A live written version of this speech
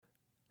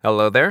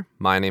Hello there,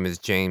 my name is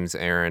James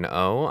Aaron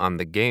O. I'm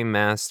the Game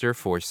Master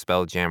for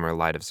Spelljammer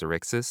Light of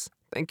Xerxes.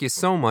 Thank you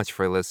so much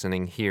for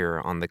listening here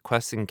on the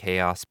Quest and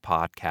Chaos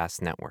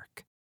Podcast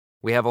Network.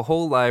 We have a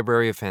whole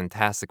library of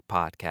fantastic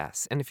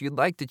podcasts, and if you'd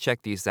like to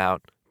check these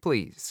out,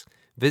 please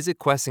visit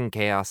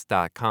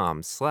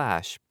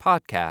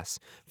questandchaos.com/podcasts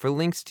for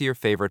links to your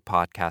favorite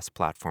podcast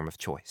platform of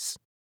choice.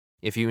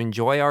 If you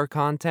enjoy our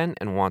content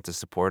and want to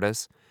support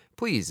us,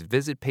 please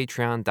visit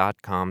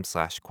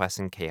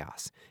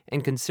patreon.com/questandchaos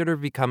and consider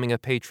becoming a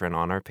patron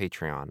on our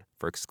Patreon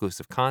for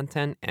exclusive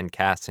content and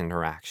cast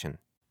interaction.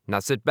 Now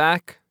sit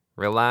back,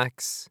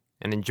 relax,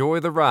 and enjoy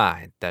the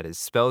ride that is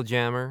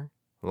Spelljammer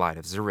Light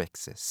of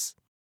Xerxes.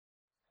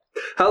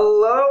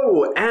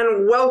 Hello,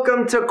 and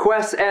welcome to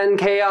Quest and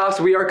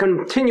Chaos. We are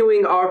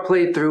continuing our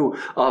playthrough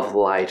of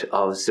Light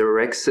of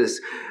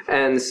Xerxes.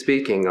 And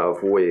speaking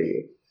of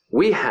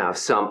we have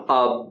some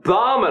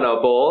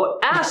abominable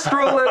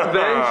astral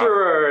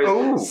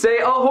adventurers. Say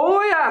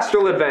ahoy,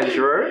 astral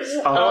adventurers.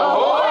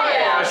 Ahoy,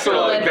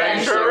 astral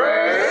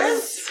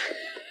adventurers.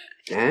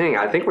 Dang,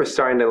 I think we're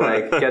starting to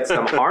get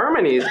some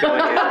harmonies going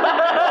in.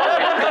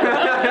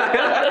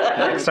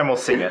 Next time we'll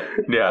sing it.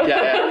 Yeah.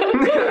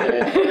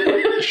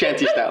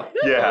 Shanty style.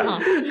 Yeah.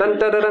 Dun, dun,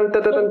 dun, dun,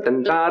 dun, dun,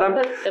 dun,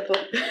 dun.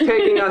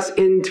 Taking us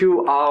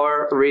into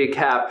our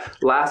recap.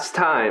 Last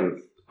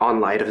time on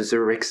Light of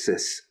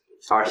Xerxes,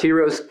 our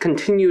heroes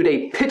continued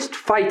a pitched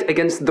fight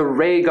against the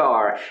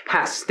Rhaegar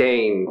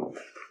Hastane.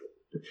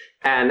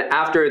 And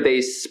after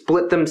they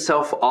split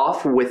themselves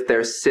off with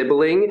their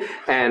sibling,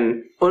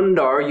 and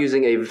Undar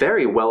using a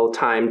very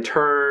well-timed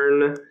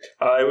turn.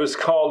 It was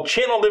called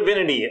Channel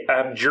Divinity,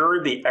 Abjure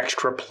the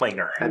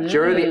Extraplanar.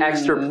 Abjure the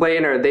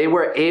Extraplanar, they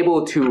were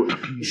able to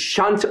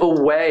shunt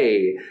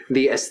away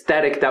the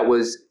aesthetic that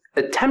was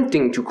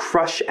attempting to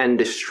crush and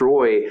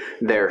destroy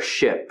their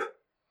ship.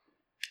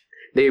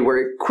 They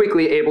were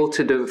quickly able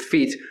to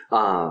defeat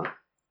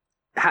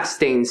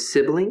Hastane's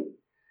sibling,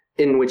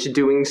 in which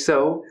doing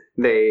so,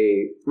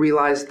 they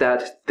realized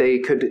that they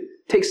could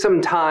take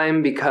some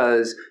time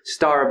because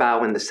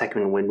Starbow and the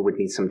Second Wind would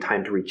need some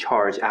time to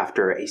recharge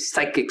after a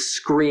psychic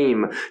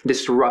scream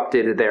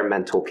disrupted their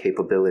mental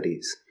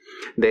capabilities.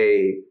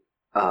 They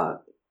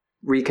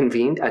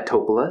reconvened at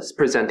Topola's,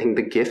 presenting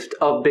the gift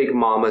of Big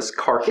Mama's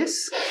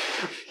carcass,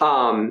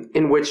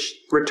 in which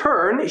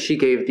return she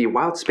gave the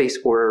Wild Space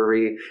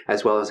Orrery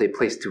as well as a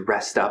place to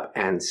rest up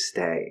and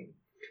stay.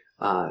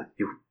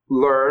 You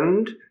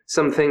learned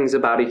some things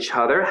about each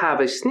other,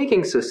 have a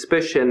sneaking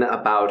suspicion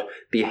about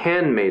the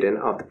handmaiden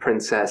of the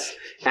princess,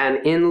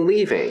 and in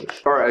leaving,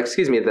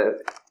 the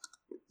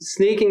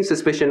sneaking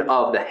suspicion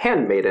of the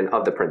handmaiden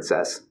of the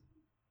princess.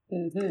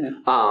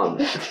 Mm-hmm.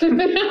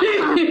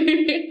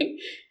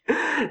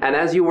 And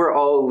as you were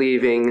all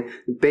leaving,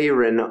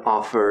 Bayron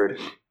offered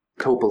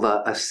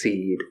Coppola a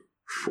seed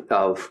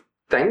of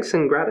thanks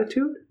and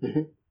gratitude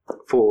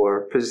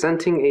for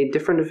presenting a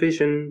different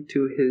vision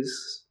to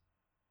his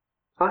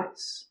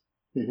eyes.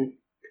 Mm-hmm.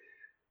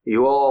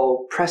 You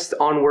all pressed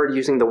onward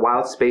using the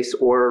Wild Space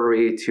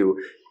Orrery to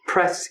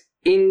press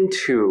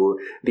into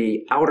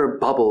the outer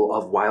bubble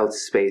of wild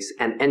space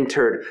and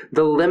entered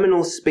the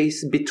liminal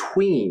space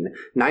between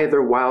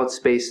neither wild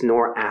space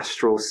nor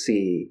astral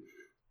sea.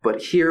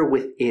 But here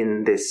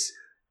within this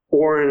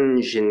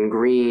orange and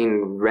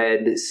green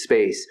red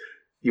space,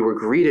 you were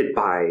greeted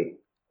by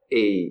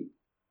a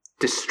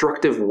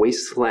destructive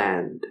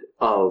wasteland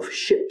of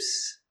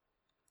ships,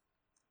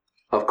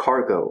 of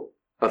cargo,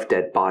 of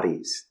dead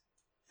bodies.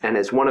 And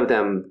as one of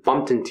them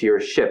bumped into your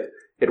ship,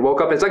 it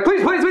woke up and it's like,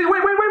 please, wait.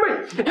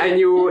 And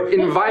you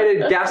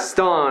invited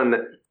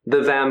Gaston,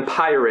 the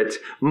vampirate,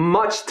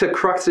 much to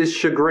Crux's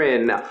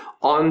chagrin,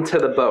 onto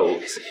the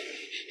boat.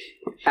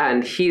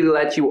 And he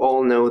let you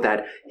all know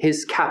that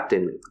his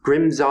captain,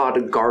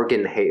 Grimzod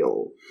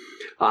Garganhale,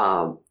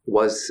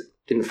 was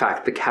in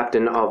fact the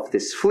captain of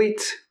this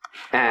fleet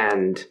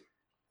and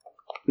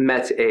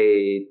met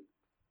a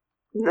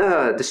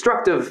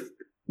destructive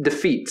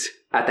defeat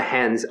at the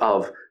hands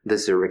of the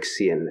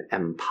Xerxian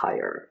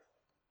Empire.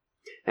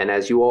 And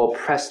as you all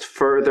pressed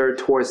further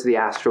towards the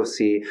Astral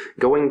Sea,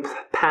 going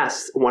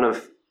past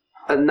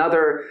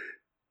another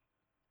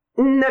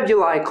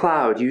nebulae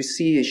cloud, you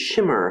see a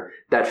shimmer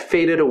that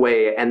faded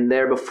away, and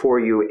there before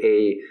you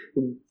a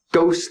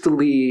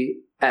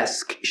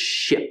ghostly-esque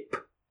ship,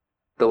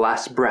 the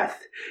Last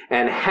Breath,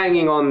 and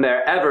hanging on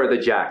there ever the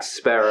Jack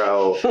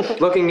Sparrow,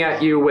 looking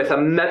at you with a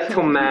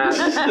metal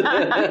mask,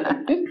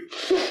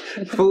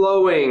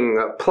 flowing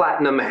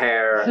platinum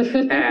hair,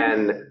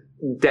 and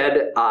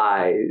dead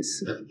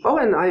eyes. Oh,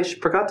 and I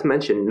forgot to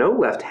mention, no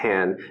left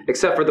hand,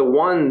 except for the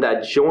one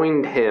that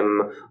joined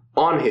him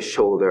on his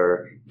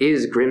shoulder,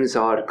 is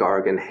Grimzod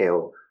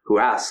Garganhale, who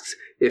asks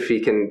if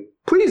he can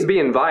please be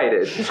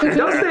invited.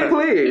 Don't say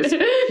please.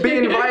 Be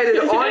invited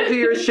onto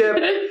your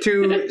ship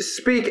to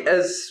speak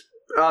as,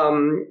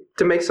 to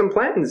make some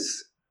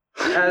plans.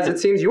 As it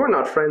seems you are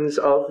not friends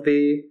of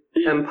the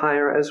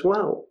Empire as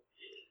well.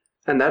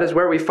 And that is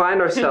where we find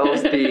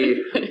ourselves,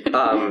 the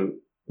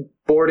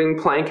boarding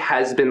plank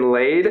has been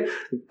laid.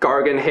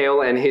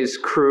 Garganhale and his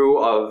crew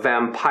of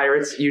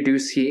vampirates, you do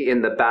see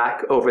in the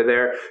back over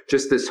there,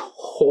 just this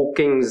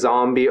hulking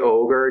zombie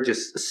ogre,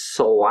 just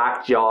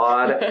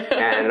slack-jawed,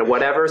 and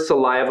whatever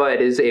saliva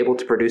it is able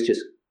to produce,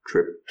 just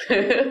drip,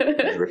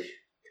 drip.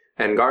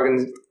 And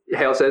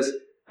Garganhale says,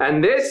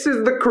 and this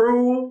is the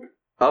crew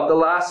of the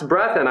Last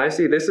Breath, and I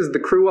see this is the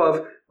crew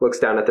of, looks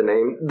down at the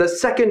name, the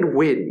Second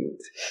Wind.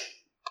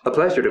 A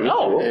pleasure to meet you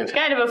all. It's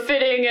kind of a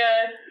fitting,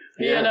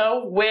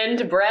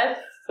 wind, breath.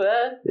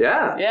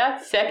 Yeah.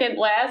 Second,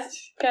 last.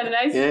 Kind of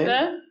nice.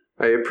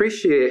 I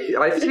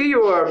see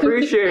you are an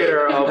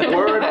appreciator of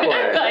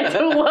wordplay. I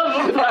do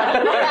love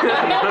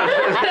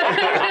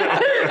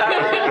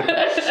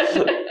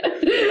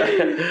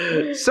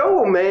a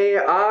So, may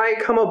I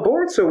come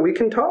aboard so we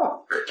can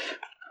talk?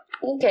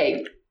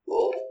 Okay.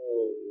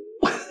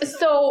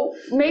 So,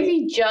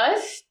 maybe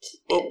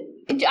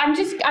I'm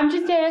just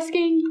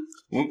asking.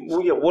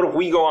 What if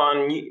we go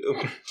on?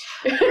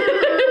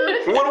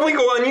 What if we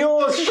go on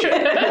your ship?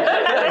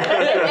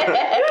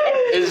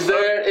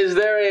 Is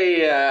there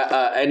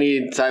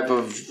any type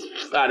of,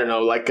 I don't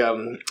know, like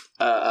an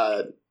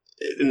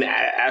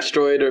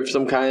asteroid of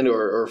some kind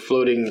or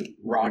floating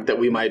rock that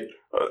we might?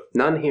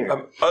 None here.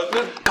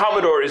 The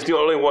Commodore is the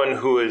only one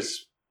who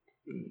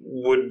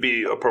would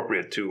be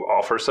appropriate to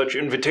offer such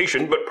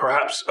invitation, but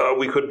perhaps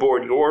we could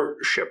board your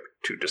ship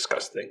to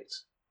discuss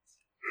things.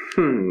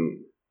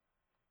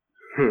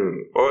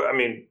 Or,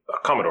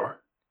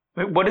 Commodore.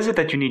 What is it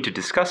that you need to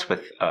discuss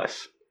with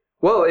us?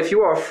 Well, if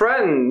you are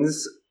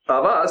friends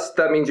of us,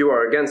 that means you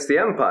are against the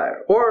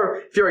Empire.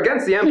 Or if you're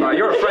against the Empire,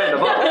 you're a friend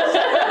of us.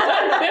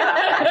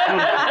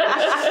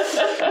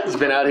 He's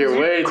been out here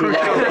way too long.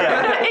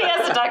 He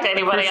hasn't talked to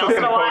anybody else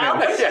in a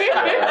while.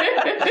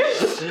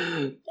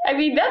 I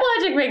mean, that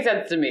logic makes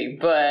sense to me,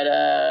 but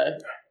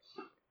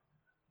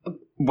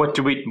What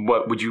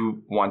would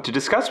you want to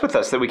discuss with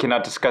us that we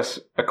cannot discuss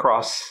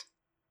across?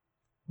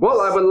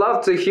 Well, I would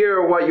love to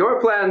hear what your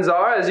plans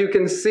are. As you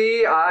can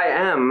see, I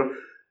am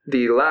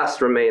the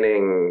last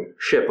remaining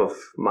ship of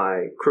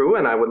my crew,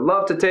 and I would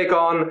love to take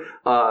on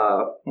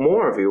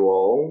more of you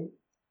all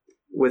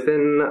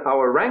within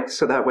our ranks,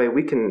 so that way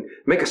we can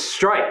make a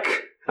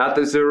strike at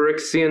the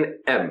Xerixian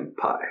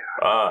Empire.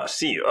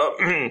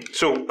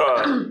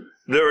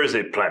 There is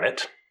a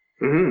planet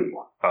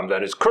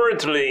that is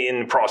currently in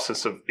the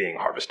process of being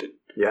harvested.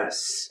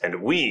 Yes.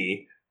 And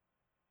we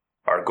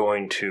are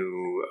going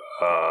to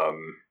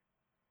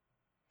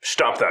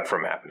stop that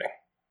from happening.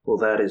 Well,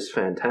 that is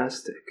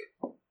fantastic.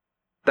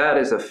 That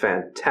is a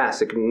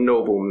fantastic,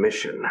 noble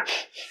mission.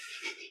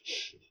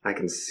 I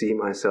can see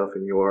myself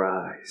in your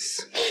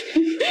eyes.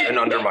 And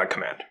under my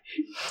command.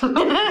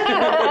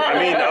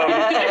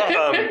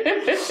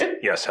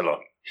 Yes, hello.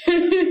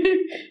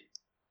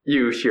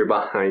 You hear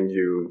behind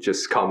you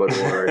just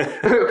Commodore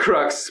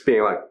Crux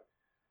being like,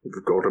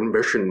 good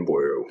ambition,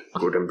 boy.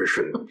 Good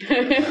ambition.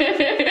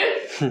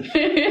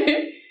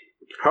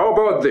 How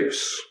about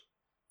this?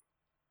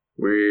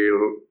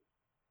 We'll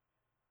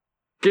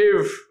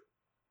give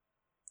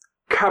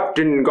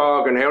Captain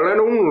Garganhale,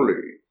 and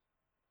only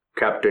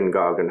Captain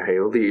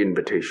Garganhale, the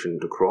invitation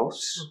to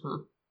cross.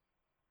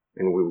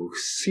 And we will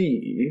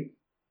see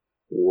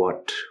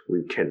what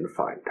we can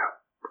find out.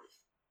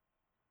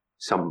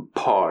 Some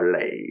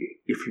parlay,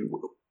 if you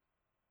will.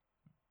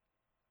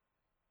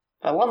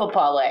 I love a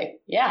parlay.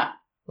 Yeah.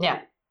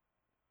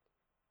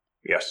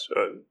 Yes,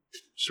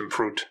 some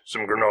fruit,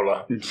 some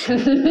granola. So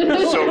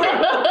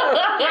good.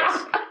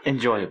 Yes.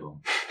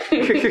 Enjoyable.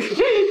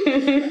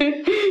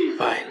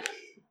 Fine.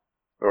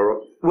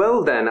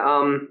 Well then,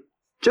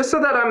 just so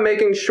that I'm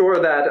making sure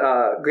that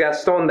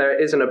Gaston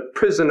there isn't a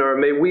prisoner,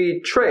 may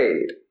we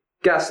trade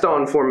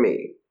Gaston for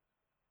me?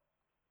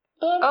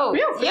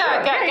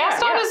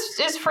 Gaston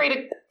is free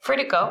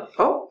to go.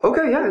 Oh,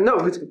 okay, yeah, no,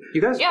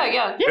 you guys...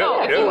 Yeah. If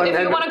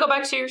you want to go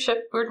back to your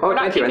ship, we're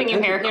not keeping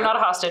you here. You're not a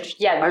hostage.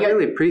 Yeah, I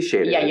really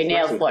appreciate it. Yeah, your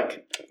nails look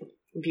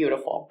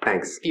beautiful.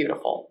 Thanks.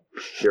 Beautiful.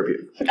 You're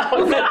beautiful.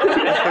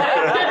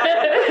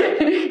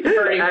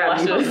 Burning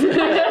blushes.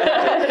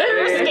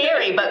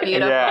 Scary, but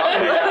beautiful.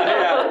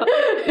 Yeah.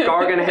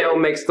 Garganhale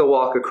makes the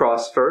walk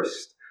across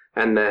first,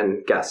 and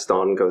then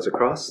Gaston goes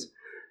across.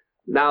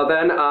 Now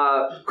then,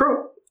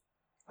 crew,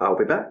 I'll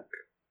be back.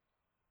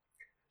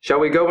 Shall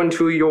we go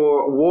into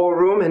your war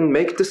room and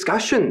make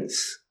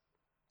discussions?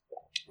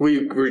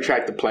 We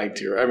retract the plank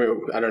here. I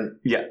mean, I don't...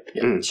 Yeah.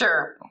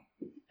 Sure.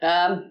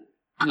 Yeah,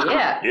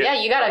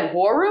 you got a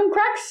war room,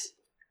 Crux?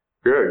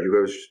 Yeah, you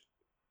guys...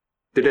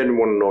 Did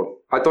anyone not...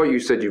 I thought you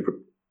said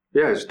you...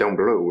 Yeah, it's down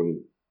below.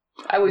 And...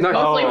 I was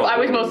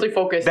mostly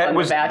focused on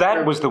the bathroom.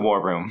 That was the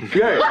war room.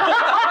 Yeah.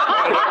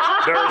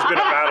 There has been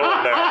a battle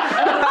in there.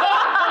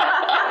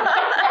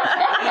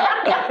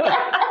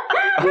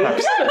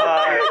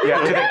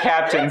 To the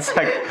captains,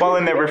 like, while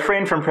in there,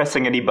 refrain from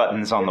pressing any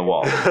buttons on the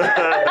wall.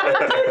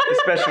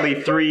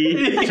 Especially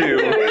 3, 2,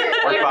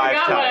 or 5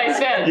 forgot what I times.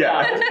 said.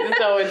 Yeah.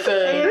 So it's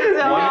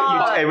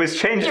It was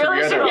changed You for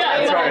really the other should one.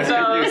 write That's why it's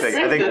down those.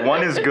 confusing. I think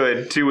 1 is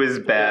good, 2 is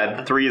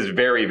bad, 3 is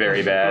very,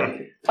 very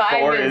bad. 5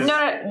 4 is... is...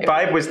 No.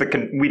 5 was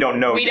we don't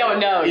know We yet. don't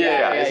know.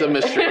 Yeah, it's a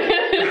mystery.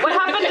 What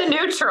happened to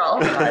neutral?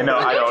 I know,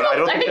 I don't I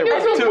think think there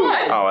yours was was 2.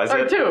 1. Oh, is or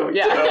it? 2,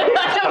 yeah.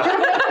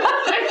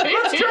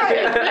 Let's try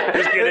it.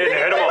 Just get in,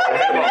 head 'em off,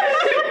 head 'em off.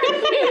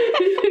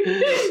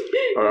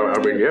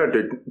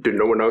 Did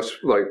no one else,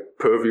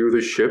 purview the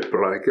ship?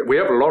 We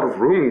have a lot of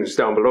rooms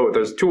down below.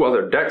 There's 2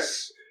 other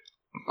decks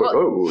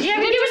below. Yeah,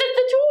 give it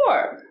the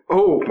tour.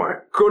 Oh my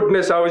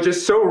goodness, I was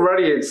just so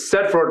ready and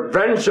set for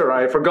adventure,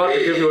 I forgot to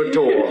give you a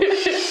tour.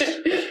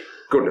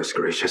 Goodness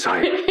gracious,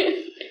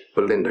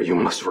 Belinda, you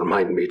must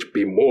remind me to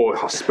be more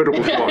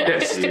hospitable to our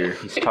guests.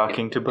 He's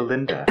talking to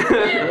Belinda. As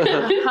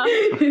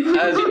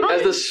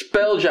the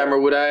Spelljammer,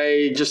 would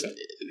I just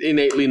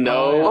innately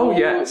know? Oh,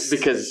 yes.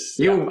 Because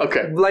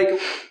okay.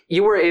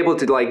 You were able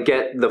to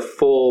get the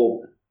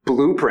full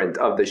blueprint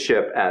of the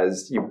ship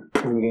as you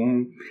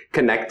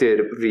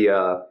connected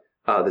via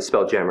the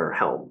Spelljammer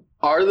helm.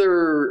 Are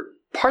there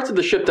parts of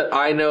the ship that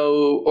I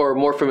know or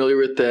more familiar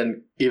with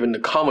than even the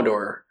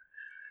Commodore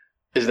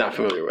is not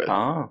familiar with?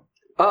 Oh.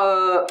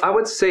 I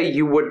would say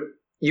you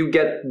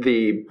get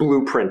the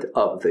blueprint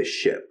of the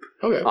ship.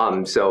 Okay.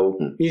 So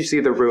you see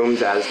the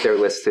rooms as they're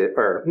listed,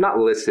 or not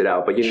listed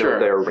out, but you know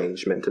their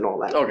arrangement and all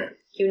that. Okay.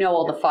 You know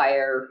all the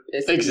fire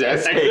is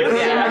Exactly.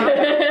 Yeah.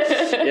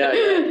 Yeah.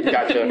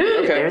 Gotcha.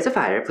 Okay. There's a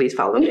fire. Please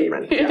follow me.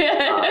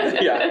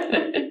 Yeah.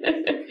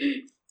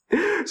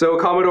 So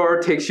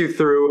Commodore takes you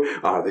through,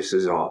 this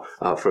is our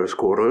first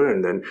quarter,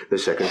 and then the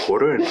second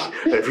quarter, and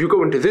if you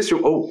go into this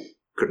room, oh,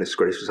 goodness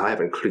gracious, I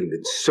haven't cleaned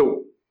it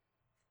so...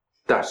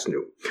 That's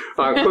new.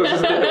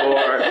 Closes the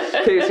door.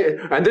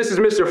 And this is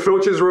Mr.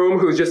 Filch's room,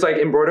 who's just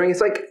embroidering.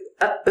 He's like,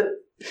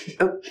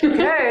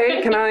 okay,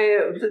 can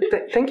I...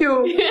 thank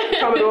you,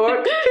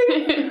 Commodore.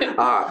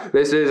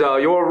 This is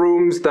your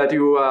rooms that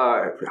you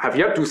have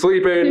yet to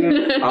sleep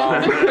in.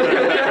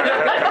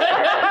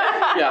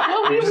 Yeah.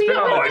 We've just been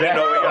on the deck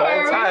the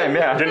whole time,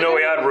 yeah. Didn't know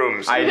we had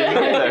rooms. I didn't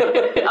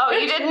either. Oh,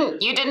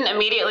 you didn't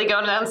immediately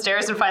go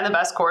downstairs and find the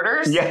best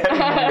quarters? Yeah.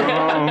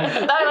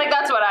 No.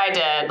 That's what I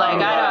did.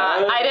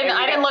 I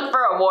didn't look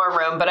for a war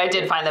room, but I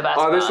did find the best.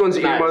 This one's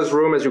Emma's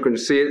room, as you can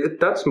see.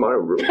 That's my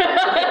room.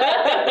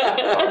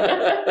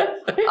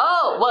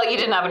 Oh, well, you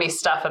didn't have any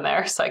stuff in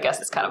there, so I guess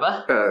it's kind of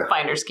a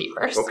finder's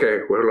keepers.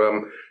 Okay,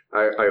 well,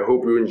 I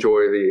hope you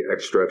enjoy the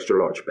extra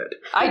large bed.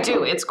 I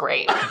do. It's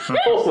great.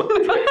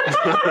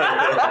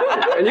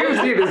 And you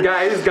see this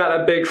guy, he's got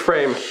a big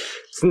frame.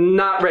 It's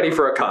not ready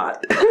for a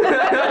cot.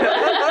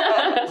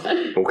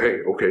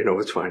 Okay, no,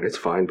 it's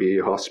fine. Be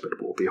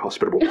hospitable.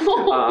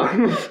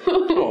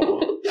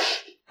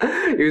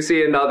 You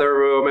see another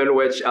room in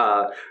which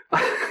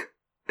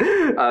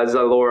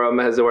Zalorum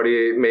has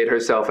already made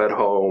herself at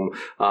home.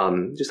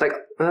 Just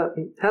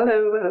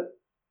hello,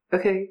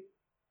 okay.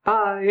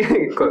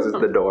 Bye. Closes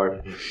the door.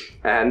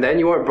 And then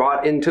you are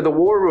brought into the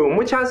war room,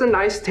 which has a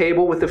nice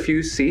table with a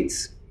few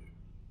seats.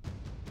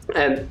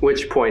 At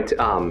which point,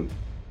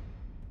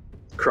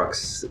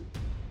 Crux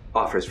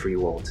offers for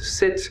you all to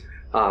sit.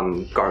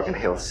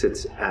 Garganhale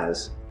sits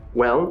as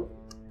well.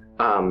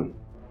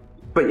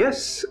 But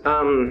yes,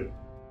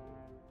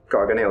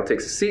 Garganhale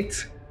takes a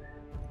seat.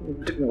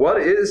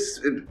 What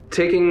is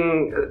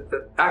taking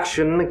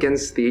action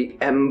against the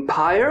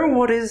Empire?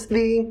 What is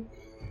the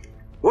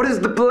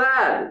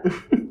plan?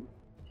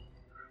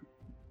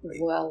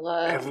 Well,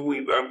 Have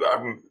we...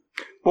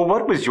 Well,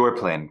 what was your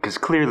plan? Because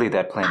clearly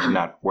that plan did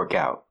not work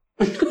out.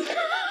 We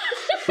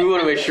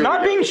want to make sure.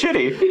 Not being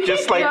shitty,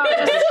 just just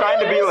trying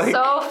to be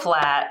so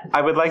flat.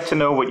 I would like to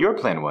know what your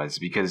plan was,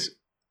 because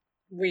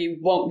we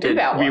won't do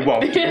that we one.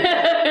 won't do it.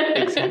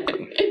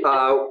 Exactly.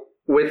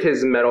 With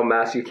his metal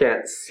mask, you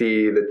can't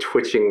see the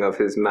twitching of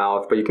his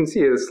mouth, but you can see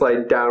his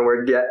slight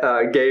downward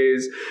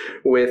gaze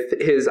with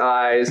his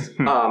eyes.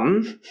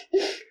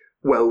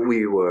 Well,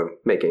 we were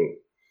making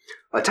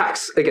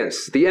attacks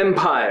against the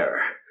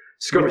Empire.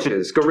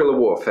 Skirmishes, guerrilla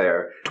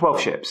warfare.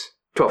 12 ships.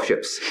 12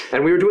 ships.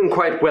 And we were doing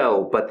quite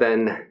well, but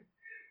then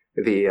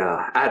the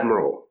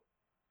Admiral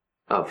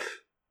of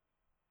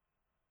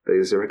the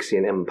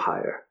Xerixian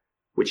Empire,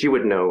 which you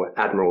would know,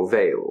 Admiral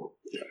Vale.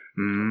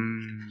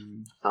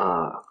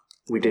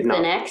 We did not.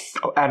 The next?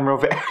 Oh, Admiral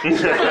Vale.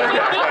 It's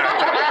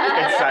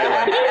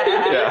silent.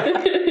 Yeah.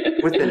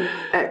 With an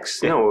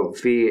X. No,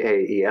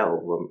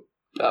 V-A-E-L.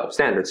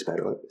 Standard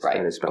spelling. Right.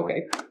 Standard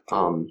spelling.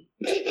 Okay.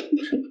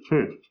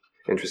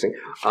 Interesting.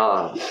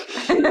 But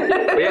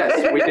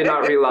yes, we did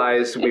not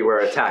realize we were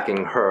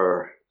attacking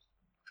her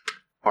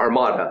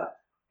armada,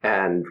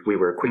 and we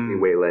were quickly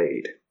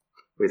waylaid.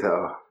 With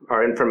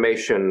our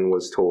information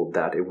was told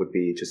that it would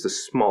be just a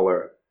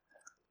smaller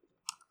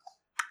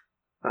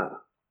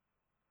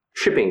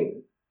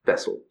shipping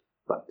vessel,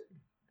 but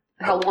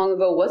How long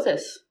ago was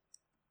this?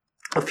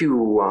 a few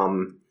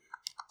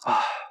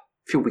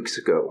weeks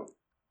ago.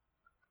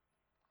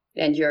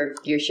 And your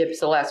ship's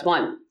the last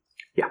one?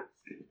 Yeah.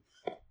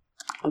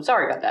 I'm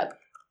sorry about that.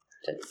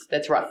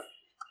 That's rough.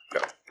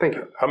 Thank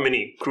you. How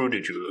many crew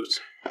did you lose?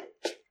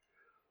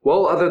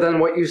 Well, other than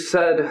what you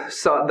said,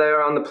 saw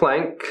there on the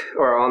plank,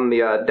 or on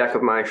the deck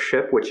of my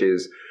ship, which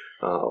is,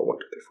 1, 2, 3,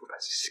 4, 5,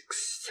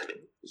 6, 7,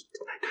 8,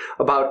 9,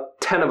 about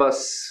 10 of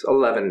us,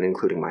 11,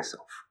 including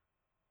myself.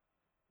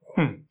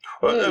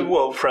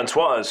 Well,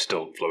 Francois is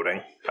still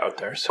floating out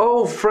there. So.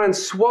 Oh,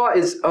 Francois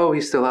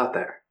he's still out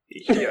there.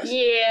 Yes.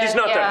 Yeah. He's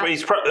not that.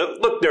 He's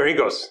look, there he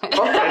goes. And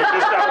just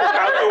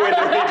out the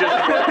window, he just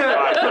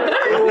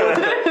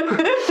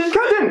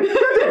Captain!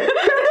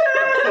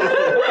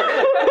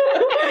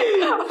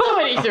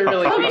 Somebody's a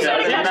really good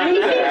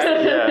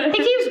guy. He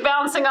keeps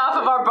bouncing off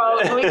of our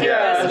boat, and we keep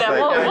missing him.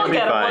 We'll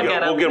get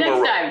him. We'll give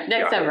him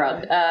Next time,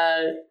 Rod.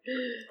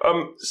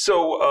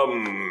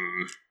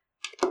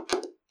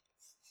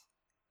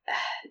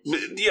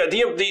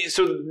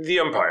 The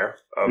Empire.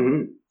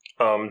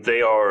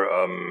 They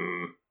are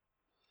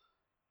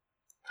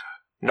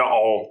not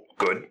all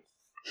good.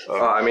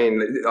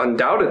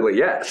 Undoubtedly,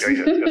 yes.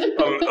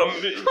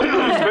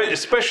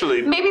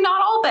 Especially. Maybe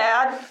not all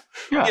bad.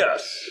 Yeah.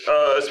 Yes,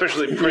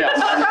 especially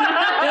Prince.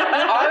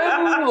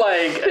 I'm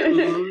like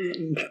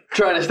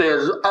trying to stay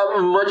as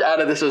much out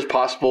of this as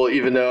possible,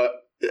 even though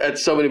at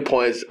so many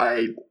points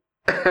I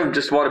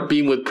just want to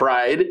beam with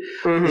pride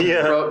from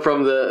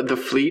the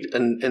fleet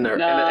and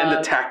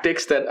the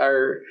tactics that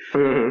are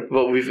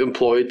what we've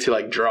employed to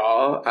like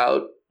draw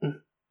out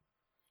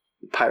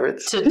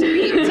pirates. To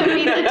beat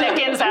the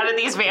dickens out of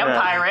these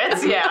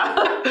vampires,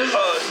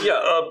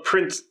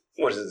 Prince.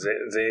 What is it?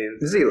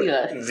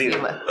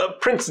 Zealeth.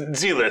 Prince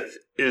Zealeth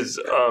is,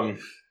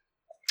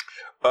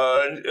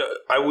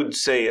 I would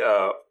say,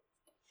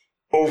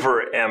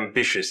 over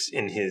ambitious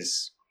in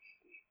his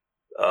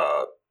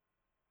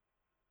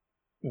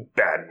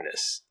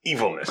badness,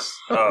 evilness,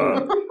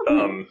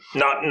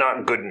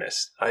 not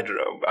goodness. I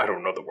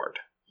don't know the word.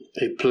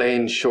 A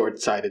plain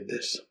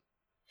short-sightedness.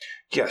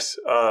 Yes,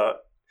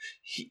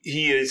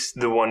 he is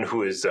the one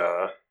who is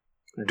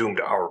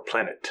doomed our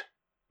planet.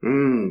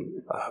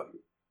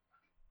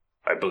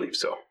 I believe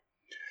so.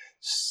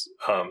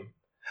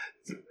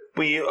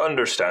 We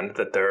understand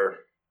that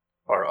there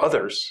are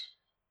others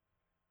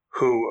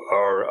who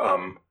are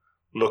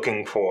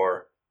looking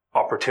for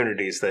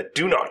opportunities that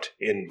do not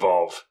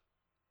involve,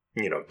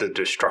 the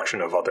destruction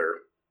of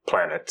other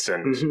planets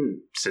and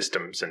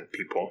systems and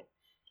people.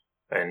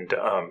 And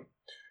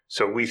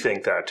so we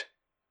think that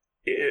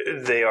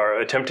they are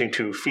attempting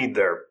to feed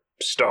their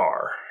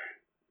star,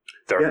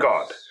 their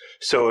god.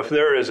 So if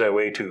there is a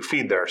way to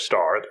feed their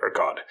star, their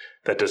god,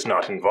 that does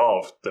not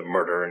involve the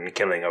murder and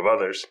killing of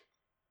others,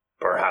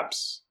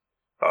 perhaps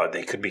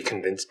they could be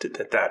convinced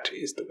that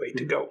is the way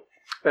to go.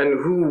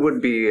 And who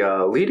would be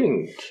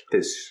leading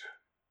this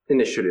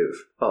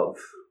initiative of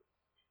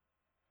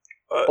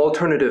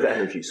alternative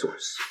energy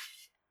source?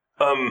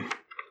 From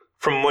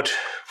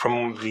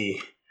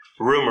the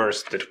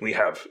rumors that we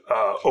have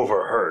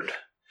overheard,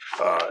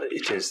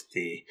 it is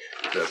the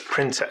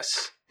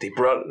princess, the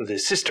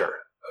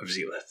sister of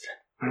Zealeth.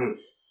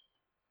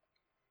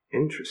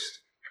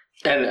 Interesting.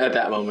 And at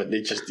that moment,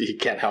 he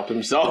can't help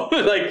himself.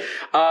 Like,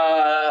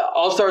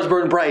 all stars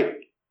burn bright.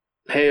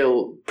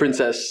 Hail,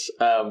 princess.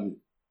 Kind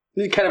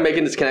of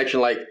making this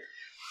connection like,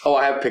 oh,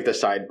 I have picked a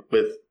side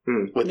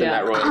within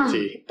that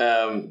royalty.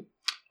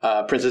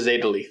 Princess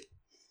Adeli.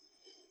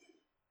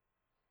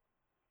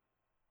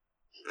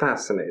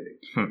 Fascinating.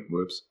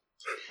 Whoops.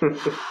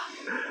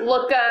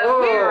 Look,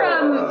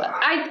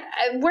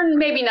 we're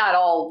maybe not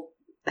all.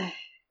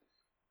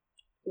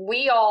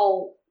 We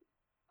all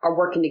are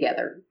working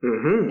together,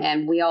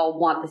 and we all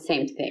want the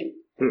same thing.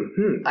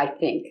 I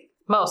think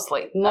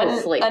mostly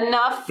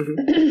enough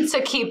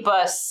to keep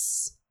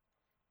us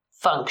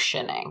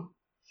functioning,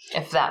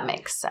 if that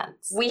makes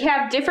sense. We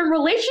have different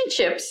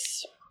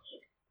relationships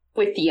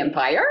with the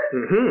Empire.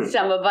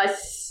 Some of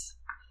us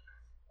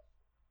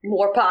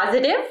more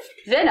positive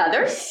than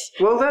others.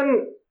 Well,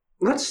 then,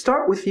 let's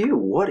start with you.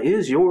 What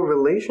is your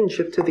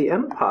relationship to the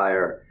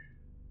Empire?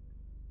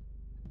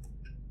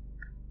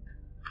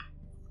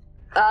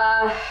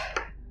 I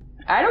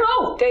don't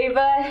know.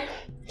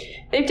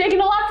 They've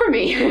taken a lot from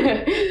me.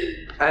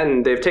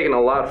 And they've taken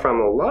a lot from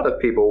a lot of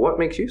people. What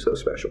makes you so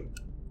special?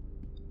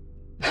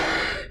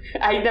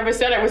 I never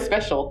said I was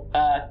special.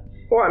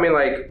 Well, I mean,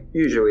 like,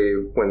 usually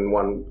when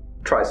one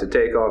tries to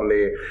take on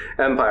the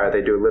Empire,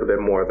 they do a little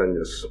bit more than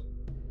just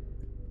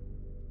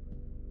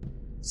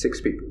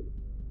 6 people.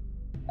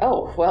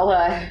 Oh, well,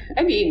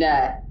 I mean,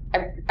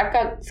 I've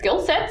got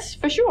skill sets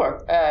for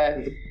sure.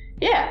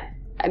 Yeah.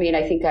 I mean,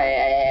 I think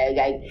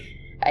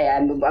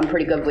I'm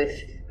pretty good with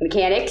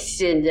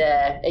mechanics, and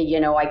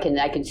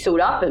I can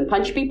suit up and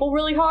punch people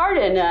really hard,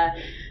 and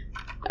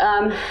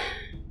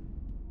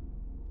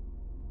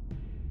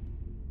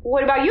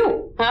what about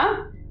you?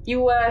 Huh?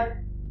 You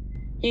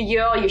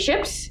all your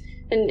ships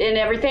and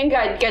everything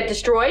get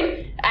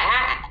destroyed.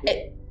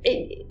 I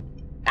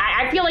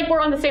feel like we're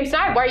on the same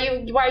side. Why are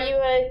you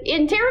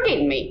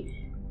interrogating me?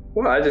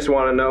 Well, I just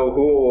want to know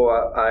who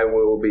I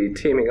will be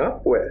teaming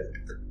up with.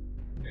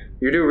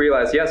 You do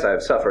realize, yes, I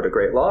have suffered a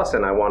great loss,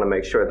 and I want to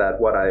make sure that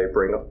what I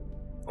bring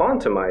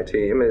onto my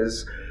team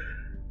is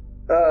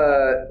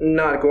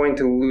not going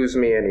to lose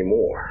me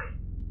anymore.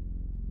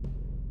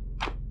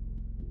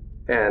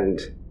 And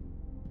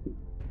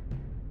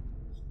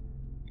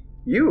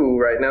you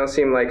right now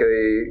seem like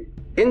a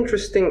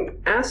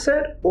interesting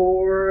asset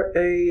or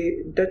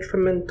a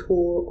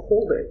detrimental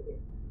holding.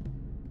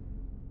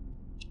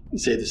 I'd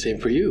say the same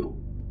for you.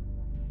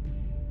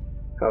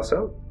 How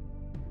so?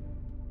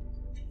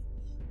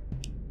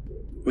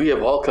 We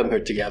have all come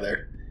here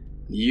together.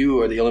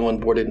 You are the only one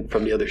boarded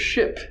from the other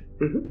ship.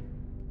 Mm-hmm.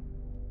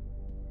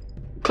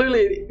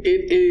 Clearly,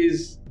 it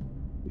is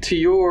to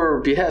your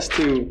behest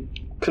to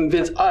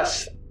convince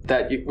us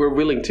that you're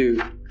willing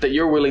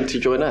to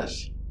join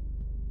us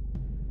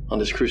on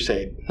this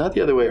crusade, not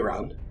the other way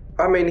around.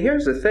 I mean,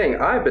 here's the thing.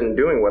 I've been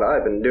doing what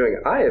I've been doing.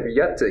 I have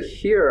yet to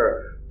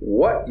hear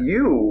what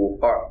you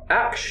are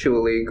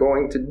actually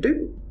going to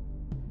do.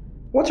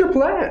 What's your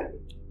plan?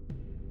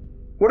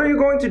 What are you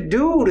going to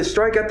do to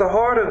strike at the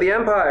heart of the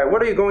Empire?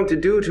 What are you going to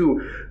do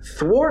to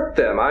thwart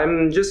them?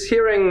 I'm just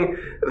hearing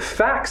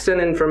facts and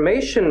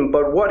information,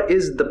 but what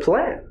is the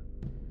plan?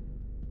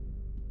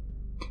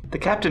 The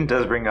captain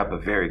does bring up a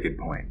very good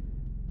point.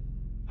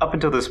 Up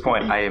until this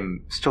point, I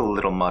am still a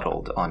little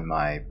muddled on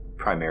my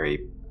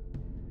primary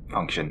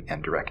function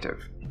and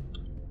directive.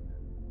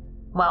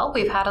 Well,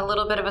 we've had a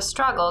little bit of a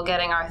struggle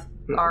getting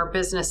our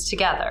business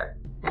together.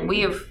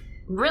 We have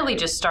really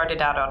just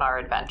started out on our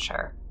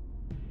adventure.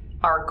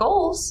 Our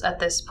goals at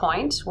this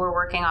point, we're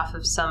working off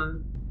of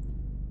some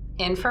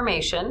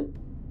information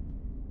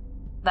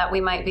that we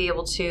might be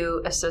able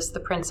to assist the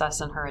princess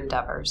in her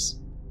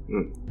endeavors.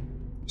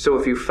 So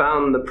if you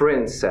found the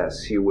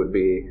princess, you would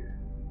be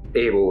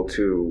able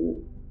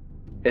to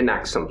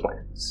enact some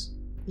plans.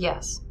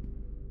 Yes.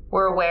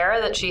 We're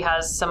aware that she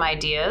has some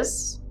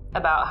ideas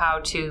about how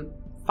to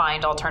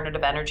find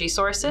alternative energy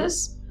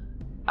sources,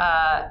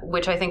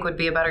 which I think would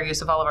be a better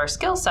use of all of our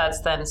skill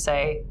sets than,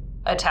 say,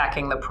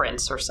 attacking the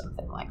prince or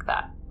something like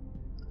that.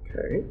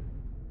 Okay.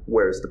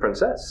 Where's the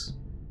princess?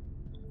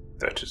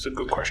 That is a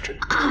good question.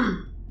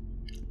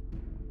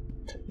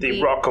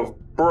 The Rock of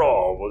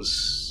Brawl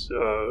was,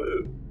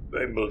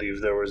 I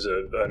believe there was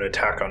an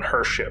attack on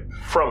her ship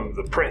from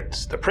the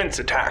prince. The prince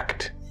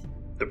attacked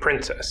the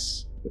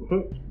princess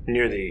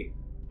near the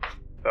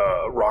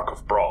Rock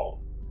of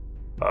Brawl,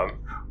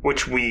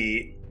 which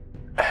we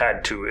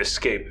had to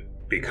escape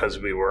because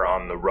we were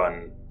on the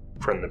run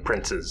from the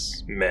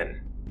prince's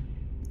men.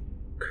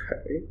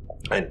 Okay.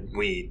 And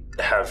we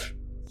have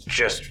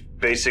just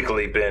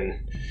basically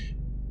been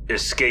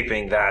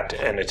escaping that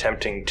and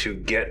attempting to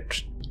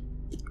get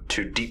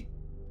to deep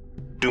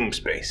doom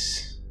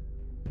space.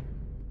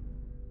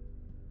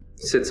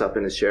 Sits up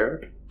in his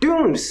chair.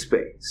 Doom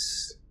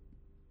space.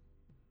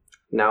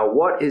 Now,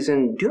 what is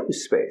in doom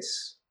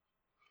space?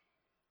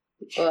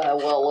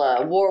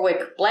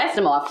 Warwick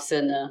Blastimoff's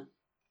in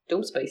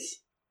doom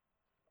space.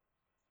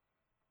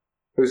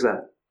 Who's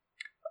that?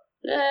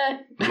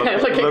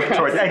 Look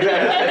towards I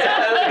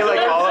feel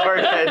like all of our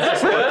heads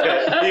just look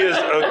at. He is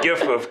a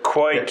gift of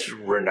quite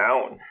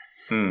renown.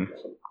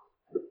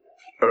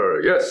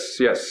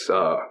 Yes.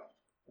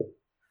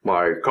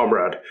 My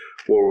comrade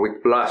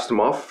Warwick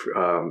Blastimoff.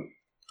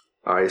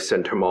 I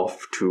sent him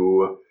off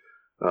to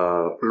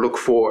look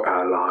for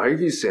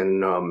allies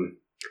and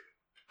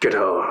get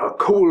a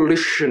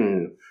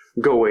coalition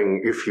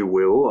going, if you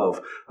will,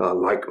 of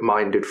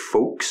like-minded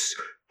folks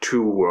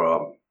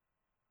to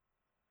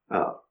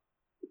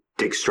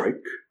take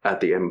strike at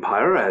the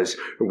Empire, as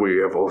we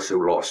have also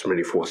lost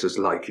many forces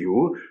like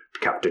you,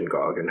 Captain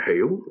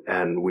Garganhale,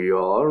 and we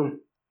are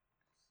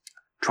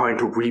trying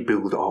to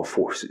rebuild our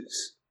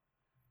forces.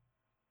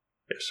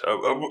 Yes,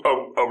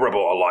 a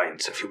rebel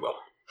alliance, if you will.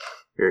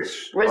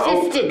 Yes.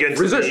 Resistance.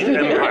 Resistance. The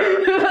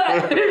Empire.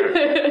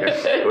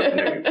 Yes,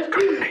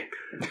 good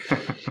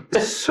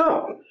name.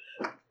 So,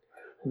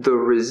 the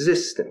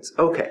Resistance.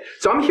 Okay,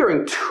 so I'm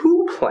hearing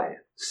two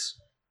plans.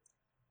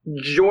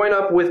 Join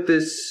up with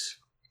this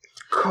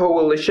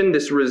coalition,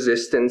 this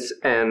resistance,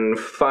 and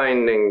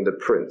finding the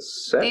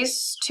princess.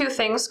 These two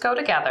things go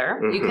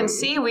together. You can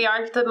see we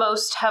aren't the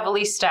most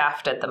heavily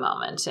staffed at the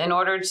moment. In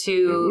order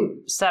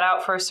to set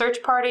out for a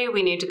search party,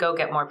 we need to go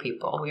get more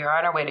people. We are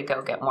on our way to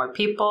go get more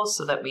people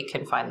so that we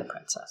can find the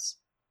princess.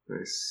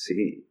 I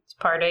see. It's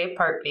part A,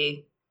 part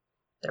B.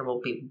 There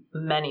will be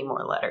many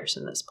more letters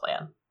in this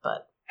plan,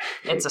 but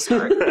it's a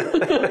start.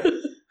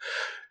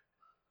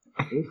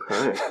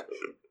 Okay.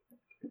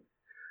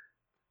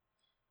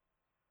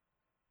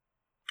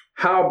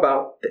 How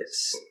about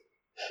this?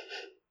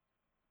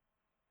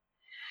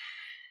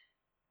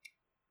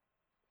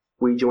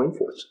 We join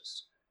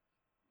forces.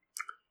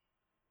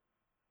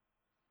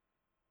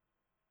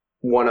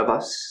 One of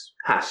us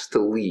has to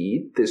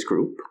lead this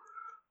group.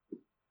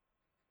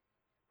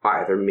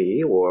 Either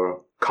me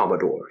or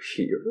Commodore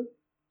here.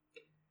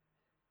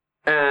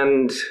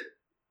 And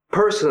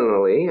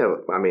personally,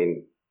 I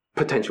mean,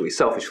 potentially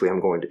selfishly, I'm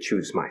going to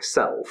choose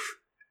myself.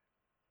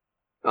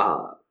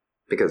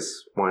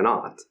 Because why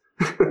not?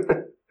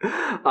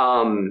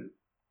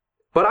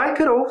 But I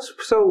could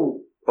also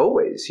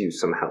always use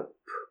some help.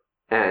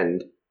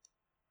 And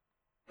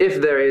if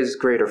there is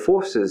greater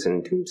forces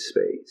in Doom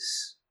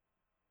Space,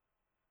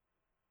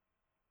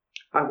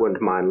 I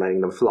wouldn't mind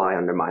letting them fly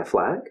under my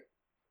flag.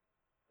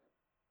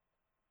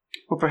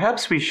 Well,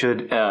 perhaps we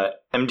should,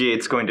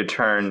 MD8's going to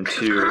turn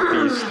to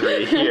these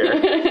three here.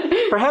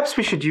 Perhaps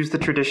we should use the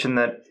tradition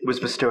that was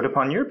bestowed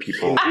upon your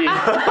people. in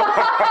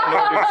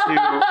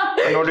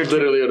order to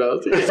Literally what I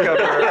was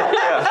discover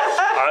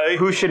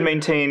who should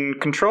maintain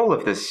control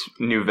of this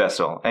new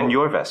vessel and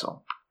your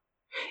vessel.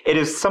 It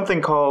is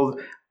something called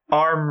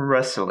arm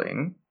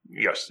wrestling.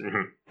 Yes.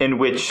 Mm-hmm. In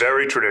which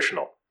very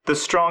traditional. The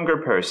stronger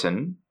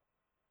person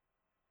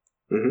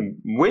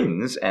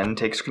wins and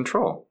takes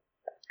control.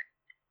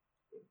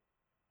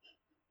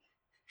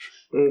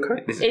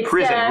 Okay. This is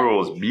prison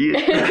rules.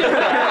 It's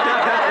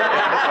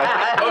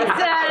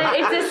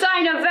a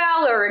sign of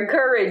valor and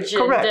courage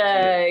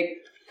and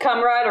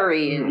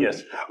camaraderie and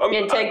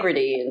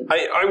integrity.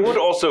 I would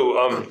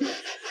also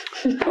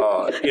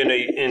in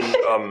a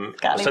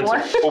sense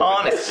of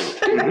honesty.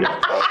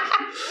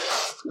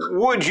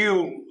 Would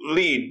you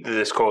lead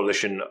this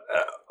coalition?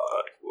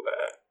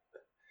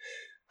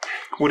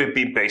 Would it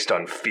be based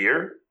on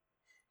fear?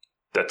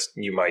 That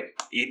you might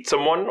eat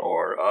someone,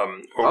 or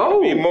would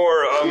it be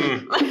more?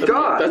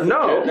 God,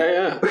 no.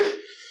 Yeah.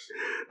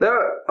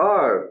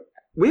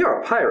 We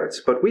are pirates,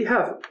 but we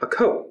have a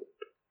code.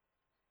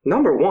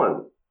 Number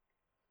 1,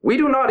 we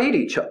do not eat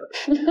each other.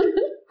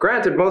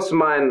 Granted, most of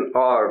mine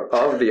are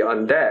of the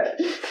undead,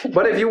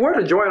 but if you were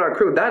to join our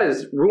crew, that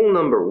is rule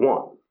number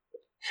 1.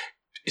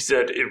 Is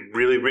that it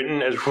really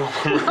written as rule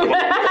number 1?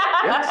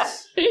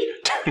 Yes.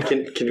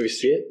 Can we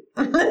see it?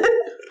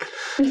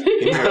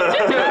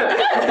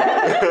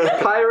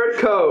 Pirate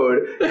code.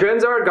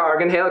 Grimzard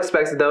Garganhale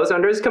expects those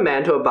under his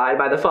command to abide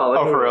by the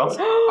following rules.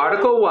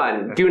 Article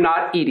 1, do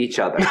not eat each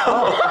other.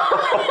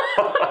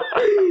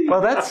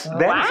 Well, that is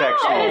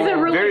actually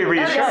very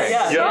reassuring.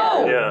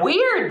 So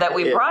weird that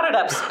we brought it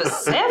up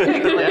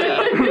specifically.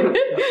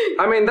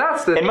 I mean,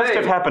 that's the thing. It must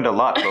have happened a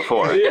lot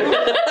before.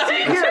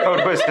 This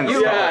code was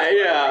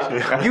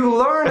installed. You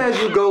learn as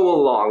you go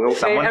along, okay?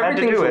 Someone had to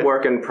Everything's do a it.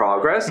 work in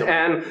progress,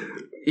 and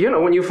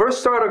when you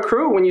first start a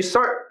crew, when you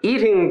start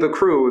eating the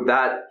crew,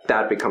 that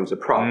becomes a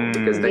problem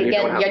because then you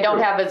don't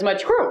have as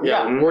much crew.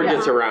 Word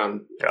gets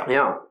around.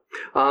 Yeah.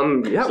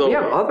 We have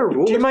other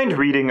rules. Do you mind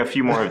reading a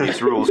few more of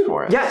these rules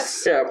for us?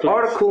 Yes. Yeah, please.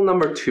 Article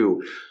number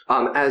 2.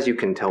 As you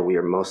can tell, we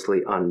are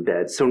mostly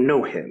undead, so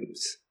no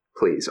hymns,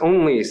 please.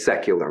 Only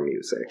secular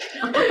music.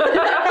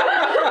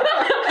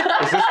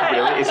 Is this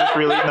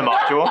really in the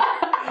module?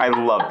 I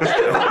love this.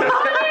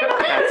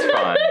 That's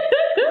fun.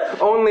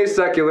 Only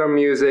secular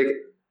music.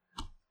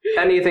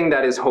 Anything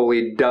that is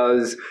holy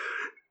does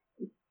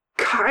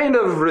kind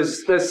of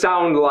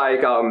sound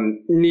like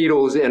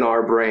needles in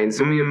our brains,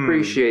 so we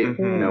appreciate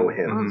no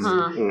hymns.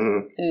 No,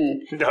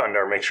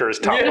 make sure his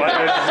top button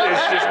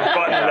is just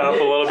buttoned up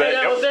a little bit.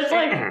 That's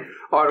like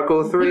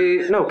Article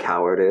 3, no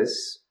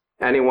cowardice.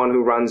 Anyone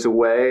who runs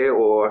away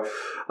or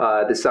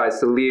decides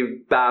to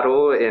leave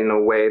battle in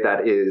a way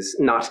that is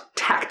not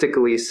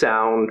tactically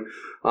sound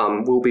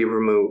will be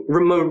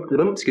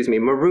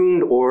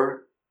marooned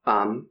or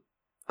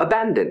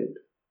abandoned.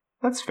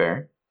 That's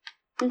fair.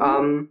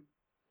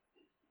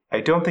 I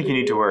don't think you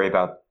need to worry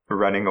about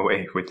running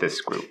away with this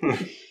group.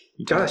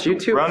 Gosh, you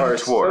two are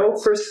so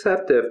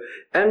perceptive.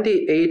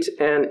 MD8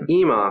 and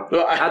Ema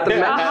at the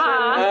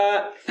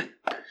mention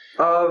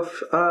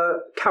of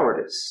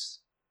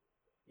cowardice.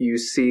 You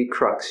see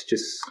Crux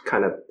just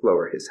kind of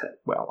lower his head.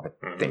 Well,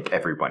 I think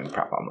everyone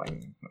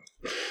probably.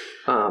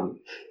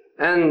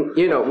 And,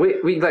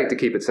 we like to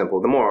keep it simple.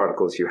 The more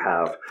articles you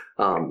have,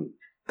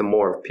 the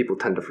more people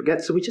tend to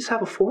forget. So we just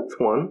have a 4th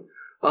one.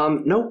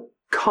 No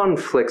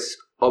conflicts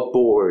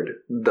aboard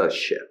the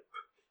ship.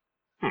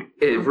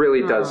 It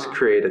really does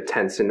create a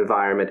tense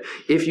environment.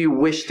 If you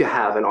wish to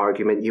have an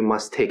argument, you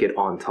must take it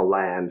onto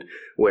land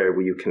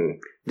where you can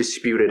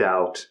dispute it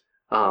out.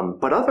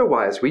 But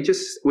otherwise, we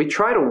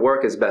try to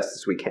work as best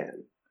as we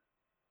can.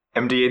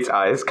 MD8's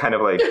eyes kind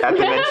of like, at the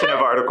mention of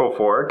Article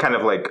 4, kind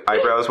of like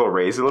eyebrows will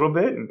raise a little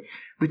bit. And,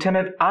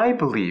 Lieutenant, I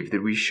believe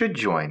that we should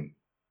join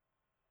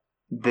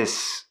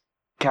this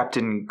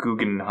Captain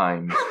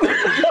Guggenheim.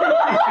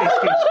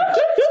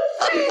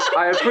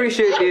 I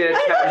appreciate the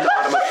attempt,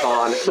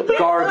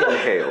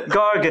 automaton.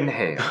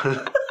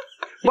 Garganhale.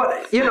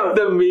 But,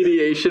 the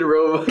mediation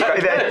robot.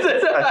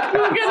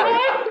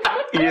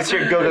 You just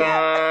hear go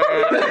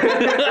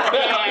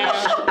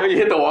When you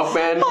hit the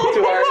Walkman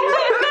too hard.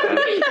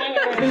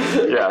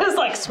 Yeah. It's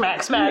like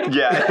smack.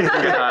 Yeah.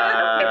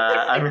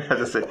 I'm going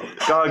to say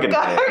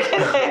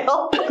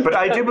Garganhale. But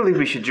I do believe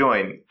we should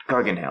join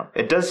Garganhale.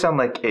 It does sound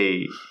like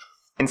a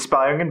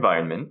inspiring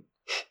environment.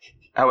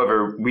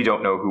 However, we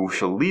don't know who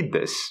shall lead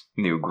this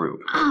new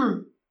group.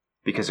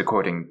 Because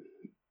according,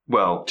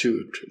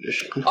 to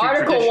tradition.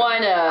 Article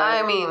 1.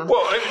 I mean,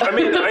 Well, I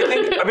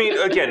mean,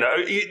 again,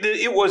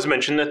 it was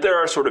mentioned that there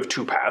are sort of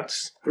two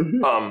paths.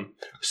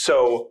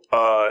 So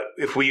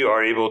if we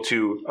are able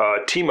to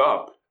team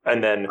up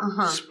and then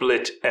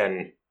split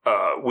and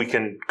we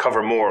can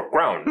cover more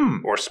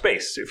ground or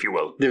space, if you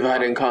will.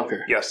 Divide and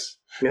conquer. Yes.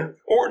 Yeah.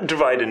 Or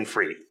divide and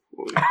free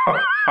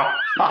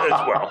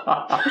as well.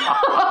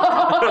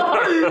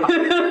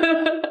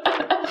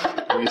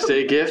 You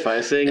say GIF,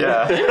 I say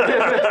GIF.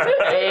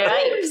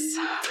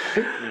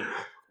 Yipes.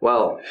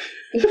 Well,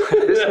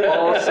 this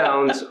all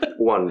sounds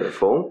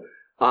wonderful.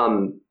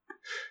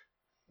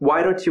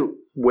 Why don't you,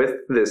 with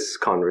this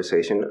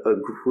conversation, a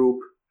group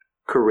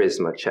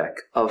charisma check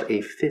of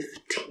a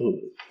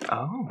 15.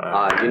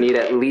 Oh. You need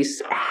at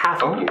least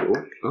half of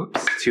you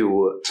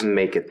to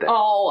make it there.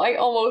 Oh, I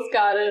almost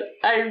got it.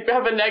 I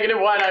have a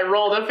 -1. I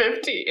rolled a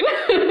 15.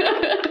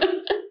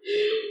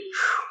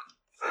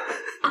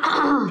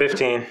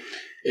 15.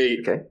 8.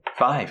 Okay.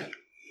 5.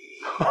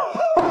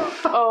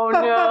 Oh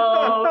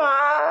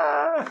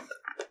no.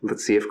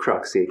 Let's see if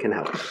Cruxy can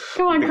help.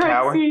 Come on, The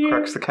coward? Cruxy.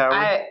 Crux the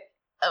coward?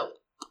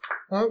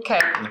 Okay.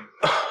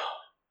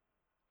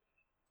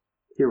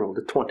 He rolled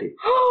a 20.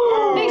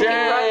 Thank you,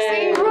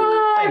 Roxy.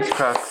 Thanks,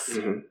 Crux.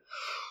 Mm-hmm.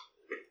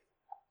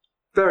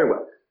 Very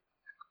well.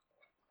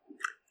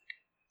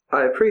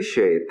 I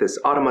appreciate this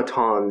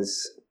automaton's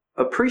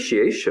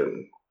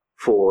appreciation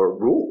for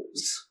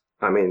rules.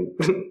 I mean,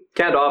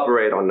 can't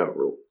operate on no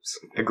rules.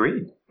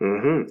 Agreed.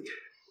 Mm-hmm.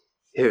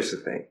 Here's the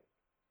thing.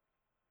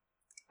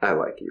 I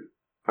like you.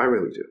 I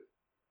really do.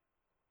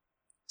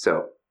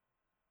 So,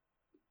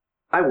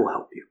 I will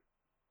help you.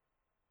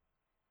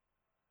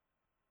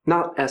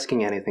 Not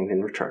asking anything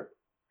in return,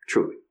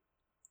 truly.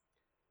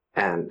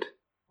 And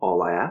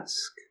all I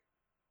ask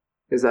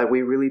is that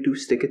we really do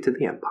stick it to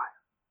the Empire.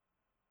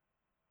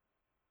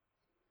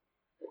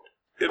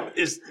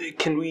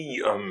 Can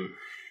we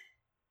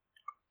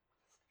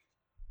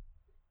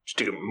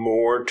stick it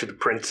more to the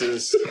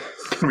prince's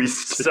We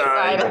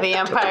Side of the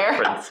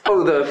Empire.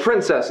 Oh, the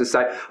princess's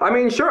side. I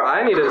mean, sure,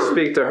 I need to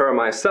speak to her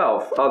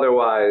myself.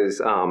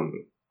 Otherwise,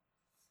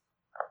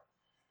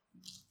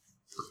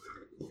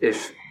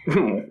 if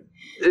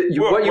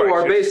what you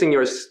are basing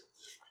your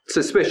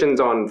suspicions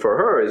on for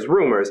her is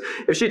rumors,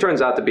 if she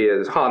turns out to be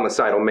a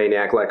homicidal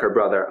maniac like her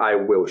brother, I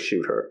will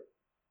shoot her.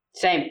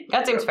 Same.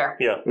 That seems fair.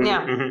 Yeah.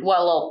 Yeah. Mm-hmm.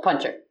 Well, I'll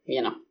punch her,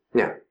 you know.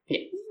 Yeah.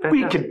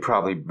 We could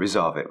probably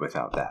resolve it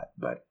without that,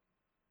 but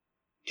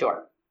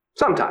Sure.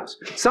 Sometimes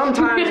you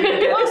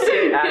get to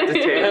sit at the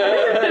table.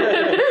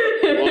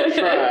 We'll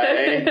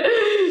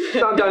try.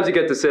 Sometimes you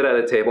get to sit at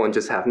a table and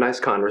just have nice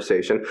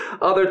conversation.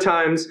 Other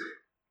times,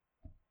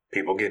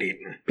 People get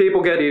eaten.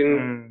 people get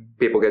eaten,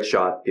 people get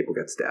shot, people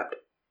get stabbed.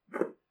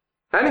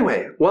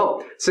 Anyway,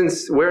 well,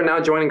 since we're now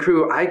joining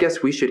crew, I guess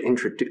I should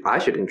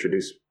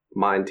introduce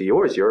mine to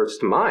yours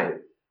to mine.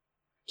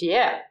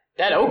 Yeah.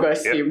 That ogre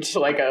seemed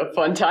like a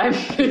fun time.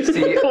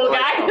 See, cool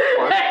like guy. a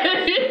fun-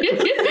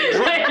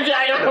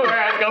 I don't know where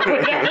I was going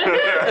with that.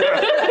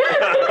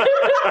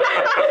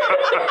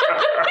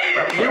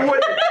 You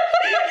would.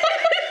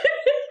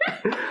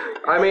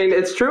 I mean,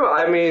 it's true.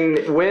 I mean,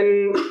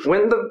 when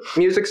the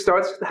music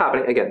starts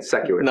happening again,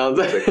 secular. No,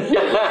 music.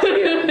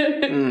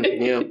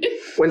 yeah.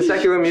 When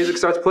secular music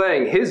starts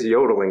playing, his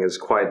yodeling is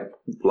quite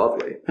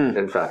lovely.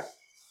 In fact,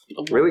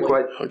 really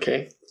quite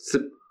Okay.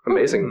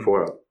 amazing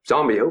for a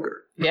zombie ogre.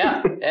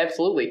 Yeah,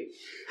 absolutely.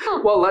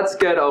 Well, let's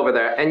get over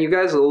there. And you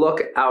guys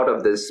look out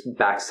of this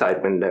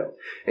backside window,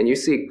 and you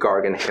see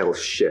Garganhale's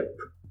ship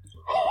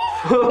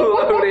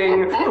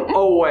floating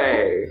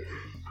away.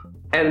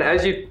 And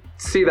as you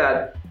see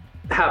that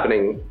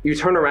happening, you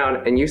turn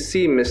around and you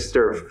see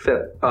Mr.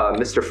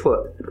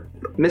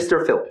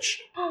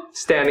 Filch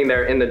standing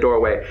there in the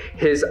doorway,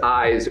 his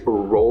eyes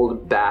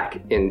rolled back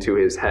into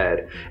his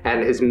head,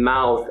 and his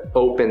mouth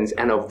opens,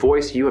 and a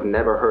voice you have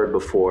never heard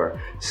before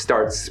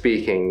starts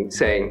speaking,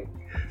 saying,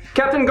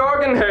 "Captain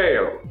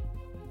Garganhale,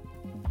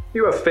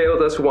 you have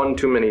failed us one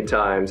too many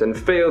times, and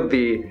failed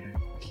the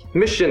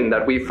mission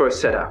that we first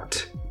set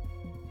out.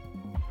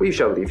 We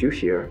shall leave you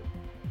here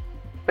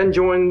and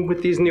join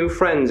with these new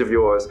friends of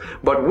yours,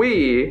 but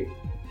we,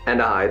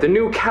 and I, the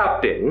new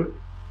captain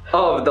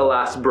of the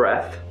Last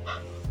Breath,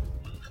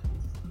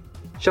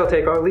 shall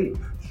take our leave."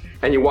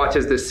 And you watch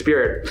as the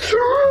spirit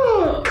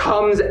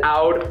comes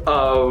out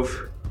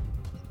of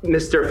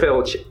Mr.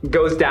 Filch,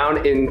 goes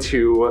down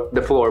into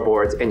the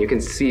floorboards, and you can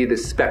see the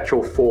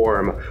spectral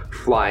form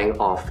flying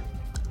off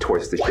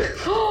towards the ship.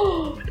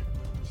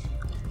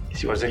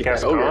 Was it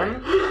Gaston?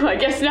 I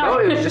guess not. No,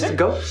 it was just a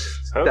ghost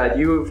that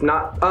you've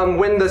not.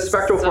 When the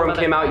spectral form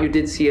came out, you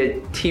did see a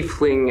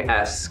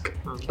tiefling-esque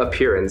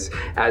appearance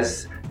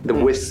as the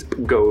wisp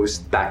goes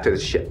back to the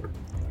ship.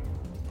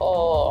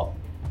 Oh.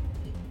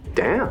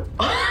 Damn.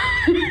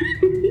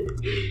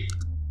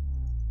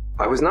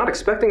 I was not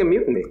expecting a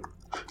mutiny.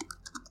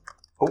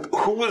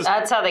 Who was?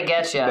 That's how they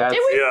get you. It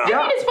was, Yeah.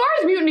 I mean, as far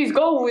as mutinies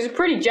go, it was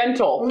pretty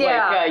gentle.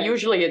 Yeah. Like,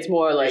 usually it's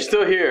more like, You're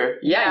still here.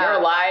 yeah, you're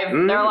alive.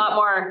 They're a lot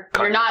more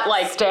You're not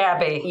like,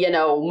 stabby. you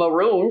know,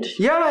 marooned.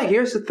 Yeah,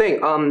 here's the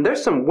thing.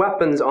 There's some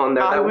weapons on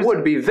there I that was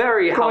would be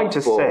very going to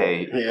helpful.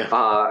 say,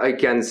 Yeah.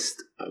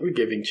 Against. Are we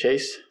giving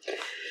chase?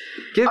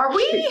 Are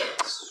we?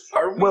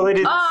 well, it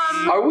is.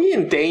 Are we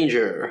in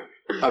danger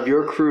of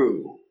your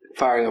crew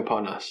firing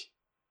upon us?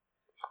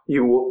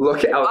 You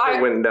look out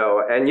the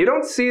window, and you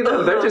don't see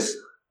them. They're just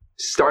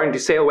starting to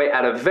sail away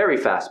at a very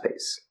fast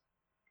pace.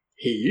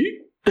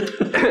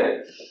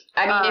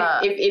 I mean,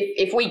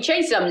 if we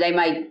chase them, they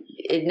might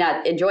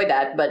not enjoy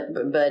that. But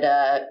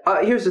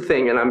here's the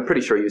thing, and I'm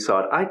pretty sure you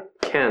saw it. I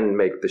can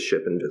make the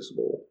ship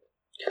invisible.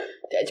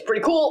 That's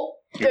pretty cool.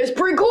 That's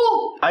pretty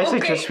cool. I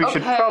suggest we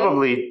should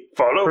probably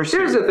follow.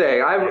 Here's the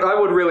thing. I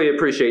would really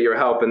appreciate your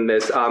help in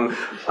this.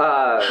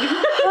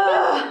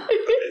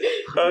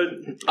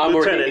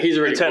 Lieutenant. He's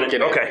already Lieutenant.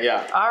 working. Okay.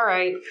 Yeah. All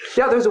right.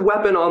 Yeah, there's a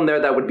weapon on there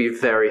that would be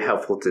very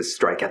helpful to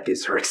strike at the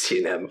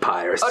Zyrixian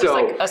Empire. Oh, just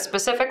like a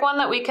specific one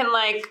that we can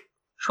like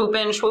swoop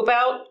in, swoop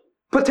out?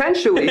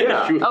 Potentially,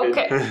 yeah.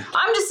 Okay.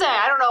 I'm just saying,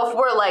 I don't know if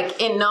we're like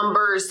in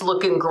numbers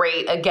looking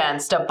great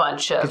against a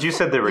bunch of Because you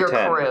said there were your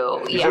 10.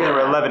 crew. You said there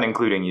were 11,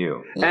 including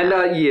you. And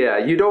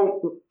you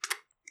don't.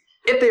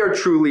 If they are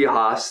truly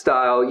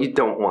hostile, you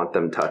don't want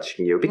them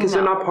touching you because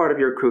they're not part of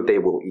your crew. They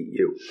will eat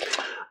you.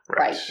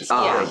 Right.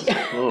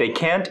 They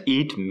can't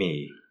eat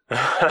me.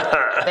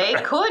 They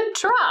could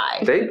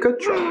try. They could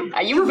try.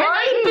 Are you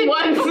very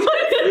one?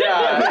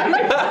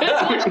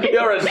 Yeah.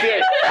 You're a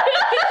dick.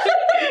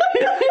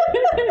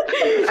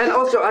 And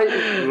also,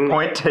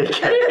 Point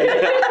taken.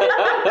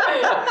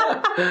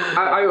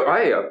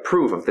 I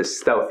approve of this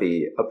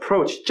stealthy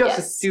approach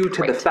just due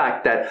to the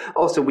fact that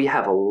also we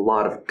have a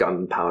lot of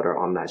gunpowder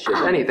on that ship.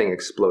 Anything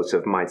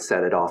explosive might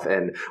set it off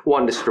and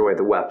destroy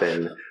the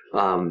weapon.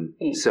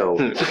 So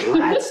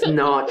let's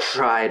not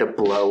try to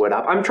blow it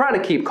up. I'm trying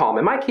to keep calm.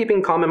 Am I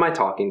keeping calm? Am I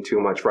talking too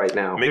much right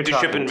now? Make the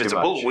ship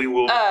invisible. We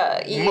will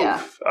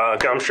move.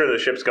 I'm sure the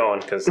ship's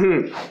going because.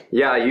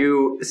 Yeah,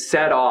 you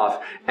set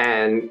off,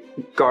 and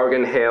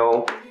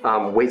Garganhale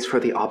waits for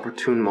the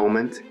opportune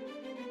moment.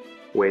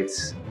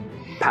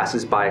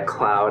 Passes by a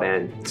cloud,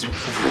 and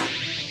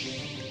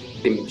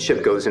the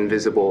ship goes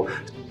invisible.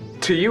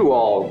 To you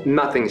all,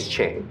 nothing's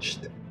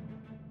changed.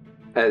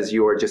 As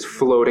you are just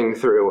floating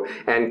through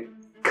and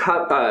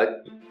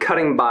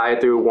cutting by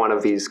through one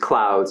of these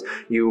clouds,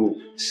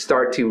 you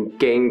start to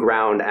gain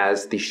ground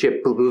as the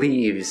ship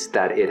believes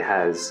that it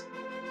has.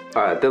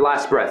 The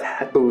last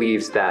breath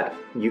believes that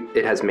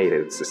it has made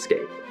its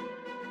escape.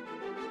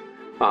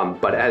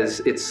 But as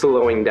it's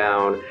slowing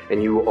down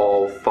and you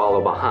all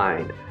follow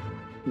behind,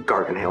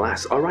 Garganhale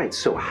asks, all right,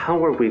 so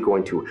how are we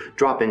going to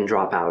drop in,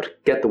 drop out,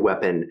 get the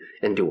weapon,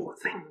 and do all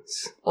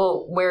things?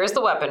 Well, where is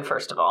the weapon,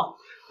 first of all?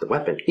 The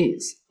weapon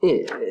is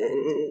in...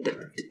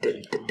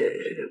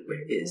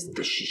 Where is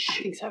the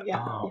ship?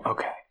 Oh,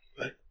 okay.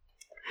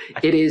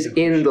 It is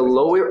in the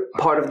lower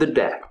part of the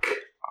deck,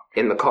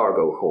 in the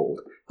cargo hold.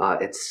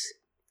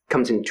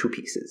 Comes in 2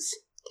 pieces.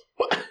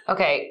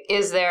 Okay,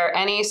 is there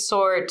any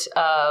sort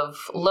of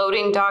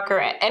loading dock or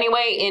any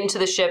way into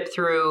the ship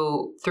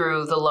through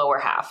the lower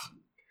half?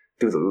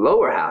 Through the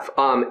lower half.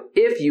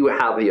 If you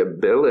have the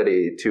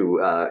ability to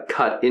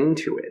cut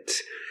into it,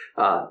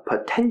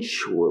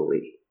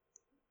 potentially.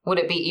 Would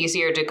it be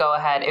easier to go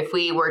ahead if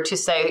we were to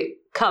say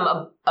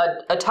come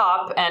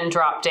atop and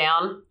drop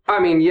down? I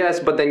mean, yes,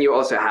 but then you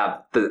also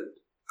have the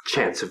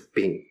chance of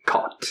being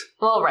caught.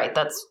 Well, right,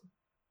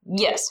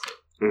 yes.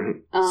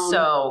 Mm-hmm.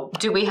 So,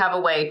 do we have a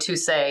way to,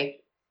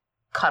 say,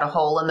 cut a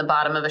hole in the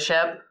bottom of a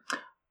ship?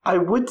 I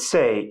would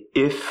say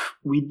if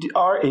we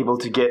are able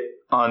to get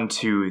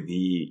onto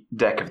the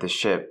deck of the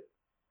ship,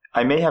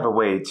 I may have a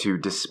way to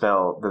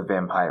dispel the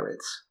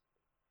vampirates.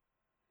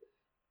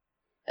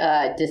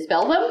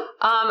 Dispel them?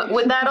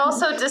 Would that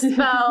also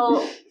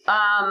dispel,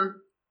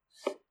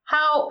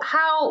 how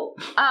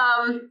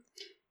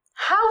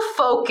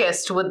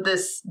focused would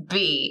this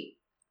be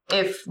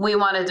if we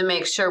wanted to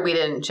make sure we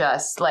didn't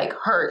just, like,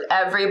 hurt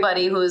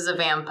everybody who's a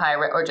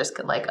vampire or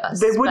just, like, a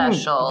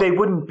special... They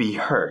wouldn't be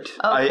hurt.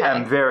 Okay. I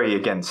am very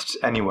against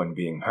anyone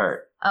being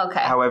hurt. Okay.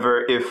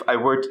 However, if I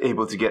were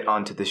able to get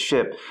onto the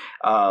ship,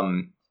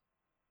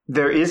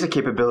 there is a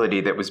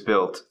capability that was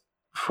built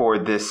for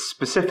this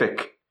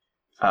specific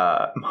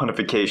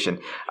modification.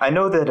 I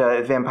know that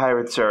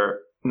vampirates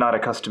are not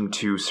accustomed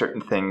to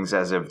certain things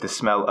as of the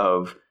smell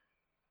of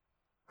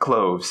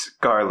cloves,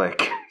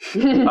 garlic.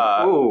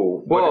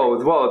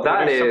 Whoa,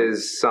 that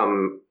is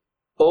some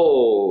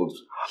old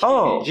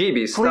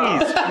GB stuff.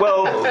 Please,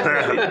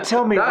 well,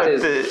 tell me that what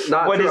is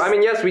not what true. is- I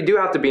mean, yes, we do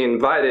have to be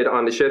invited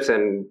on the ships,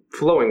 and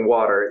flowing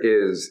water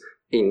is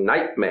a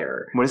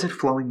nightmare. What is it,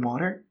 flowing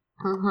water?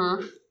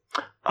 Mm-hmm.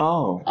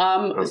 Oh.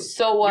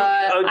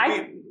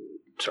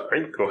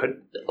 Sorry, go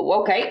ahead.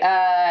 Okay,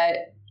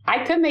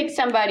 I could make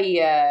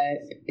somebody,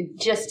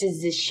 just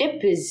as the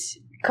ship is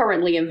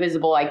currently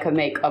invisible, I could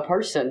make a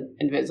person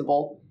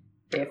invisible.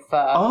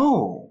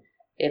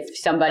 If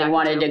somebody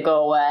wanted to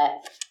go,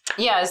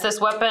 Yeah, is this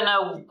weapon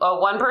a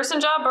one-person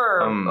job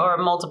or a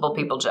multiple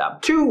people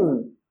job?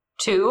 Two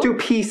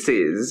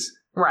pieces.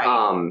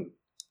 Right.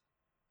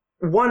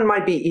 One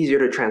might be easier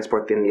to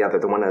transport than the other.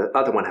 The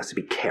other one has to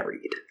be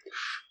carried.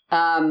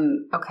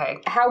 Okay.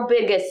 How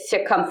big a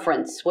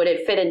circumference? Would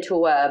it fit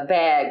into a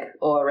bag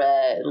or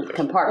a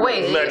compartment?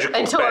 Wait,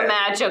 into a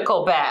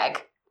magical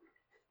bag.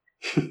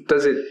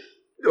 Does it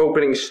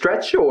opening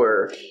stretch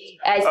or?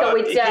 So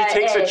it's he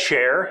takes a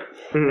chair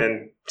Mhm.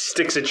 and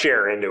sticks a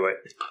chair into it.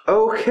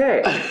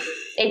 Okay.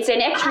 It's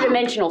an extra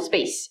dimensional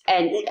space,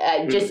 and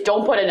just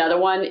don't put another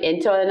one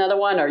into another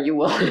one, or you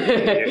will.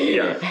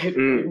 Yeah.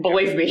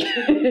 Believe me.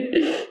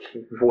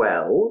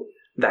 Well,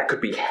 that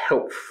could be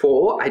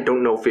helpful. I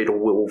don't know if it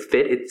will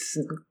fit. It's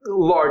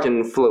large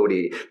and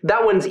floaty.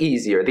 That one's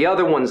easier. The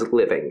other one's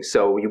living,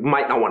 so you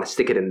might not want to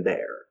stick it in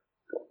there.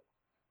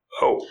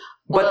 Oh,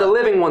 But the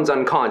living one's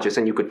unconscious,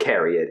 and you could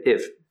carry it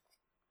if.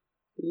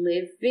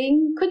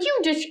 Living? Could you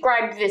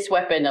describe this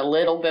weapon a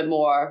little bit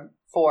more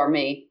for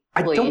me,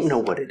 please? I don't know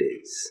what it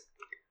is.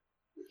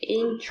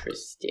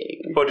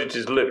 Interesting. but it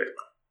is living.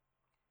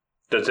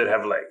 Does it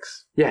have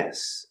legs?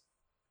 Yes.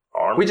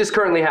 Arms? We just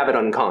currently have it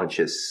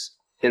unconscious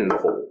in the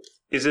hole.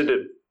 Is it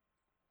a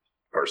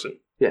person?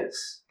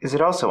 Yes. Is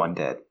it also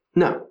undead?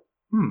 No.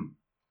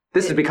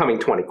 This is becoming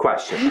 20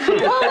 questions.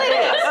 Well,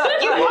 it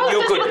is. You pose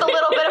this with a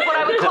little bit of what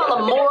I would call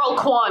a moral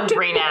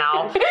quandary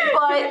now.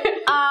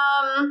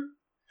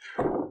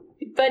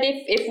 But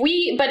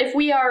if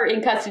we are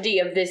in custody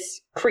of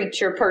this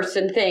creature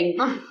person thing,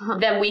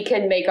 then we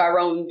can make our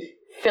own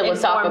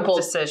philosophical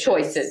decisions.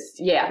 choices.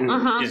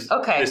 Yeah. Is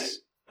Okay. This,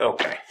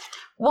 okay.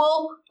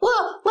 Well,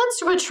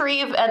 let's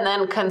retrieve and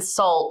then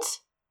consult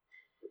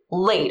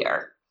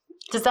later.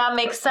 Does that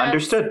make sense?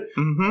 Understood.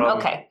 Mm-hmm.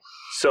 Okay.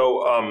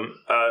 So,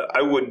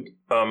 I would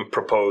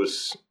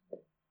propose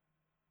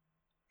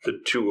the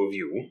two of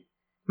you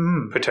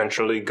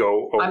potentially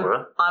go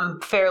over. I'm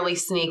fairly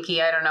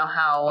sneaky. I don't know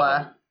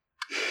how.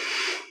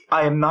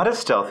 I am not as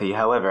stealthy,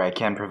 however, I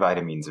can provide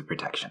a means of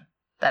protection.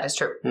 That is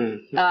true.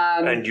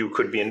 And you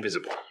could be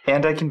invisible.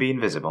 And I can be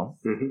invisible.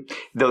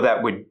 Though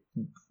that would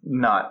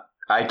not...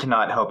 I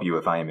cannot help you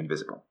if I am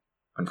invisible,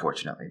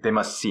 unfortunately. They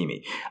must see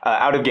me.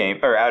 Out of game,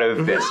 or out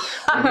of this.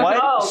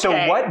 What? Okay.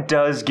 So what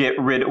does get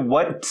rid...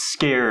 What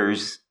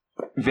scares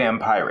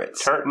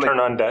vampirates? Turn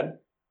undead.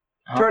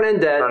 Turn in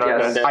dead, Turn on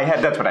yes.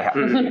 dead. That's what I have.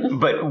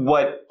 But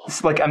what...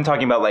 Like, I'm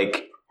talking about,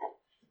 like...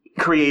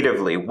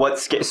 Creatively, what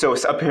scare... So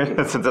up here,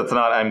 since it's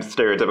not... I'm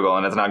stereotypical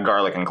and it's not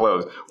garlic and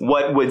cloves.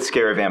 What would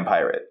scare a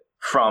vampirate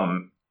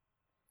from...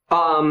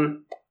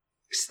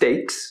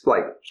 Stakes,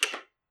 like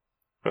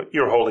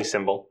Your holy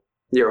symbol.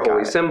 your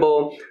holy it.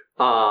 symbol.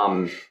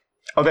 Oh,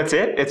 that's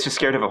it? It's just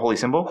scared of a holy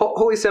symbol?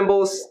 Holy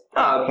symbols.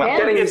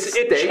 Getting It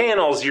stakes.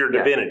 channels your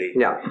divinity.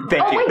 Yeah.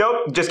 Thank you. wait.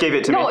 Nope, just gave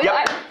it to No, me.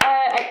 Yep.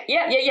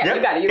 yeah, Yep.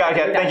 you got it. Got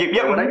it. Thank you.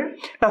 Yep. What I get?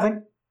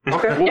 Nothing.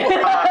 Okay.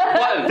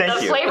 Thank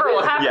The you. flavor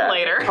will happen Yeah.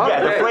 later. Yeah,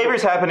 the Okay.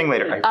 flavor's happening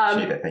later. I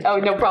appreciate it. Thank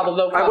you. No problem.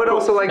 I would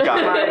also like to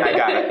I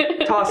got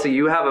it. Tossie,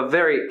 you have a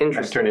very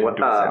interesting it into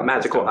a sound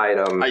magical system.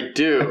 item. I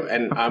do,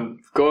 and I'm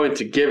going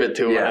to give it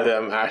to one Yeah. of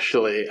them,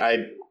 actually. I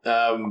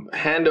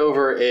hand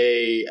over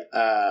a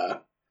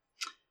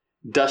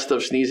dust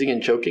of sneezing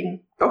and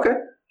choking. Okay.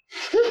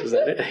 Is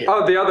that it? Yeah.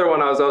 Oh, the other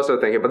one I was also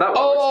thinking, but that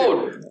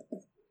one works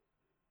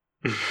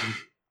too.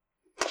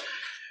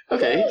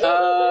 Okay.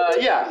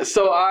 Yeah.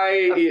 So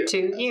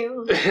To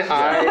you.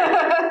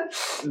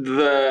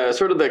 the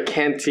sort of the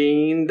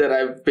canteen that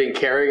I've been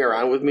carrying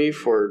around with me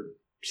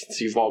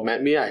since you've all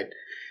met me, I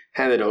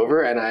hand it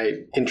over and I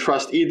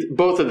entrust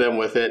both of them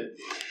with it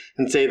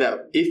and say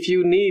that if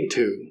you need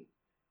to,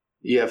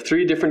 you have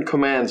 3 different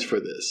commands for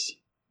this.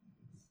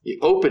 You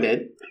open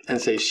it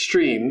and say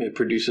stream, it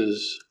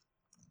produces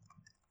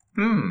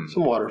some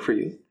water for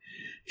you.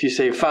 If you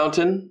say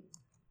fountain,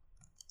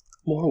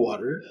 more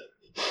water.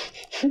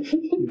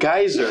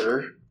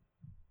 Geyser,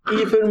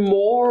 even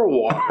more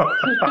water.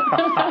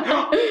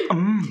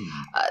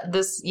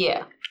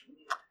 Yeah.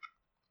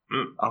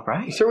 All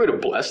right. Is there a way to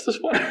bless this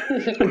one? I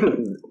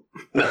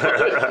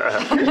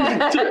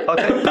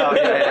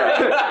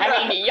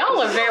mean,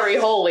 y'all are very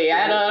holy.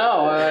 I don't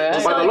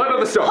know. By the light of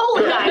the stone.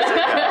 Holy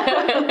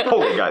geyser.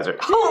 Holy geyser.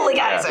 Holy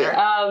geyser.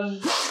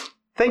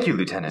 Thank you,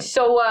 Lieutenant.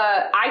 So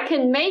I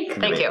can make.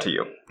 Thank you. To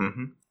you.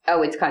 Mm-hmm.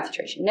 Oh, it's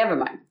concentration. Never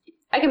mind.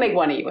 I can make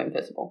one of you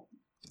invisible.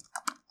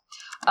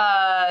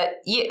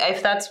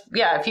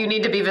 If you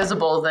need to be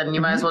visible, then you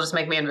might as well just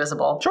make me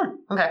invisible. Sure.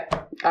 Okay.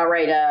 All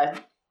right.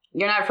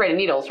 You're not afraid of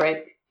needles,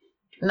 right?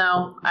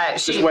 No,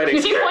 Just waiting.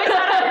 She points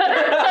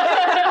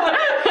at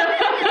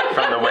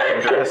From the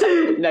wedding dress.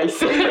 Nice.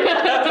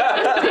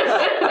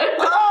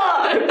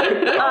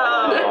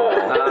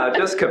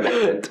 Just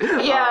commitment.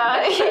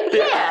 yeah,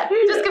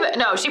 just give it.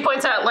 No, she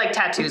points out like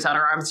tattoos on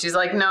her arms. She's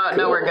like, no,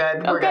 we're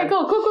good. We're Okay,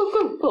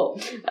 good.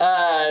 cool.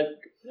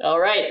 All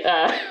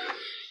right.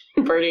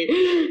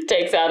 Bertie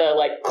takes out a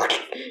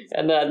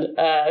and then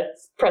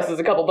presses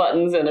a couple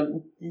buttons and a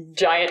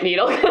giant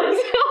needle comes out.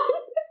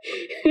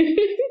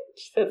 She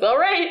says, "All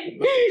right."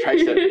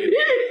 Tries to-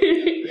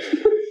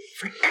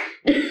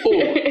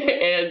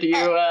 And you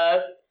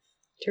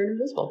turn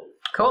invisible.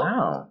 Cool.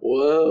 Wow.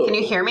 Whoa. Can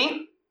you hear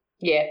me?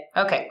 Yeah.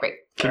 Okay, great.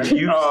 Can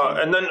you?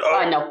 And then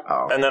No.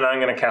 Oh. and then I'm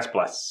going to cast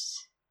bless.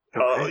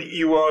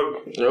 You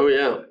Oh,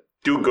 yeah.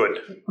 do good.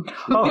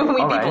 Oh, we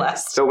all be right.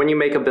 blessed. So when you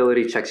make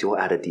ability checks, you will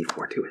add a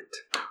d4 to it.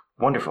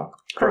 Wonderful.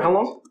 For how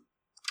long?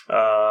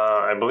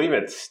 I believe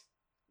it's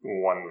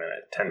 1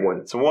 minute, 10 One.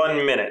 minutes.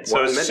 1 minute. So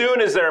 1 as minute?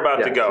 soon as they're about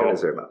Yeah, to as go, soon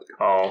as they're about to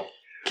go.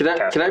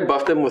 Can I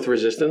buff them with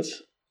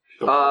resistance?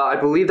 I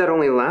believe that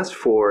only lasts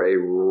for a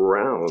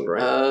round,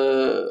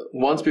 right?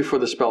 Once before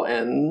the spell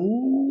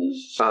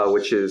ends.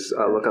 Which is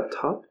look up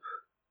top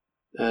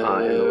in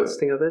the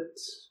listing of it.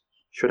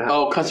 Should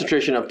have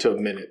concentration up to a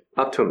minute.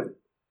 up to a minute.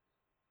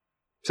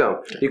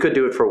 So you could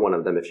do it for one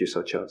of them if you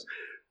so chose.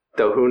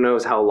 Though who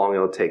knows how long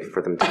it'll take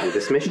for them to do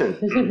this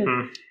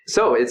mission.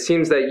 So it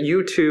seems that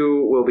you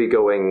two will be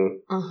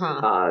going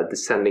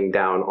descending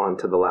down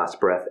onto the last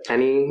breath.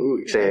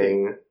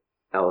 Anything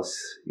else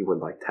you would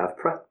like to have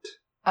prepped?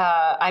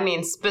 I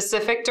mean,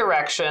 specific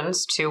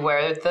directions to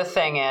where the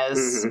thing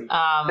is.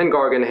 And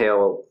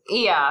Garganhale.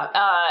 Yeah,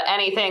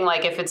 anything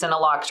like if it's in a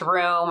locked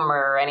room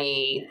or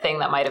anything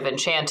that might have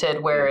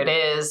enchanted where it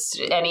is,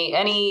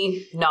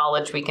 any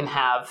knowledge we can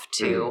have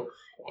to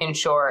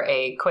ensure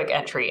a quick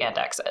entry and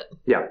exit.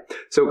 Yeah.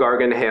 So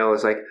Garganhale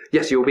is like,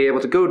 yes, you'll be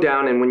able to go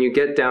down, and when you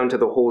get down to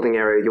the holding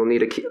area, you'll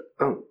need a key.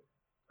 Oh.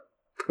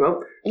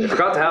 Well, I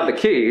forgot to have the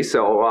key,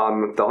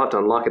 so they'll have to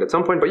unlock it at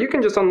some point, but you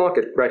can just unlock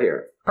it right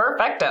here.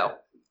 Perfecto.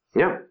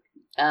 Yeah.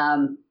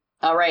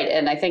 All right,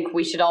 and I think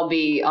we should all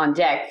be on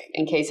deck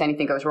in case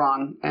anything goes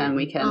wrong, and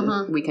we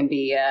can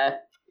be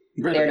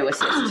there to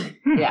assist.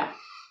 Yeah.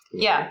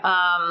 Yeah.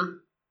 I'm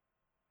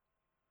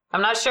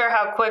not sure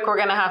how quick we're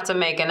gonna have to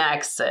make an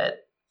exit.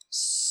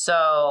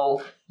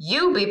 So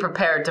you be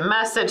prepared to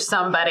message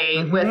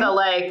somebody with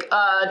a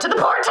to the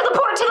port, or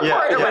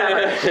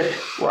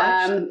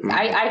whatever.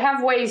 I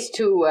have ways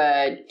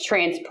to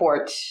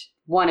transport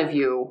one of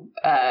you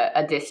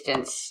a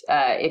distance.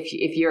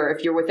 If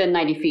you're within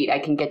 90 feet, I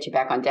can get you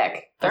back on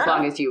deck as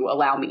long as you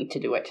allow me to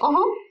do it.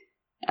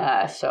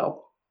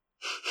 So,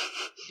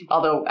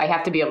 although I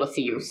have to be able to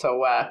see you,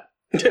 so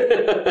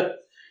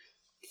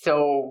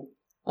so.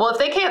 Well, if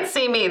they can't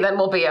see me, then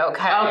we'll be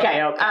okay.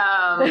 Okay.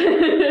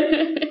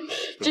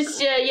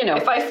 Just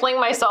if I fling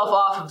myself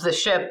off of the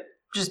ship,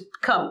 just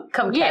come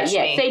catch me. Yeah.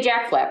 Say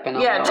Jack Flap and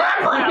I'll Jack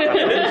Flap.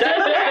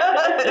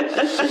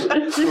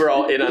 We're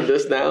all in on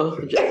this now.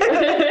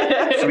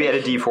 So we add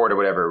a D4 to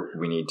whatever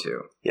we need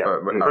to. Yeah,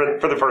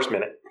 for the first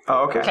minute.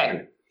 Oh, okay.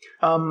 Okay.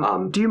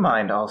 Do you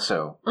mind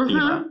also,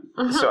 Ema?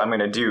 So I'm going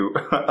to do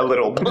a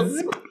little...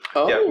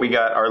 Yeah, we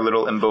got our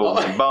little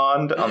emboldening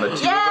bond on the two of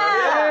us.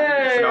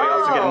 So now we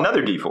also get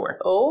another D4.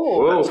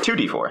 Oh. That's 2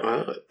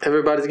 D4.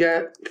 Everybody's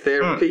got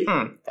therapy.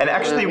 And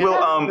actually, we'll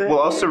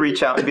also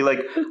reach out and be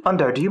like,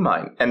 Undar, do you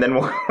mind? And then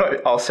we'll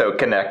also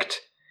connect,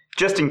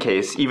 just in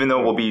case, even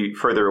though we'll be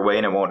further away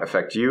and it won't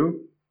affect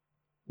you.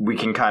 We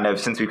can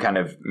since we kind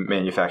of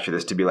manufacture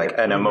this to be like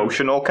an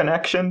emotional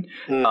connection,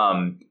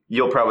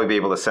 you'll probably be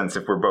able to sense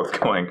if we're both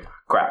going,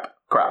 crap.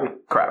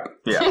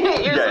 Yeah.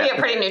 You're just gonna get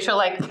pretty neutral,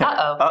 like,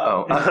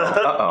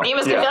 uh-oh.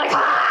 Ema's gonna be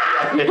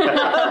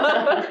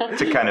like,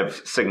 to kind of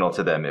signal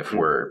to them if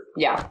we're...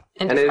 Yeah.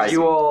 And as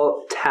you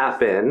all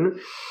tap in,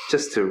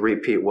 just to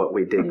repeat what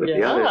we did with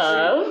the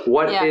others,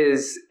 what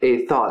is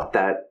a thought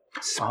that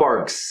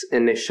sparks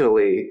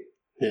initially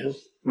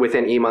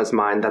within Ema's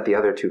mind that the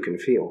other two can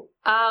feel?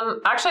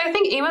 Actually, I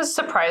think Ema's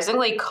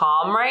surprisingly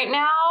calm right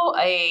now.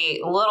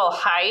 A little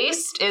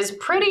heist is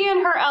pretty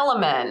in her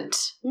element.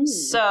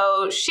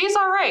 So she's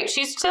all right.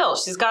 She's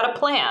got a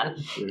plan.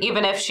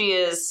 Even if she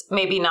is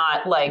maybe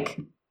not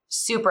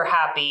super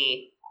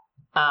happy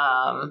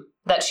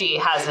that she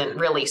hasn't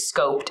really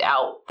scoped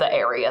out the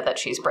area that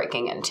she's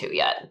breaking into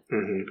yet.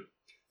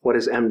 What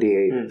does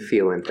MD8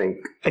 feel and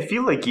think? I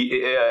feel like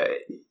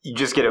you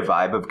just get a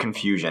vibe of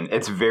confusion.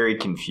 It's very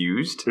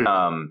confused.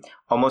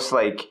 Almost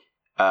like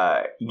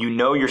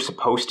you're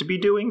supposed to be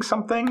doing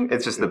something.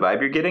 It's just the vibe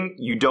you're getting.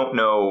 You don't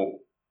know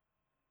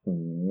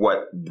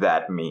what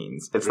that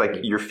means. It's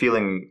like you're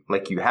feeling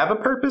like you have a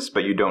purpose,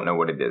 but you don't know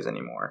what it is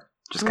anymore.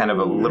 Just kind of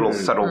a little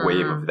subtle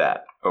wave of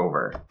that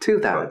over.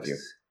 2000.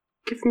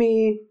 Give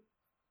me...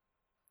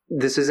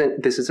 This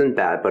isn't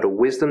bad, but a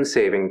wisdom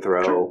saving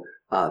throw,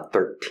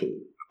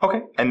 13.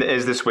 Okay. And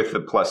is this with the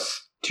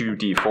plus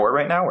 2d4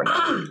 right now or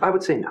not? I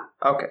would say no.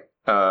 Okay.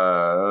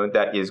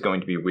 That is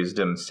going to be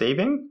wisdom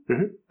saving.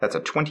 That's a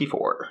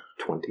 24.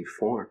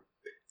 24.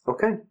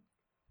 Okay.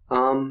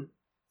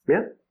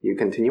 Yeah, you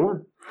continue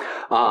on.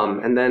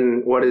 And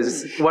then what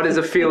is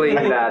a feeling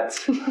that...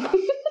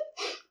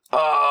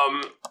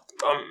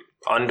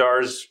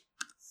 Undar's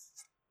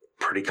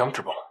pretty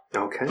comfortable.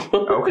 Okay.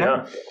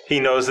 Yeah. He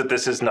knows that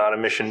this is not a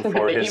mission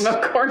for his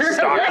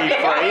stocky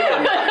frame,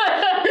 and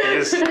he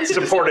is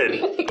supported.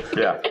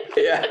 Yeah.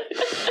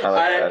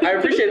 I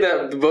appreciate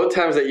that both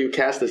times that you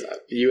cast this,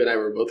 you and I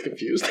were both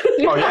confused.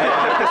 Oh,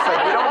 yeah. It's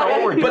like, we don't know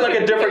what we're doing. But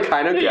a different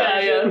kind of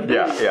confusion.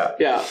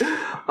 Yeah.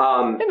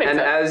 And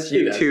as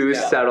you two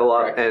settle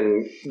up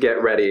and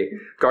get ready,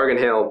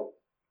 Garganhale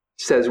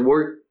says,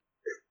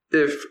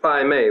 if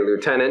I may,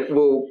 Lieutenant,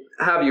 we'll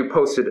have you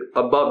posted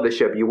above the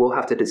ship. You will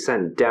have to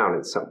descend down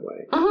in some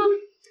way.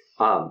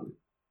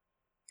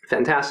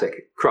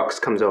 Fantastic. Crux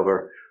comes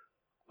over,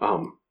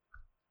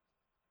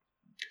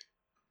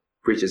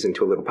 reaches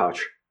into a little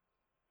pouch.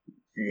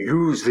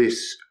 Use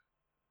this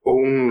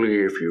only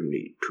if you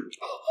need to.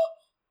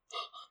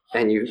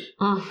 and you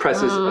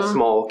presses a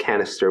small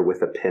canister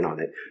with a pin on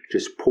it.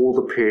 Just pull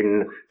the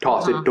pin,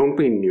 toss it. Don't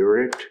be near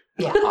it.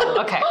 Yeah.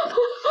 Okay.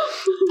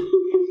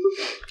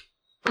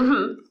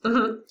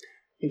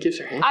 He gives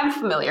her hand. I'm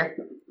familiar.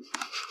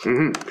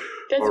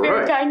 That's All very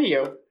right. kind of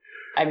you.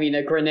 I mean,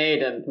 a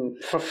grenade and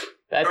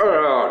that's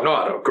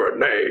Not a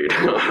grenade.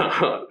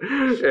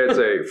 It's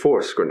a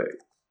force grenade.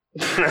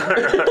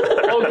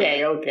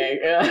 okay.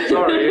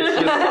 Sorry,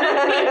 it's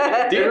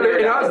just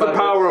it has the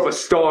power of a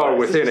star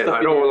within it.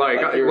 I don't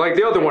like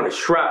the other one is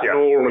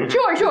shrapnel. And,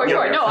 Sure.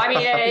 No, I mean,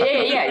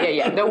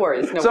 yeah. No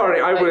worries. No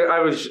sorry,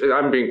 worries.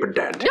 I'm being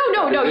pedantic.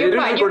 No, It you're is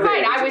fine. a You're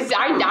grenade. fine. I like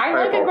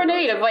a apologize.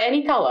 grenade of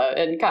any color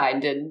and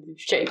kind and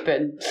shape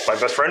and. My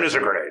best friend is a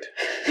grenade.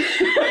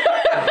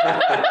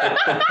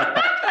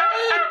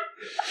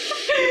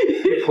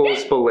 He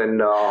pulls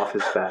Belinda off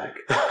his back.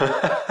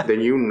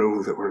 Then you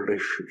know the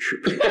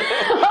relationship.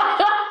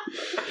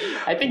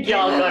 I think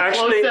y'all got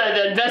Actually, closer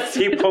than best.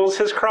 He pulls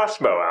his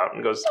crossbow out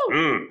and goes,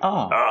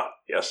 Oh.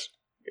 yes.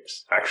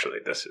 Actually,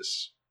 this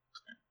is...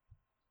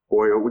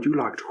 Boy, would you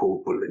like to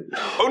hold Belinda?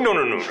 Oh,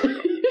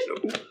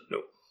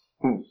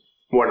 no.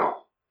 Why not?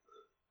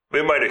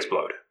 It might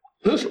explode.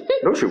 No,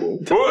 she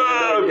won't.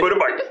 Whoa, but it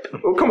might.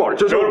 Oh, come on,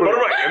 just No, hold but it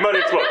Belinda. might. It might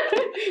explode.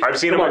 I've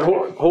seen Come them.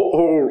 on,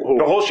 hold.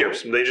 The whole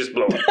ships, they just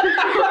blow up.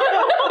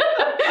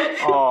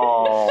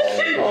 Oh.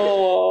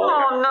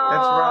 Oh no.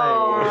 That's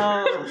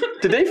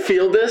right. Did they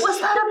feel this? Was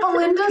that a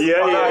Belinda's?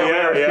 Yeah.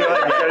 I You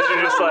guys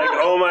are just like,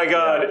 oh my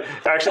god.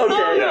 Actually,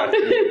 yeah.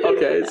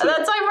 Okay. So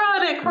That's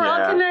ironic. We're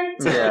all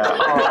connected. Yeah. Oh,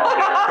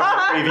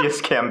 from the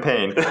previous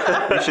campaign. You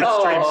should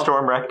stream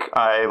Stormwreck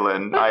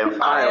Island.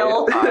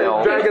 Isle.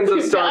 Dragons of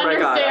To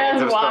Stormwreck Isle. understand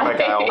Stormwreck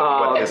why.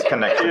 Isle. What is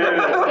connected?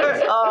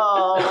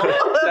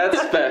 Oh.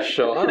 that's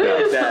special. I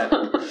like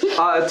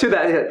that. To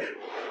that,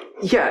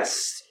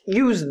 yes,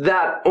 use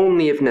that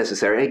only if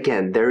necessary.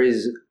 Again, there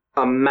is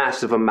a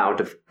massive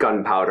amount of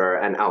gunpowder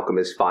and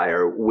alchemist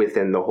fire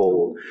within the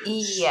hold.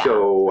 Yeah.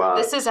 So,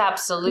 This is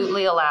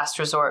absolutely a last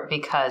resort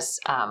because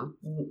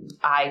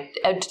I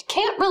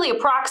can't really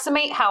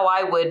approximate how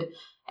I would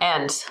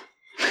end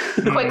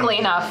quickly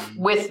enough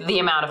with the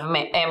amount of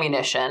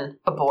ammunition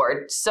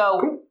aboard.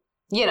 So,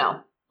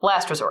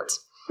 last resorts.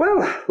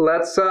 well,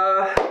 let's,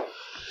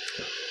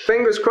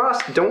 fingers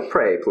crossed, don't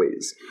pray,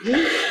 please.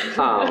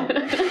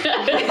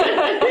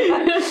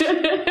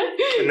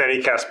 And then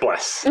he casts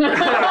Bless. We're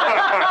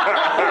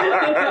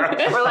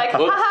like,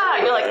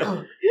 haha. You're like,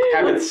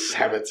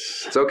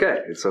 Habits. It's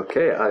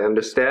okay, I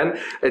understand.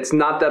 It's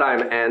not that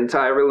I'm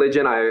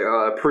anti-religion,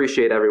 I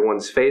appreciate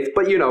everyone's faith,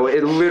 but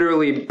it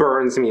literally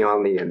burns me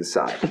on the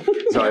inside.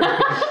 So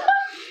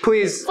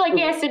please... It's like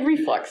acid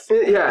reflux.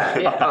 Yeah.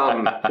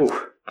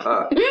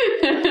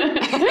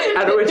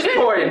 At which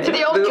point...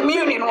 the old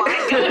communion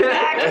wine coming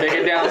back. Take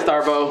it down,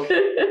 Starbow.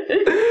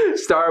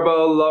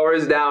 Starbow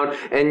lowers down,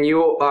 and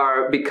you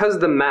are, because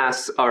the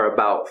masts are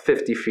about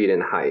 50 feet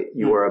in height,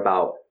 you are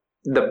about,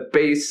 the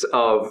base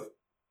of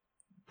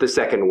the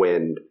second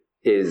wind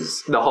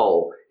is, the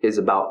hull is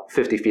about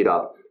 50 feet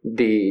up.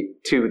 The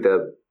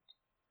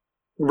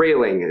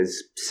railing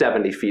is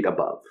 70 feet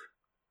above.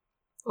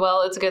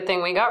 Well, it's a good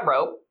thing we got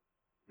rope.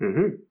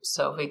 Mm-hmm.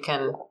 So we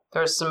can,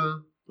 there's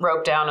some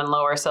rope down and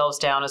lower ourselves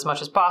down as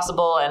much as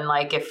possible. And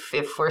like, if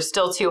we're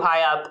still too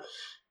high up,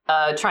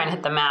 try and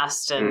hit the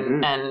mast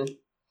and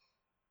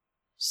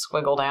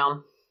squiggle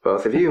down.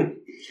 Both of you.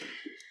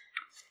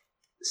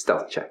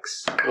 Stealth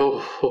checks.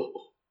 Oh.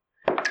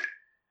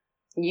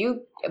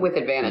 You with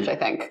advantage, I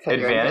think, because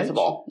you're Advantage?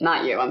 invisible.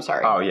 Not you. I'm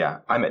sorry. Oh, yeah.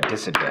 I'm at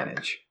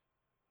disadvantage.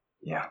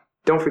 Yeah.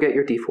 Don't forget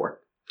your D4.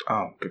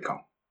 Oh, good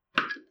call.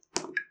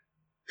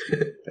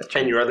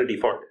 And your other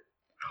D4.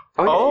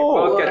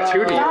 Oh, yeah, you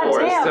both get 2 God D4s,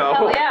 damn, so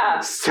hell yeah.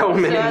 so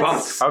many So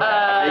bumps. that's,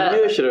 I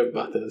knew I should have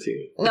bought those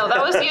here. no,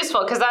 that was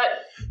useful because that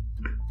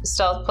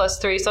stealth plus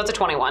 3, so that's a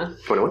 21.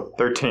 21.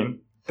 13.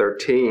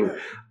 13.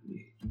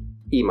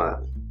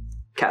 Ema,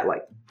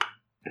 cat-like.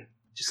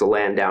 Just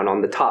land down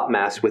on the top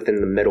mast within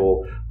the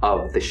middle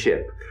of the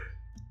ship.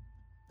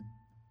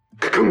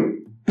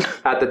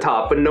 At the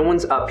top, but no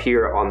one's up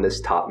here on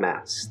this top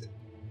mast.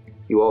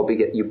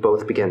 You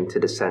both begin to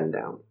descend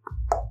down.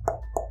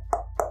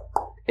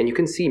 And you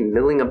can see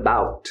milling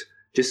about,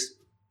 just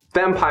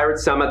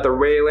vampires, some at the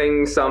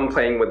railing, some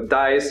playing with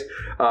dice.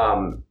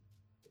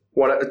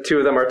 Two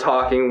of them are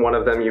talking, one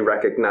of them you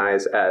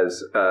recognize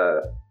as,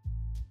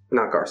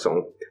 not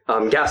Garçon,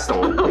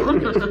 Gaston.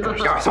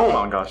 Garçon.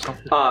 Oh, gosh.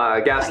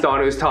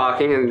 Gaston who's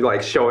talking and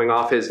like showing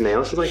off his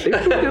nails. He's like,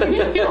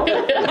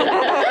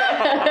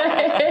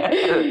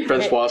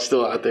 Francois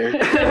still out there.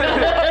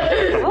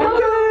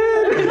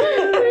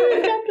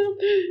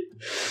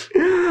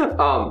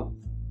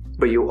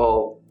 But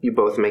you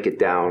both make it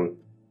down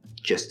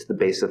just to the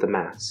base of the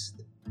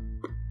mast.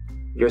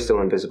 You're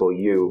still invisible,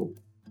 you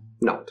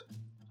not.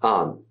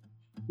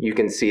 You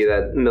can see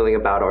that milling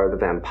about are the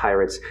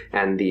vampirates,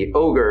 and the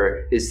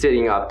ogre is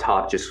sitting up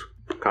top, just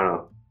kind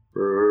of.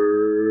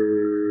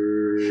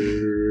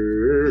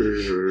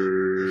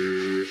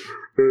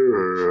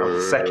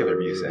 secular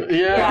music.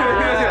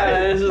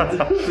 Yeah, this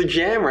is the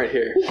jam right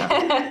here.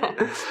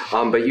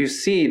 But you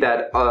see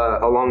that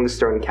along the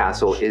stone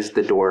castle is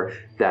the door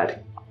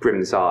that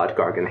Grimzod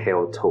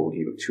Garganhale told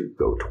you to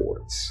go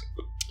towards.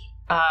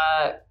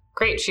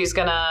 Great, she's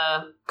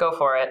gonna go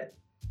for it.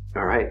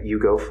 All right, you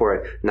go for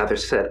it. Another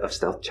set of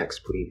stealth checks,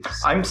 please.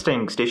 I'm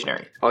staying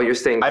stationary. Oh, you're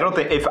staying... I don't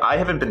think... If I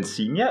haven't been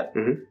seen yet,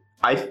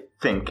 I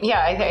think...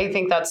 Yeah, I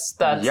think that's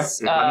I'm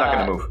not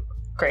going to move.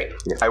 Great.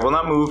 Yeah. I will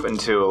not move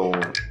until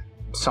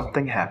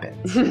something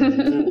happens.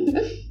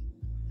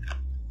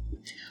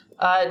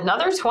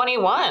 Another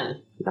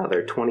 21.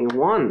 Another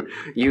 21.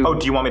 You... Oh,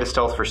 do you want me to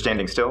stealth for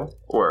standing still?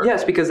 Or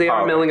Yes, because they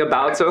are milling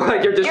about, so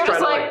like you're just You're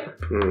trying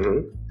just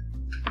to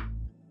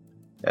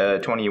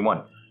like...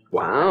 21.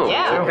 Wow.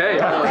 Yeah. Okay.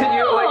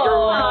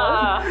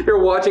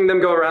 You're watching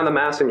them go around the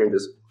mass and you're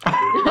just...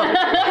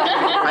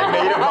 I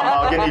made a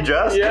mahogany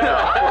just?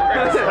 Yeah.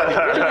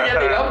 You're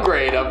getting an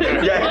upgrade up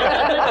there.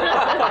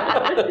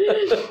 Yeah.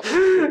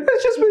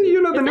 It's just,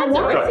 the new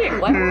one.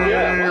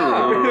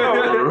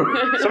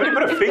 Somebody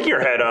put a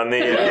figurehead on the...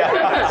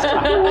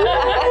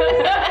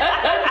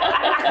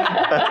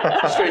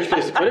 Strange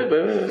place to put it,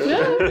 but...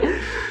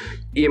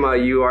 Ima,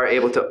 you are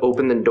able to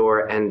open the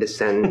door and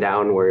descend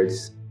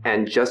downwards.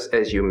 And just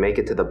as you make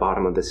it to the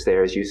bottom of the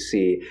stairs, you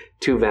see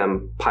two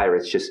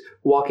vampires just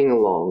walking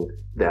along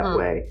that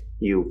way.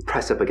 You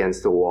press up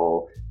against the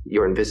wall,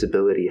 your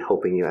invisibility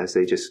helping you as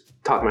they just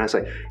talk around. It's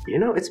like,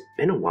 it's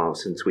been a while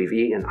since we've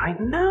eaten. I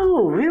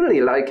know,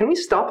 really. Like, can we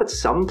stop at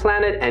some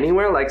planet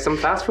anywhere? Like, some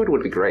fast food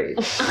would be great.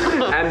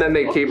 And then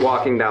they keep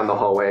walking down the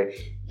hallway.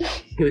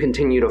 You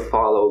continue to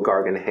follow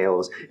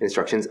Garganhale's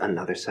instructions.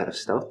 Another set of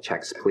stealth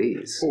checks,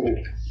 please. Ooh.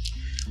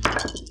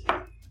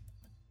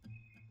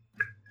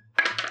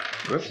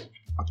 Whoops.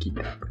 I'll keep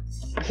it.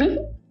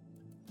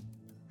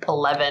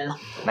 11.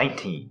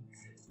 19.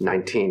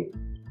 19.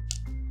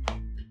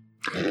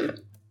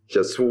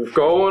 Just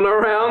going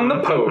around the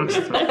post.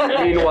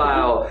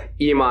 Meanwhile,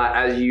 Ima,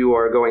 as you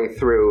are going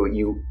through,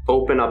 you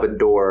open up a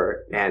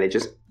door and it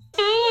just...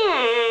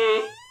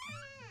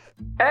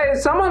 Hey,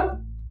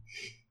 someone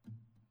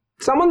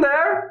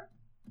there?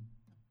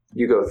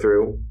 You go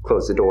through,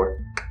 close the door.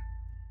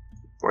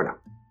 Or no.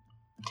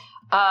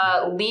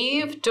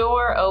 Leave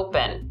door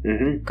open.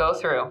 Mm-hmm. Go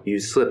through. You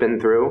slip in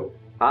through.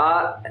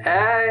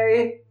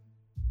 Hey,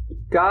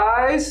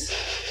 guys,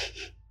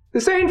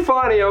 this ain't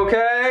funny,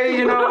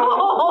 okay?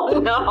 Oh,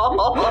 no.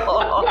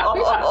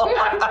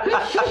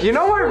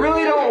 I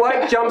really don't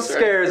like jump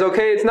scares,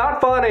 okay? It's not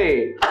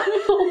funny.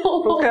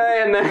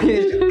 Okay, and then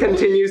he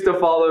continues to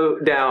follow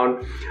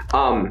down.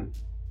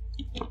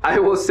 I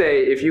will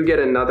say, if you get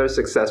another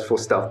successful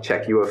stealth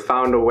check, you have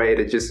found a way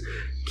to just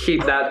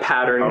keep that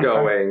pattern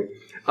going.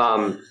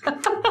 While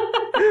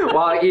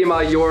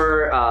Ima,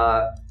 you're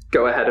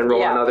go ahead and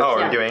roll another. Oh,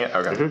 are we doing it?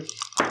 Okay. Mm-hmm.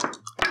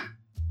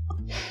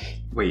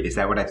 Wait, is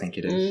that what I think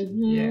it is?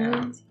 Mm-hmm.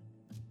 Yeah.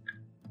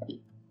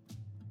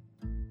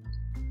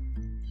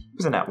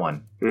 Wasn't that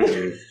one?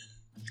 Mm-hmm.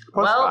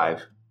 Plus Well,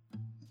 5.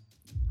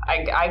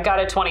 I got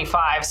a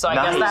 25, so I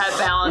Nice. guess that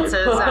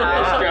balances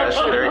out.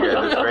 Very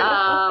good. Very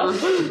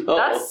good.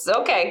 That's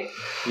okay.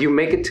 You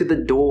make it to the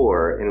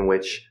door in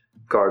which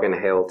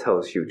Garganhale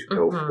tells you to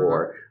go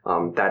for.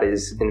 That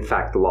is, in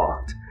fact,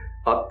 locked.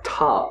 Up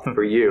top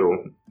for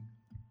you,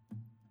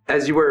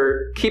 as you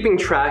were keeping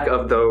track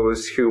of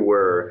those who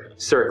were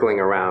circling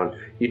around,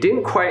 you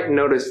didn't quite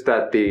notice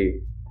that the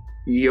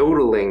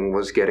yodeling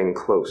was getting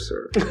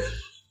closer.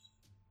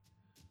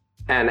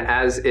 And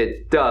as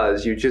it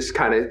does, you just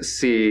kind of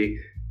see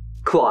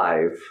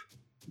Clive,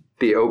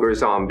 the ogre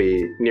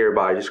zombie,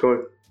 nearby, just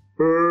going...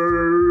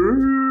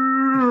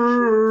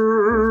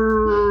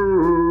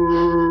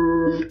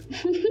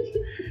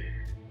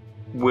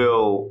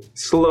 Will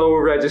Slow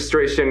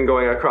registration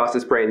going across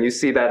his brain. You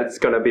see that it's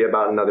going to be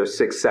about another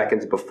 6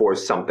 seconds before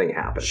something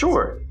happens.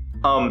 Sure.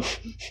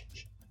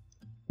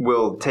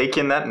 We'll take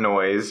in that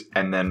noise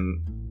and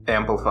then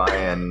amplify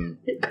and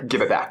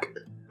give it back.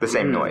 The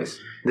same noise.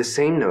 The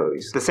same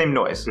noise. The same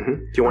noise. Mm-hmm.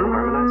 Do you want to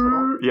harmonize at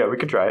all? Yeah, we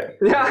could try it.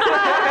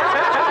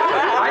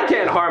 I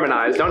can't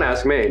harmonize. Don't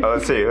ask me. Oh,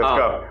 let's see. Let's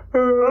go.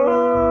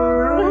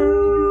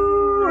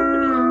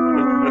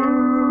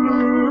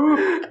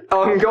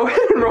 Go ahead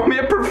and roll me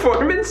a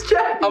performance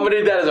check. I'm gonna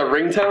need that as a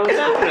ringtone.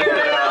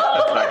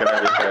 That's not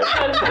gonna be fair.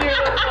 That's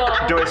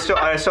beautiful.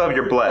 I still have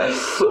your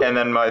bless, and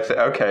then my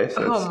okay.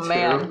 So that's Oh,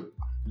 man.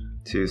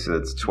 2, so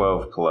that's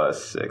 12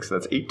 plus 6.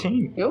 That's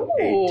 18.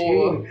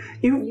 Ooh.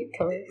 18.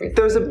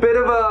 There's a bit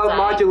of a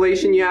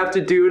modulation you have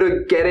to do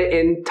to get it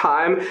in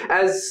time,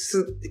 as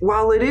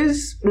while it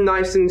is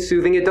nice and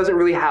soothing, it doesn't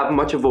really have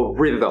much of a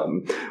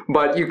rhythm.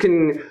 But you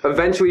can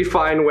eventually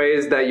find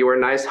ways that you are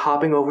nice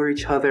hopping over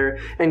each other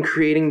and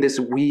creating this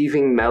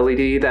weaving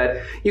melody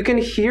that you can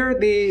hear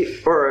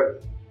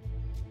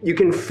you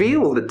can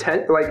feel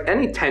the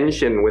any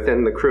tension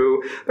within the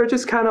crew. They're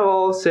just kind of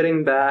all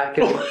sitting back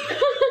and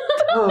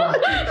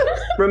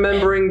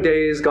remembering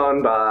days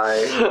gone by.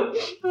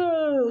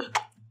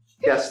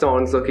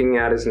 Gaston's looking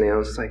at his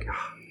nails. It's like,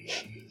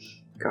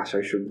 Gosh,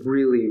 I should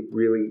really,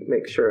 really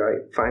make sure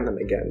I find them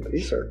again.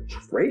 These are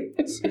great.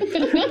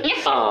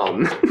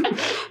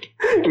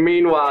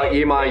 Meanwhile,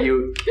 Ima,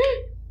 you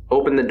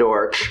open the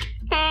door,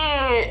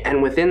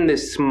 and within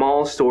this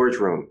small storage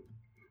room,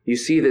 you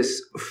see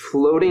this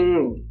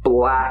floating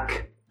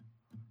black,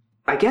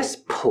 I guess,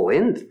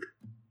 plinth,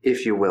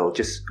 if you will,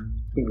 just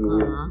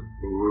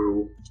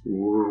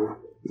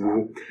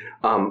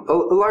a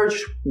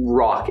large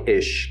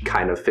rock-ish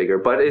kind of figure,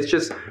 but it's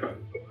just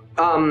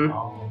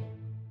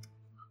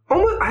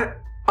almost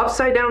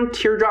upside down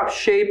teardrop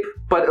shape,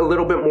 but a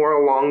little bit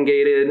more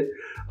elongated.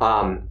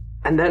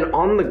 And then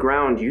on the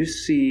ground, you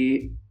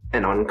see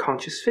an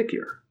unconscious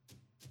figure.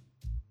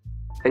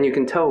 And you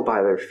can tell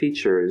by their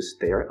features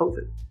they are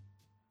elven.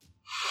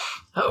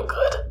 Oh,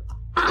 good.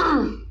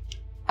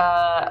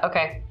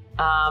 Okay.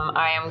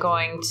 I am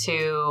going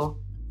to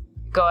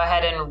go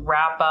ahead and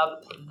wrap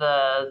up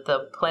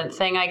the plinth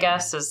thing, I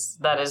guess,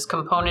 that is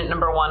component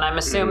number 1, I'm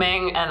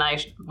assuming, and I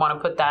want to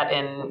put that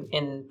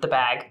in the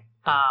bag.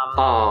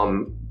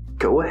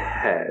 Go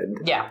ahead.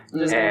 Yeah,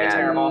 this is going to be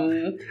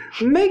terrible.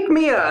 Make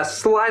me a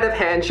sleight of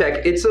hand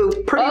check. It's a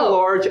pretty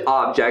large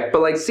object,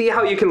 but see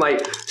how you can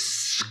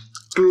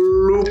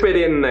scoop it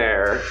in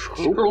there.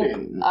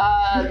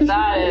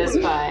 That is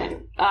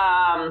fine.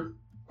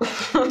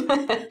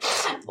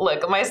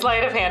 Look, my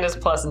sleight of hand is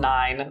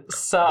 +9,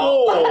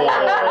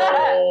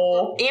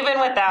 so even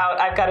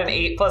without, I've got an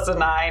 8 plus a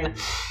 9,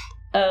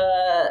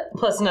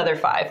 plus another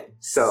 5.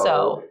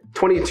 So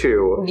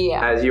 22.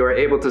 Yeah. As you are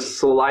able to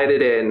slide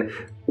it in,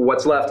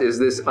 what's left is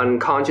this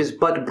unconscious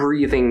but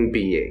breathing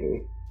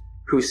being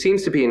who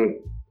seems to be in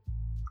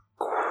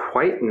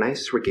quite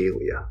nice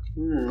regalia.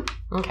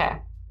 Okay.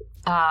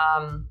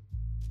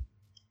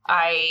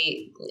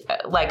 I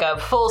like a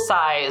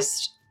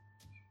full-sized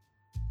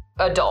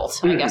adult,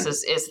 I guess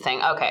is the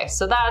thing. Okay,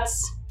 so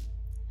that's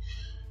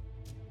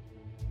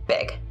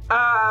big.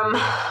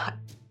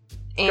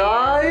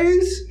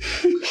 Guys,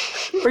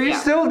 are you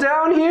still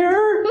down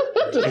here?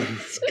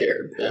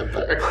 Scared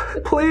vampire.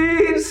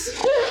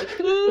 Please.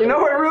 You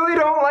know, I really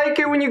don't like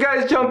it when you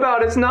guys jump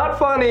out. It's not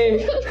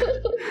funny.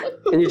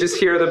 And you just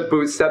hear the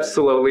footsteps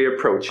slowly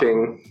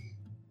approaching.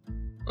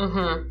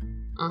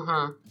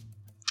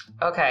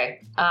 Okay.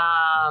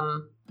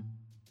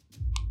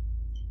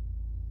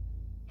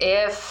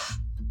 If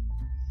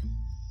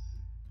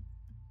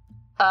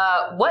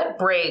what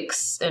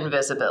breaks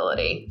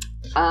invisibility?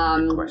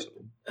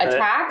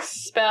 Attacks,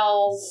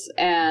 spells,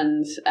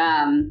 and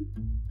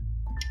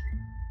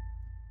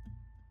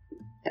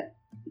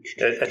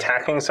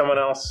attacking someone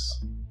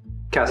else,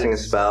 casting a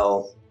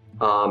spell,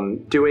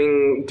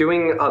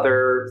 doing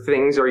other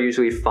things are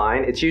usually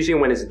fine. It's usually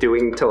when it's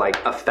doing to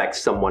affect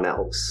someone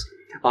else.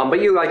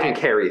 But you can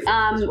carry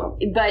things as well.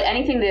 But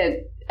anything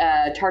that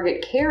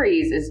target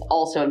carries is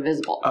also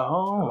invisible.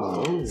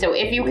 Oh. So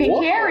if you can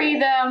carry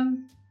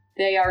them,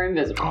 they are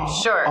invisible.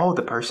 Sure. Oh,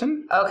 the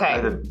person? Okay.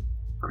 Or the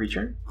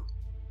creature?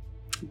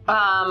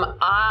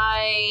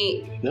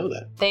 I know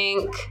that.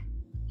 think.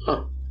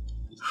 Huh.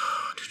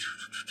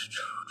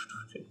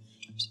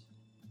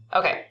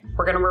 Okay,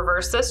 we're gonna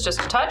reverse this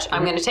just a touch.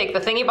 I'm gonna take the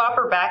thingy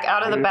bopper back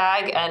out of the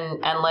bag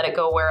and let it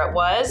go where it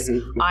was.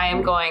 I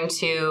am going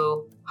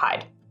to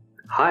hide.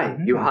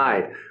 You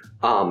hide.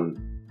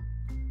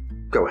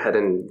 Go ahead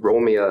and roll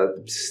me a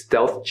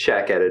stealth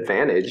check at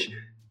advantage.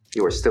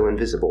 You are still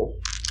invisible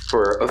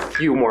for a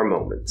few more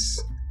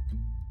moments.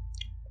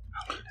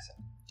 I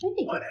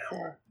think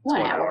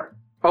 1 hour.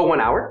 Oh,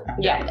 1 hour?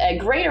 Yeah,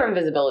 greater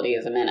invisibility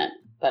is a minute,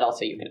 but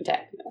also you can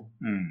attack people.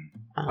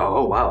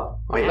 Oh, wow.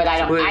 Wait, But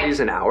I don't-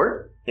 use an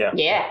hour?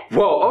 Yeah.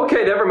 Whoa,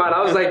 okay, never mind.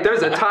 I was like,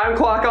 there's a time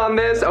clock on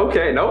this?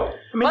 Okay, nope.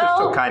 I mean, there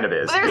still kind of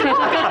is. There's a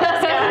clock on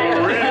this guy.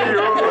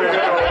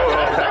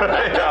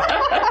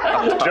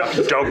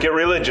 don't get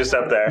religious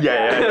up there.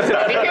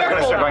 Yeah. Be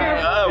careful.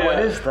 What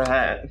is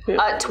that?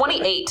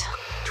 28.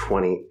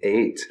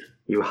 28.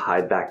 You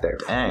hide back there.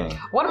 Dang.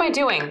 What am I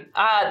doing?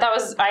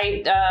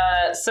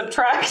 I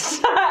subtract.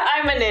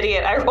 I'm an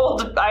idiot. I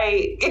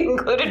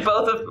included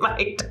both of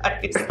my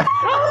dice.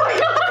 Oh my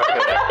god!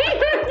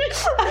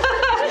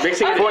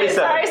 Mixing it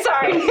 47.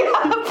 Sorry.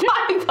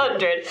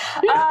 500.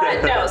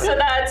 No, so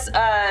that's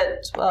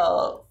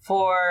 12,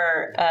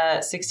 4,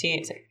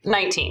 16,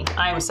 19.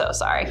 I'm so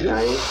sorry.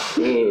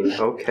 19.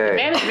 Okay.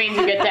 Advantage means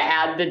you get to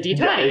add the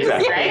d20s,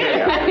 exactly.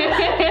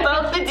 right?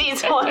 Both the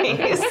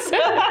d20s.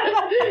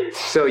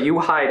 So you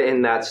hide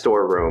in that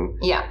storeroom.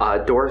 Yeah.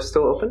 Door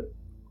still open?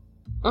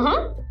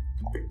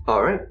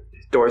 All right.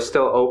 Door's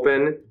still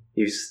open.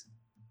 You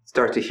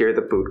start to hear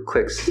the boot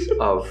clicks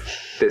of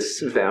this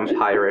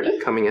vampire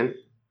coming in.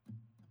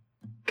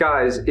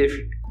 Guys, if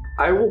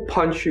I will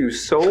punch you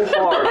so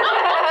hard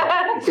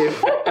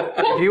if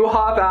you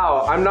hop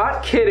out. I'm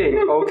not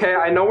kidding, okay?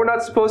 I know we're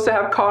not supposed to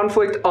have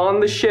conflict on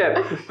the ship,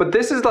 but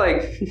this is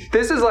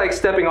like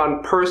stepping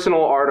on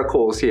personal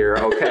articles here,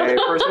 okay?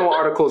 Personal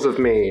articles of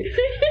me.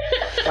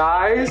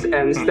 Guys,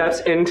 and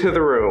steps into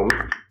the room.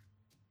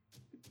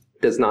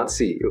 Does not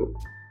see you.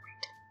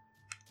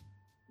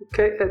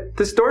 Okay,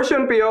 this door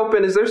shouldn't be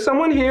open. Is there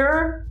someone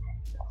here?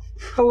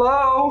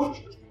 Hello?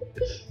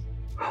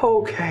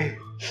 Okay.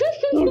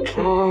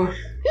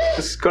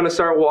 Just gonna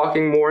start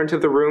walking more into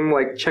the room,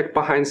 like check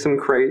behind some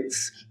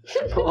crates.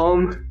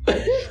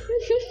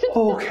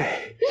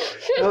 Okay.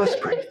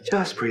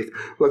 Just breathe.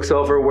 Looks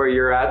over where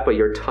you're at, but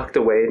you're tucked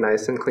away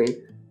nice and clean.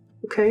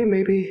 Okay,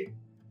 maybe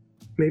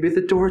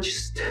the door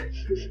just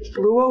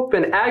blew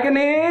open.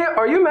 Agony,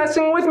 are you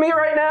messing with me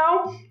right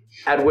now?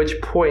 At which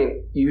point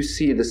you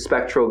see the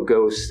spectral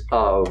ghost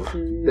of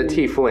the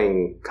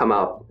tiefling come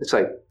up. It's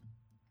like,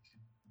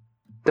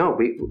 no,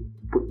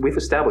 we've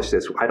established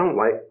this. I don't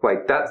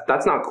like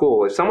that's not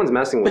cool. If someone's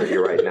messing with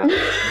you right now,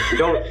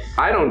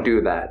 I don't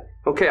do that.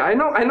 Okay, I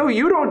know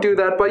you don't do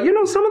that, but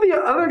some of the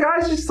other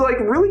guys just like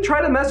really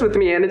try to mess with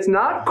me and it's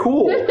not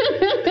cool.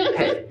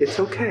 Hey, it's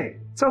okay.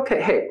 It's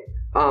okay. Hey,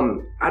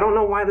 I don't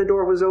know why the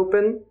door was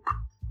open.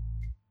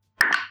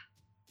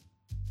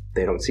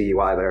 They don't see you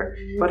either.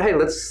 But hey,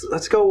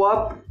 let's go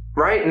up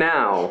right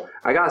now.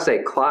 I gotta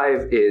say,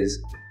 Clive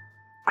is,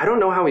 I don't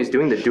know how he's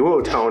doing the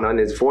duotone on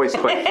his voice,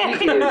 but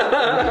he is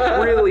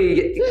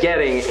really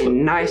getting a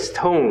nice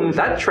tone.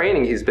 That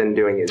training he's been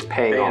doing is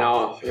paying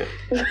off. Yeah.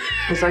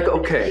 It's like,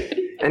 okay.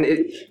 And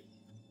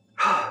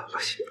I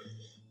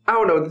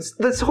don't know,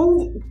 this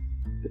whole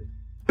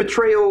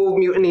betrayal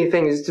mutiny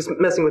thing is just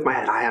messing with my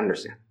head. I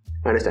understand.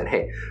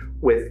 Hey,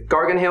 with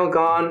Garganhale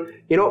gone,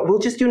 we'll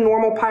just do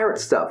normal pirate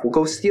stuff. We'll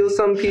go steal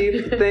some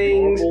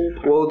things,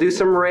 we'll do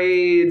some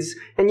raids,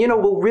 and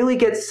we'll really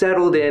get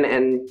settled in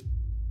and,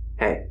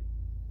 hey,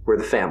 we're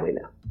the family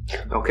now.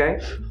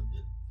 Okay?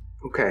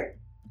 Okay.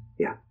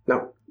 Yeah.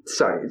 No,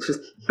 sorry, it's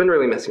just been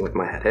really messing with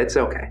my head. It's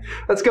okay.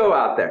 Let's go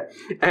out there.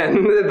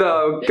 And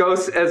the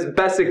ghost, as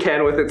best it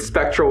can with its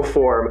spectral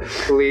form,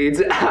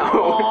 leads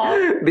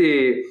out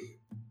the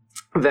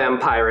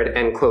vampire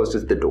and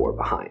closes the door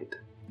behind.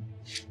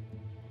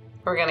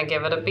 We're going to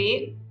give it a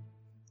beat,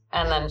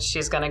 and then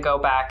she's going to go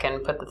back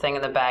and put the thing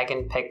in the bag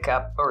and pick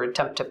up, or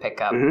attempt to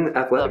pick up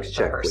Athletics the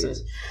check, person.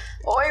 please.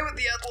 Oi with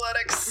the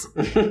athletics.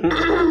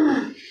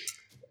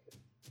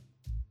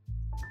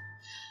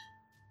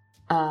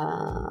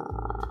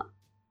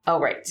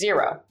 Right,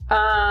 0.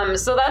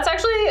 So that's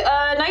actually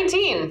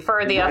 19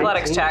 for the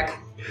athletics check.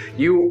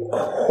 You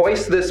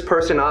hoist this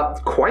person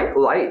up quite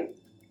light,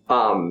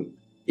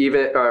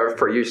 even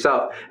for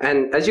yourself.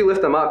 And as you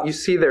lift them up, you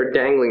see their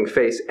dangling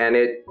face, and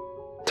it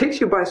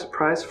takes you by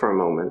surprise for a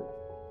moment,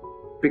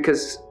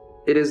 because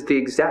it is the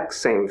exact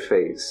same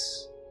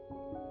face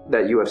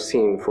that you have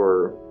seen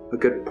for a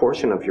good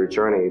portion of your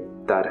journey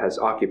that has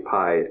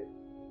occupied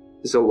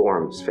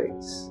Zalorm's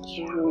face.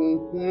 If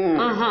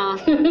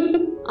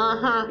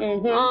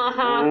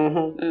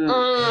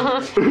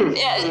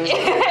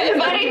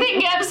anything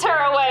gives her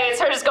away,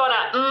 it's her just going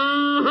out.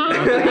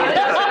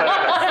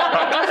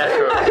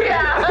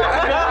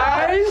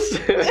 Guys!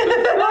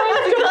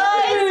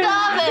 Guys,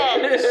 stop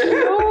it!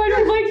 Oh, I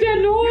don't like that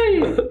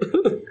noise.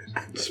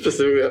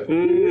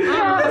 Specifically.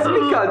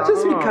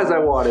 Just because I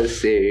want to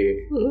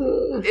see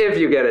if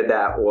you get it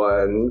that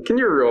one. Can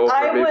you roll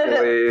for me,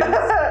 please?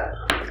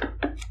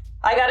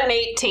 I got an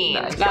 18.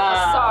 Nice.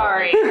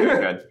 Sorry.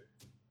 Good.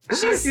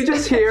 You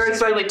just hear it's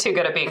She's like really too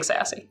good at being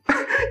sassy.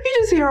 you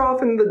just hear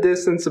off in the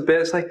distance a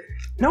bit. It's like,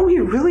 no, he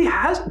really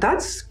has.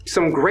 That's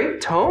some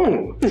great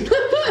tone,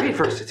 great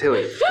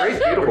versatility,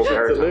 great beautiful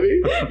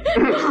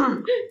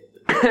baritone.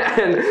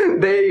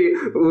 And they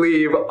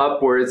leave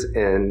upwards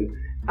and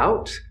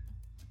out.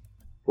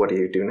 What do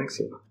you do next,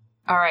 Yuma?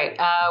 All right,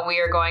 we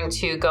are going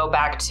to go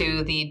back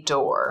to the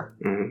door.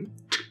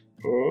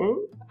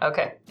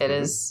 Okay, it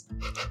is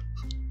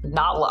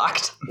not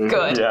locked.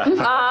 Good.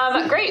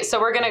 Yeah. Great.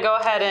 So we're going to go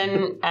ahead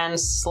and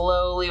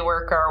slowly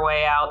work our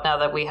way out now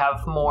that we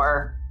have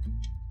more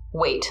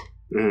weight.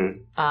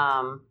 And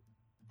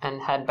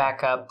head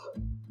back up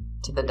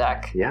to the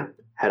deck. Yeah.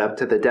 Head up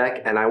to the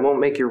deck, and I won't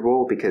make you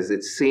roll because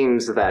it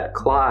seems that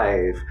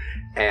Clive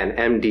and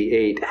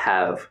MD8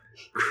 have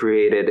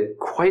created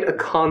quite a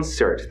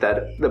concert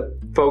that the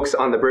folks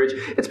on the bridge,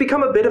 it's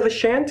become a bit of a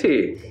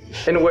shanty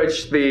in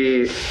which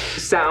the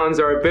sounds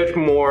are a bit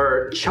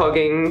more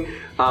chugging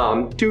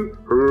to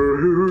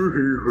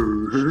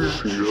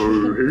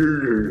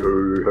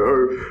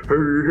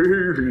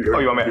Oh,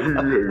 you want me?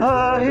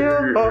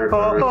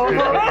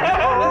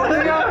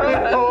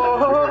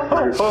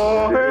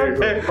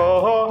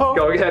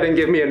 Go ahead and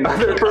give me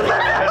another performance.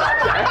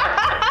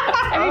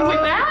 I mean,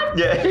 with that?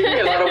 Yeah.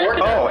 A lot of work.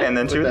 Oh, and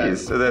then 2 of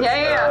these. So that's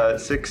Yeah.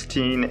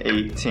 16,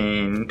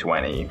 18,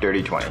 20.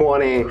 Dirty 20.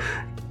 20.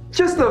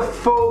 Just the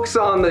folks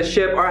on the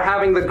ship are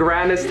having the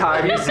grandest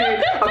time. You see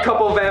a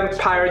couple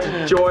vampires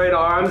join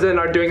arms and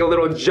are doing a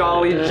little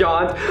jolly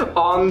jaunt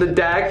on the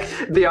deck.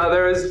 The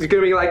others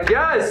gonna be like,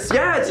 yes,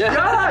 yes,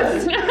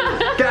 yes!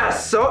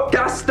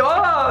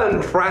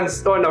 Gaston!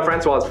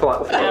 Francois is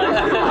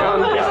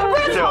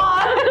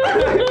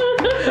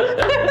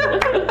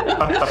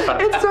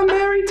It's a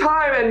merry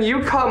time, and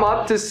you come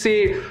up to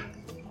see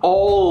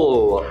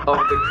all of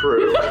the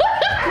crew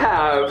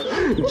have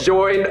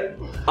joined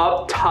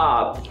up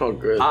top. Oh,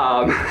 good.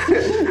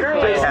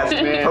 They have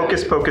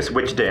Hocus Pocus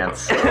Witch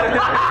Dance.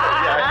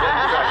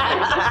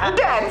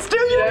 Dance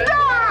till you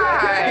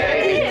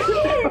die!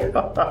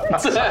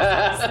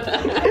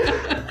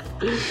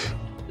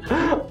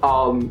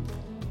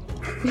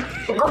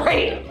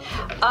 Great.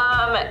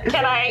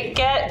 Can I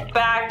get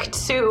back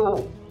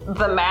to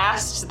the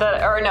mast?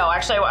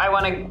 I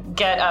want to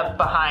get up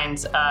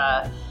behind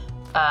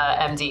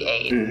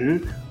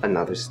MD8.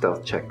 Another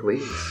stealth check,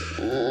 please.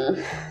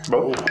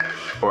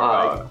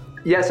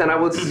 Yes, and I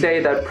would say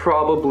that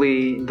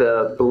probably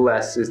the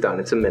bless is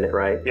done. It's a minute,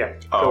 right? Yeah.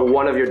 So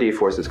one of your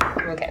d4s is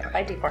gone. Okay,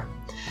 by D4.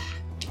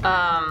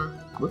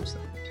 Whoops.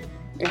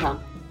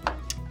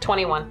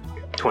 21.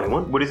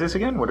 21. What is this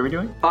again? What are we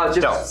doing?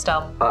 Just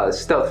Stealth.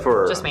 stealth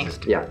for... Just me.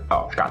 Yeah.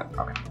 Oh, got it.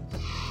 Okay.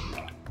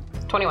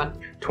 21.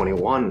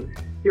 21.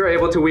 You're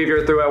able to weave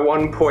your through. At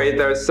one point,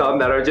 there's some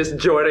that are just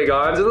joining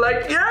arms and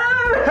like,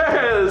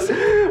 yes!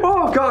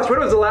 Oh gosh,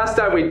 when was the last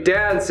time we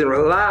danced and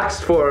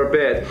relaxed for a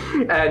bit?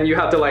 And you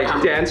have to like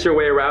dance your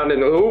way around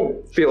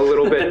and feel a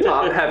little bit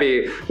top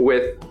heavy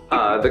with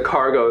the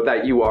cargo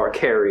that you are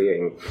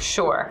carrying.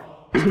 Sure.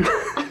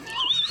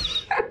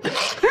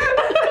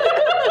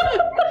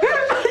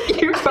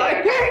 You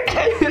find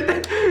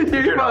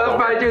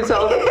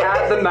yourself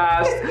at the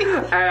mast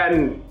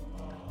and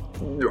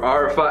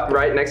are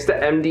right next to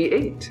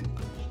MD8.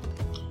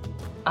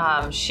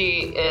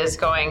 She is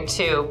going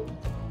to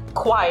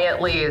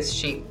quietly, as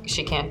she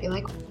can't, be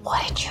like,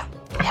 what did you?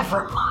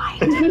 Never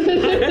mind.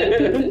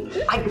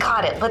 I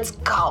got it. Let's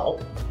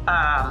go.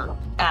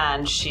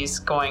 And she's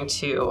going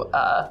to.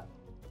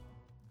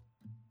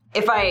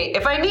 If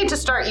I need to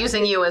start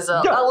using you as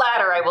a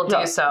ladder, I will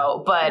do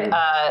so. But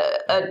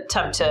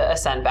attempt to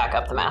ascend back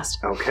up the mast.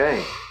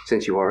 Okay,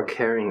 since you are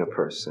carrying a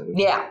person.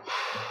 Yeah.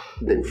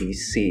 The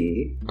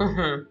DC,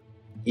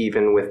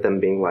 even with them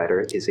being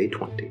lighter, is a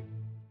 20.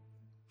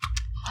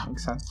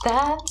 Makes sense.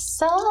 That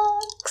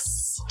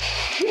sucks.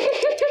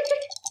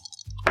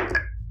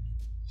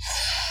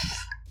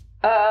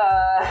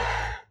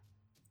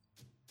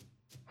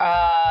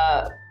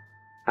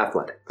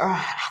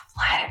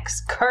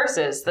 Athletics.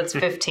 Curses. That's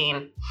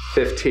 15.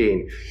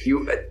 15.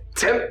 You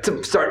attempt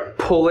to start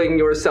pulling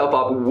yourself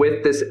up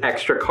with this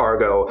extra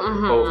cargo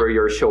over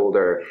your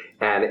shoulder,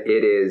 and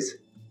it is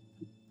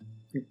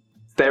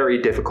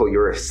very difficult.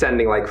 You're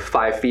ascending like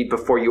 5 feet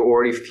before you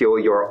already feel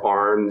your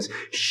arms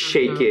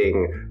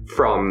shaking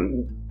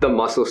from the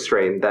muscle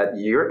strain that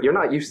you're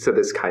not used to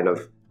this kind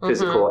of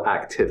physical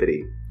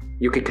activity.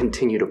 You could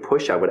continue to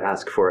push. I would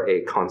ask for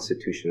a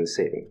Constitution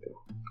saving throw.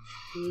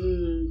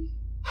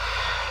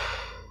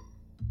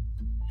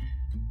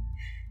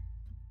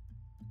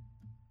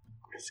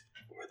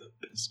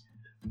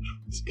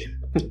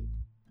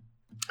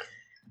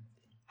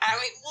 I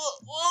mean,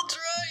 we'll try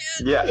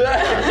it. Yeah.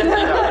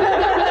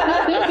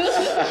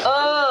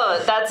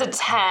 Oh, that's a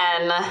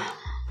 10.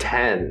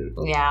 10.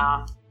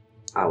 Yeah.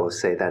 I will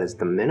say that is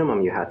the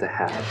minimum you had to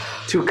have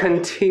to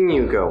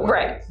continue going.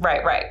 Right.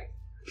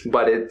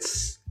 But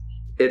it's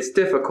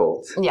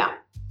difficult. Yeah.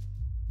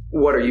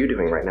 What are you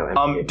doing right now,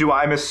 Emily?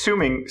 I'm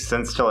assuming,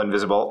 since still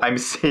invisible, I'm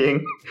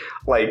seeing,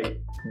 like,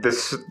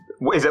 this...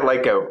 Is it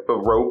like a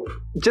rope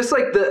Just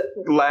like the...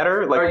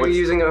 ladder? Like, Are you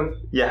using a...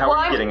 Yeah, how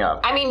are you getting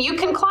up? I mean, you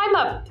can climb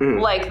up,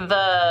 like,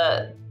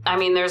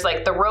 there's,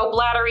 like, the rope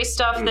laddery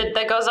stuff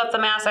that goes up the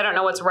mast. I don't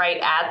know what's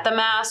right at the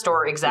mast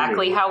or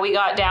exactly how we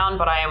got down,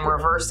 but I am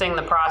reversing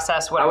the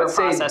process, I would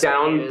say process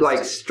down, we used.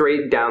 like,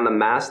 straight down the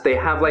mast. They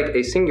have, like,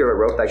 a singular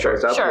rope that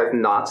goes up with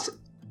knots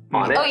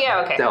on it. Oh,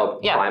 yeah, okay. To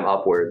help climb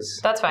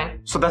upwards. That's fine.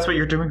 So that's what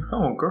you're doing?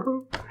 Oh,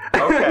 girl.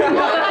 Okay.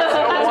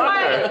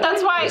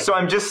 That's why. So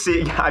I'm just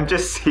seeing,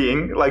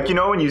 like, you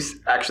know when you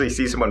actually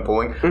see someone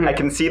pulling, I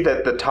can see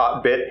that the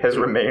top bit has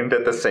remained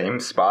at the same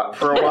spot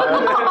for a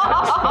while.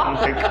 I'm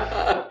like,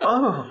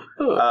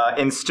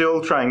 and still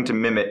trying to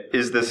mimic,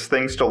 is this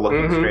thing still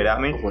looking straight at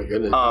me? Oh my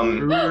goodness.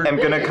 I'm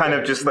gonna kind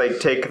of just like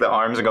take the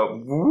arms and go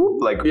whoop,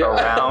 like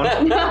around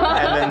and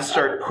then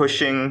start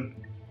pushing,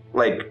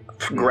 like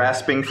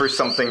grasping for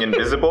something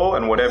invisible,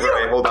 and whatever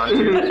I hold on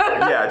to,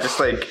 just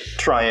like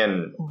try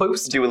and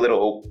do a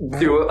little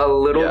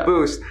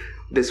boost.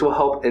 This will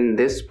help in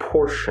this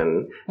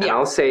portion, and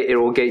I'll say it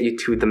will get you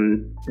to the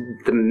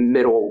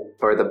middle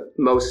or the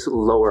most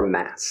lower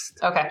mast.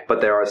 Okay.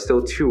 But there are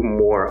still 2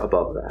 more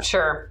above that.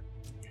 Sure.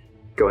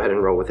 Go ahead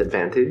and roll with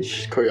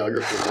advantage.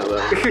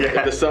 Choreography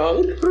now, the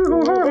song.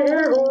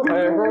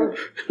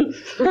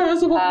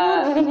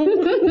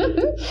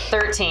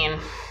 13.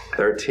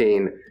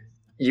 13.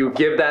 You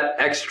give that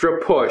extra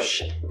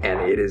push,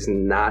 and it is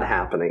not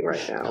happening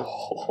right now.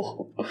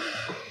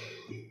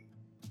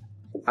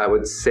 I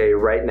would say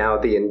right now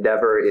the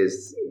endeavor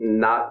is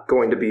not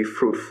going to be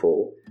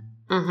fruitful.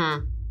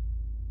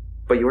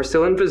 But you are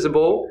still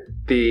invisible.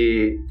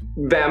 The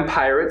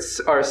vampirates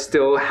are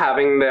still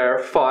having their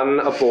fun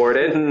aboard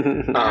it.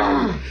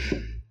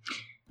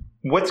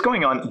 What's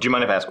going on? Do you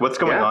mind if I ask? What's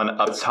going on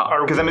up top?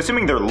 Because I'm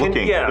assuming they're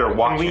looking. They're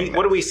watching.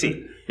 What do we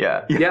see?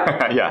 Yeah.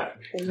 Yeah.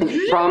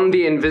 From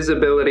the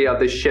invisibility of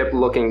the ship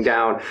looking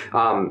down,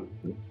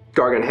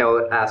 Gargan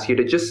Hill asks you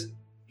to just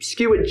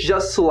skew it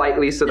just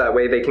slightly so that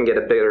way they can get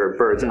a bigger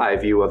bird's eye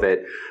view of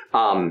it.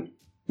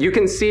 You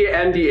can see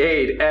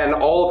MD8 and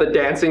all the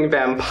dancing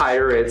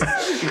vampirates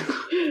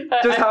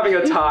just having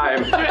a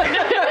time.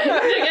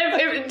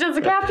 Does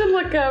the captain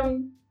look,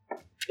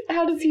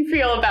 how does he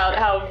feel about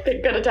how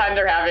good a time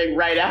they're having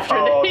right after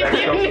that's so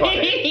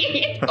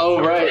funny.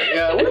 Oh, right.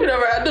 Yeah, we've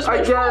never had this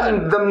much fun.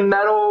 Again, the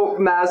metal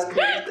mask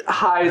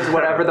hides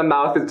whatever the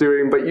mouth is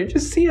doing, but you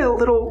just see a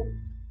little,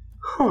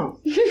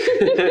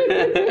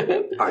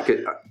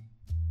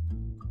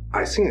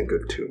 I sing a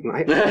good tune.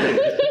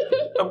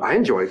 I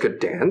enjoy a good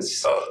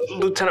dance.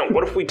 Lieutenant,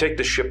 what if we take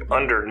the ship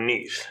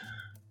underneath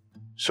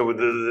so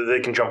they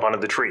can jump onto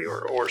the tree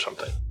or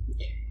something?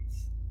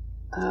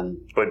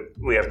 But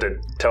we have to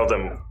tell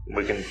them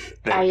they can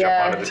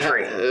jump onto the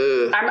tree.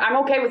 I'm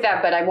okay with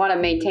that, but I want to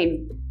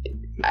maintain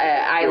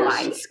eye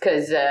lines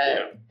because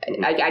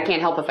I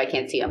can't help if I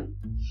can't see them.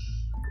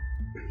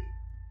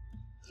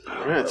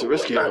 All right, it's a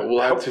risky. We'll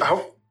have to.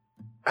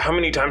 How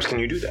many times can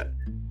you do that?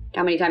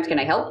 How many times can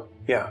I help?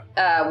 Yeah.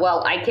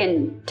 Well, I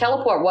can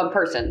teleport one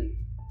person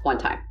one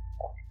time.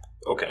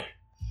 Okay.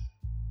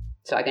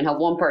 So I can help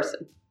one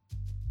person.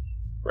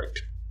 Right.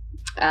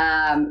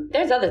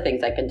 There's other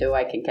things I can do.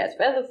 I can cast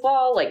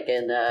Featherfall. I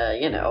can,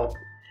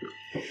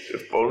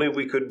 If only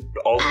we could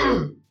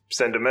also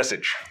send a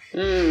message.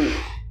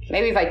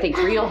 Maybe if I think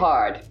real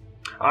hard.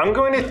 I'm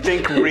going to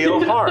think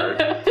real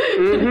hard.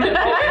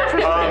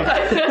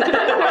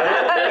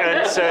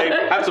 And say,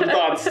 Have some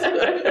thoughts.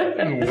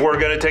 we're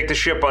going to take the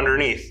ship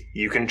underneath.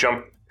 You can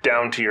jump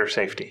down to your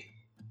safety.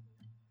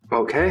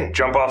 Okay.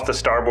 Jump off the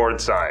starboard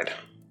side.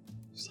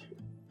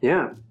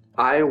 Yeah.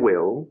 I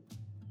will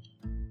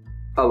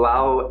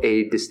allow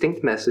a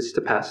distinct message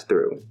to pass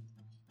through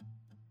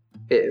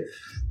if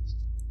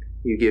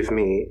you give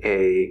me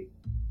a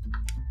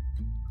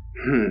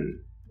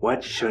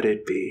what should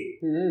it be?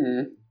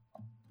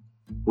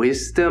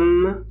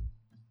 Wisdom,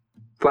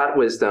 flat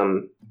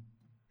wisdom,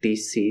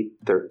 DC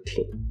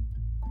 13.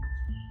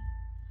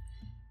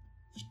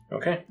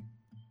 Okay.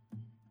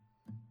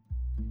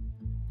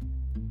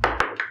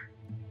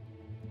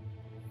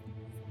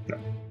 No.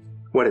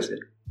 What is it?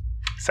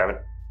 7.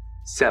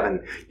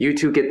 7. You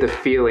two get the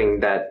feeling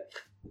that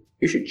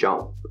you should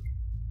jump.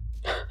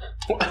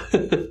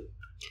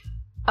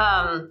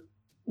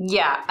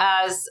 Yeah,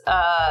 as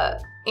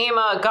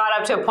Ema got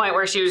up to a point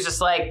where she was just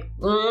like,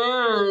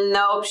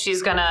 nope,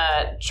 she's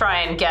gonna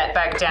try and get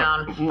back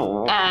down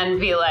and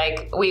be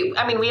like, we'd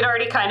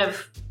already kind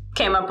of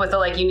came up with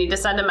you need to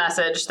send a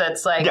message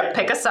that's like,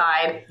 pick a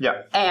side,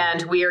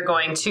 and we are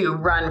going to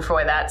run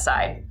for that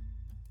side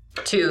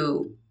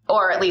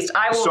or at least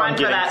I will run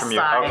for that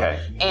side,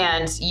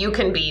 and you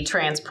can be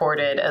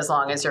transported as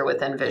long as you're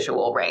within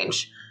visual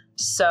range.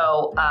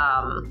 So,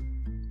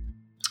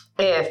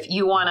 if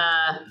you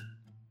wanna...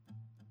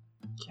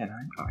 Can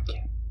I? Oh, I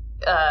can't.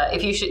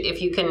 If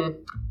you can...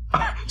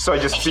 So I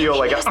just feel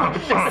like...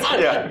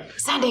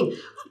 Sending...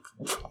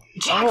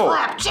 Jack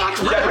Flap!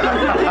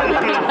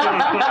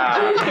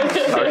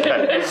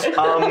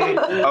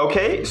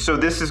 Okay, so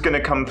this is going to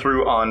come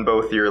through on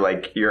both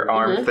your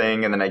arm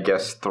thing and then I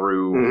guess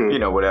through,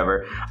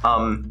 whatever.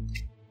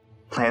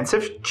 Plans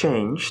have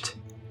changed.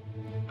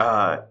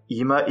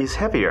 Ema is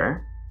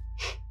heavier.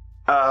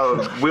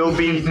 We'll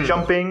be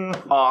jumping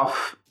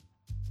off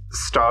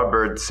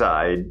starboard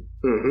side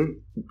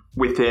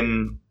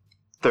within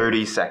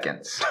 30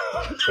 seconds.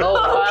 Oh,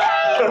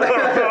 wow.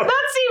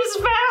 That seems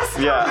fast.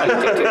 Yeah.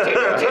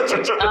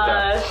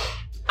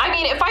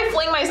 If I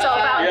fling myself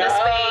out into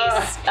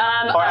space,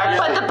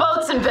 but the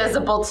boat's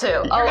invisible too.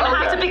 You're gonna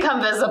have to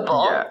become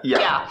visible.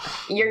 Yeah.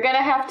 You're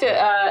gonna have to.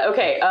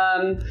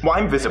 Well,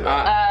 I'm visible.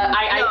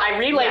 I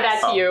relay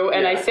that to you,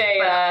 and I say,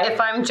 if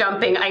I'm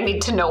jumping, I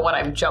need to know what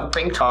I'm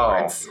jumping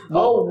towards.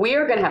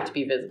 we're gonna have to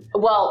be visible.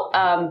 Well,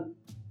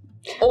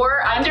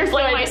 or I can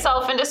fling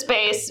myself into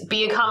space,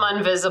 become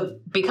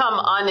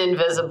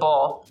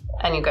uninvisible,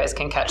 and you guys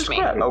can catch me.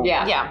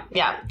 Yeah.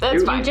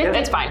 That's fine.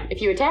 It's fine. If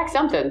you attack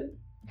something,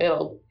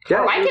 it'll.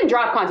 Yeah, I can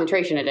drop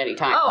concentration at any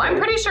time. Oh, I'm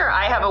pretty sure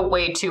I have a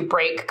way to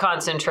break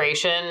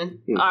concentration,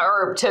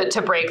 or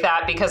to break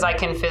that, because I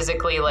can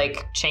physically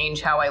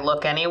change how I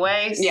look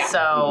anyway. Yeah.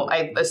 So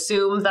I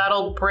assume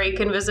that'll break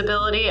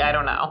invisibility. I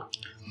don't know.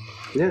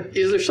 Yeah.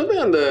 Is there something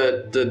on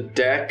the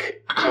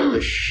deck of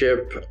the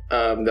ship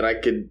that I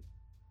could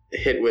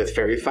hit with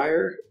fairy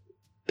fire?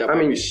 That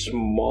might be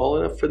small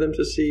enough for them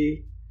to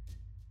see?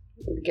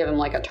 Give them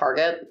a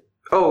target.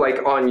 Oh,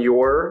 on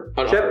your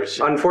ship?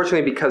 Ours.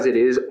 Unfortunately, because it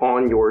is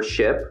on your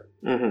ship,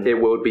 it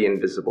will be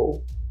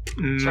invisible.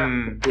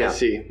 Sure. Yeah. I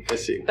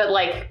see. But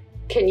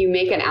can you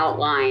make an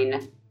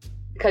outline?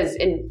 Because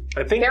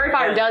fairy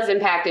fire does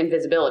impact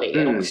invisibility.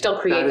 It'll still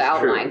create the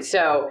outline. True.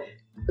 So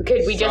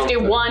could we just do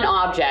one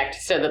object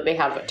so that they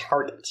have a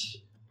target?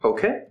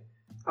 Okay.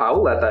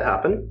 I'll let that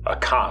happen. A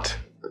cot.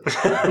 A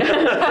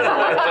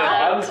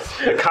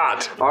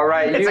cot. All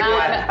right. It's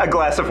a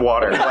glass of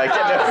water. So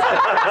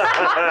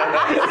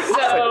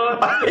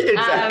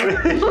exactly.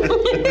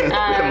 With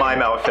a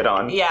mime outfit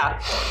on. Yeah.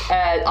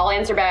 I'll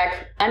answer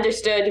back.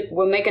 Understood.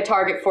 We'll make a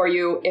target for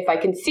you. If I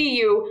can see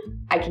you,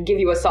 I can give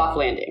you a soft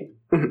landing.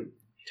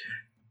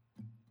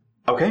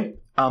 Okay.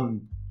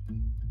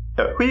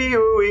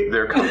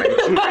 They're coming.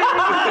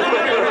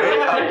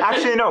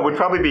 Actually, no. Would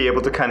probably be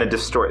able to kind of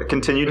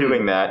continue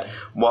doing that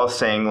while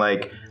saying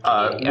like,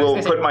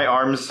 "We'll put my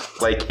arms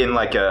like in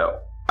like a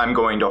I'm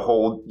going to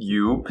hold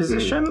you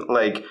position.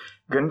 Like,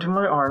 get into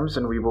my arms,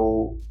 and we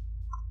will."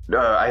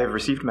 I have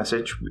received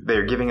message.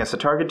 They're giving us a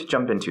target to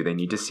jump into. They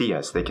need to see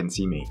us. They can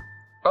see me.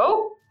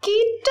 Okie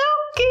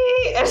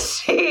dokie. Is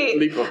she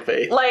Leap of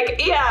faith.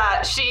 like?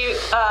 Yeah, she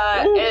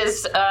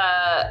is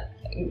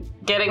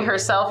getting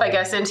herself, I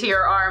guess, into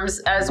your arms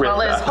as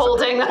well as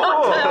holding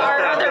our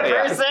other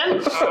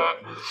person.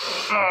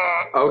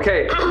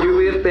 Okay, you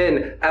leap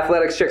in.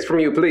 Athletics checks from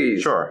you,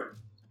 please. Sure.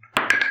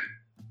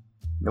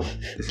 Nope,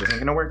 this isn't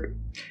gonna work.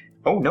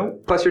 Oh no!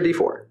 Plus your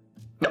D4.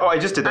 Oh, I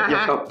just did that.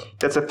 Yeah. Oh,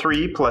 that's a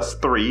 3 plus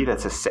 3.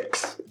 That's a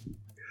 6.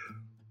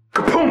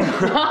 Kaboom!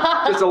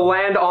 Just a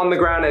land on the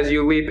ground as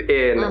you leap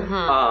in.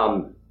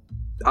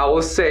 I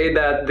will say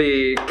that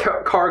the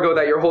cargo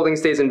that you're holding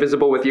stays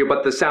invisible with you,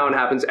 but the sound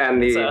happens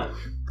and the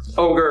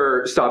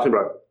ogre stops and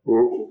like,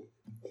 ooh.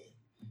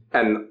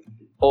 And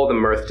all the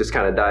mirth just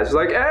kind of dies. It's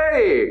like,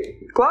 hey,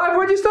 Clive,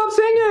 why'd you stop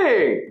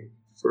singing?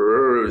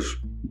 For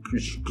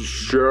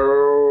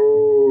sure.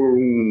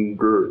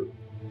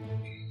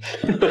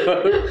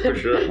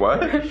 What?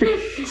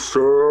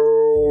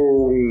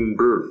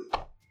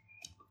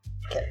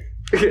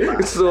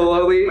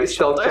 Slowly,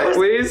 stealth check,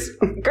 please.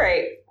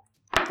 Great.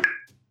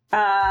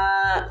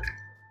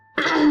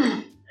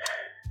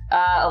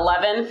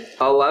 11.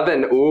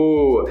 11.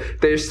 Ooh,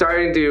 they're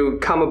starting to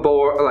come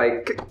aboard,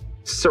 like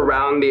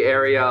surround the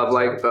area of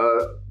like.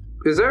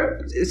 Is there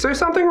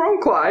something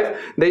wrong, Clive?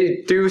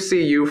 They do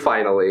see you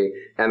finally,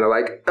 and they're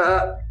like,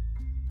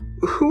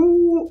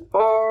 who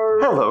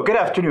are... Hello, good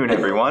afternoon,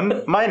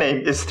 everyone. My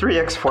name is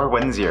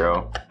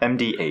 3x410,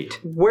 MD8.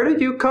 Where did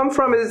you come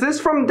from? Is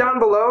this from down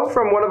below,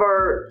 from one of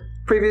our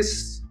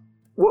previous...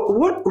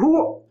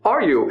 Who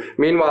are you?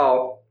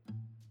 Meanwhile,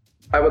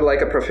 I would like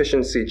a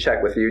proficiency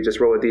check with you. Just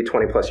roll a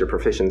d20 plus your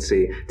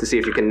proficiency to see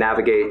if you can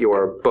navigate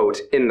your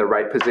boat in the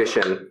right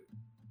position.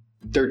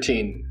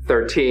 13.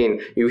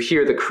 13. You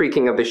hear the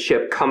creaking of the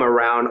ship come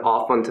around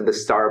off onto the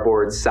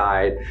starboard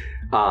side.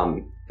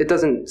 It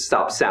doesn't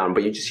stop sound,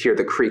 but you just hear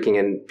the creaking,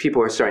 and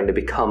people are starting to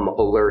become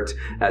alert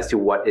as to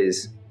what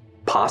is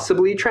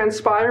possibly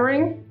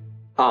transpiring.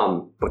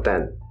 But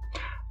then...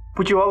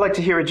 Would you all like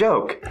to hear a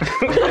joke?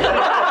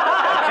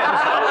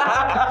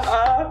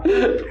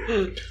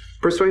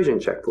 Persuasion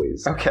check,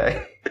 please.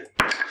 Okay.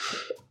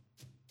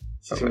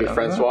 It's gonna be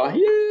Francois.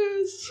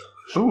 Yes.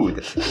 Ooh,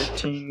 that's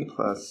 15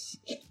 plus...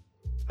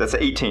 That's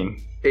 18.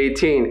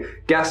 18.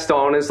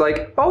 Gaston is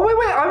like, oh, wait,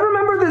 I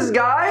remember this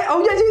guy.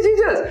 Oh, yes.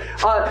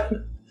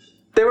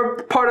 They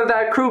were part of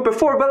that crew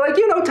before, but like,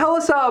 tell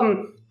us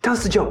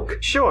the joke.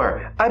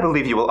 Sure. I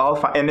believe you will all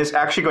find, and it's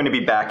actually going to be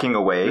backing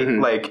away. Mm-hmm.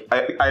 Like,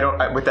 I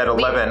don't, with that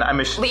 11, I'm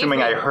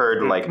assuming I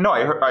heard, like, no,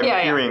 I'm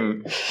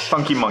hearing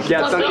Funky Monkey.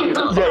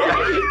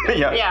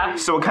 Yeah. Yeah.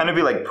 So it'll kind of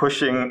be like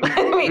pushing,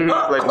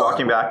 like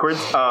walking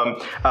backwards.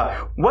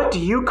 What do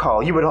you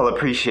call, you would all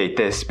appreciate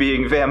this,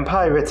 being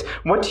vampirates,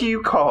 what do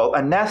you call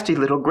a nasty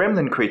little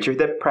gremlin creature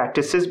that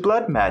practices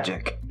blood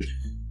magic?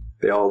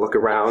 They all look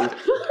around.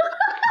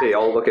 They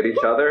all look at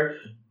each other.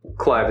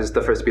 Clive is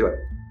the first to be like,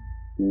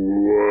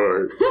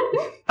 what?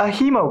 A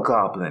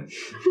hemogoblin.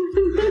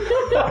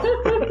 You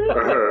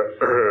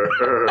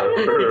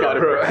got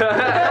it.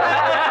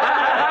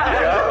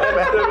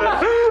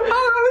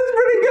 Oh, that's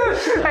pretty good.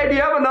 Hey, do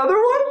you have another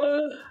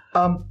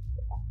one?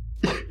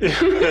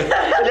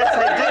 Yes, I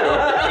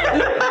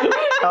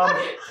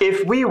do.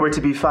 If we were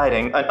to be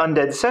fighting an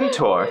undead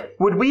centaur,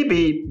 would we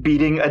be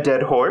beating a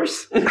dead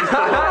horse?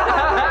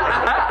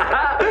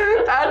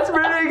 That's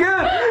pretty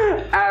good.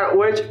 At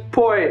which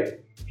point,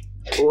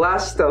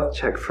 last stealth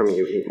check from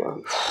you,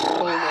 Ema.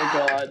 Oh my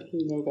god.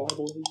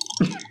 Hemogoblin.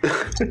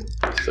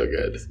 So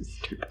good.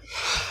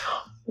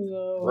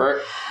 No.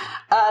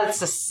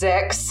 It's a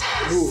 6.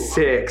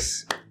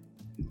 6.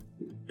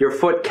 Your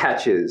foot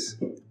catches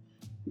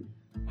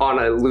on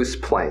a loose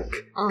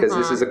plank, because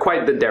this is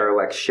quite the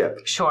derelict ship.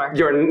 Sure.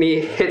 Your knee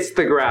hits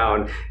the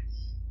ground.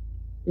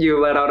 You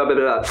let out a bit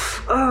of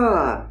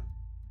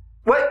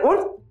What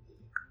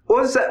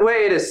was that?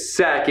 Wait a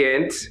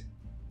second.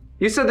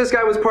 You said this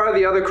guy was part of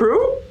the other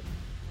crew?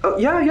 Oh,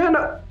 yeah,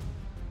 no.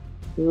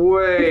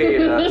 Wait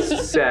a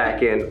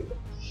second.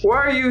 Why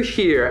are you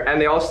here?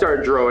 And they all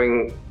start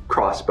drawing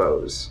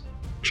crossbows.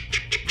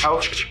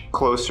 How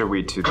close are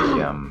we to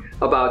the,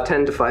 About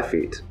 10 to 5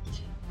 feet.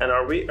 And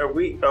are we,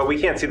 oh, we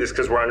can't see this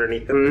because we're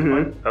underneath the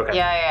Mm-hmm. Okay.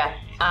 Yeah.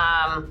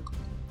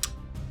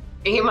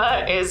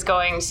 Ema is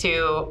going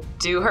to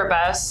do her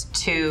best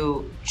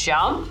to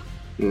jump.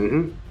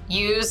 Mm-hmm.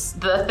 Use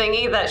the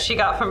thingy that she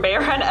got from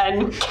Bayron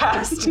and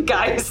cast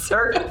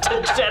Geyser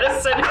to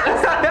jettison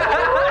herself.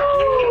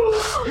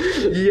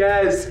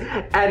 Yes,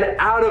 and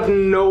out of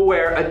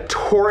nowhere, a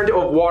torrent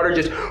of water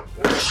just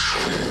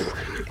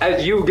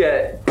as you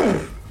get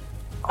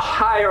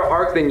higher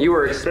arc than you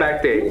were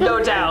expecting.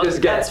 No doubt,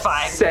 just get that's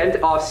fine.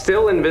 Sent off,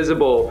 still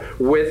invisible,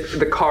 with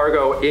the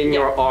cargo in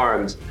your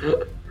arms.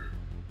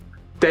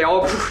 they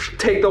all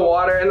take the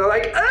water and they're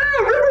like,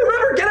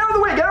 river, get out of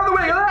the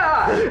way,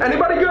 ah!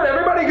 Anybody good,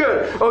 everybody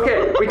good.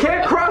 Okay, we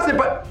can't cross it,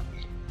 but...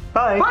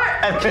 Bye.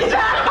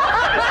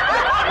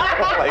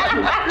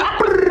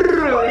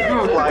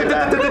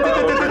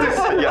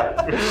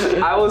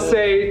 I will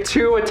say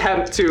 2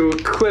 attempt to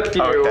clip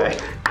you. Okay.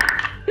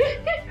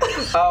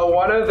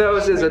 One of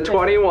those is a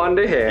 21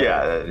 to hit.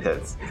 Yeah, that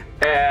hits.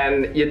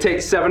 And you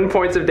take 7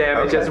 points of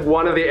damage as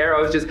one of the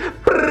arrows just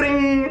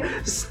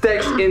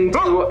sticks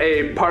into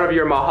a part of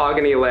your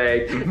mahogany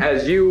leg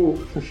as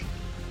you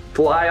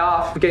fly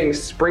off getting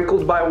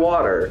sprinkled by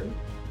water.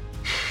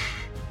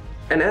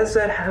 And as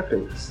that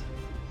happens,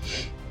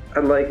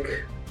 I'd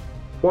like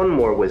one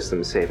more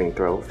wisdom saving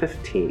throw,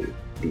 15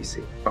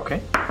 DC.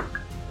 Okay.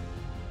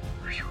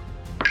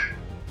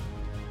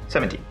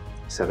 17.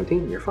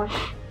 17, you're fine.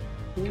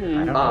 I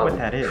don't know what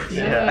that is.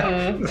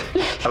 Yeah.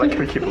 I like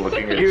how people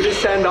looking at You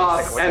descend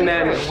off, and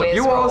then Whiz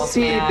you all rolls,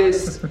 see man.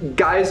 this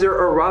geyser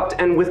erupt,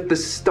 and with the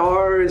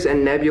stars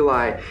and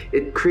nebulae,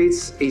 it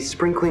creates a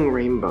sprinkling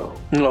rainbow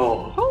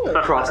No.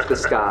 across the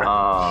sky.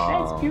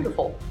 That's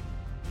beautiful.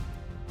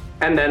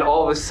 And then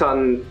all of a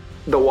sudden,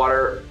 the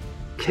water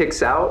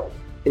kicks out,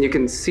 and you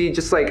can see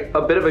just like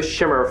a bit of a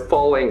shimmer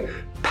falling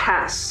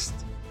past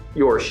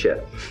your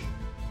ship,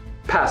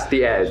 past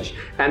the edge,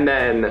 and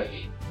then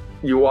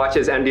you watch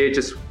as MDA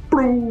just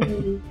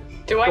going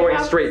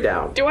straight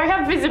down. Do I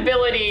have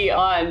visibility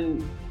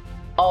on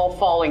all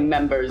falling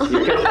members?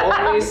 You can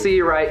only see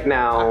right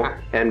now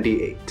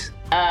MD8.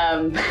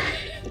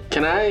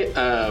 Can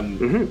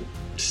I,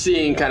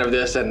 seeing kind of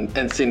this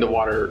and seeing the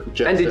water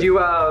just... And did you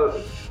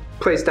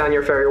place down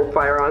your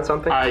fire on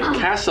something? I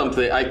cast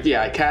something,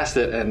 I cast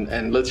it,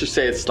 and let's just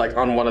say it's like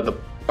on one of the,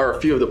 or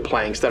a few of the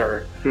planks that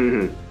are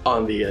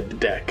on the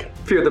deck.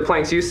 A few of the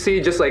planks, you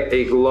see just like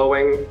a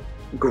glowing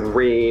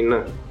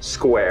green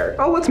square.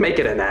 Oh, let's make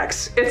it an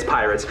X. It's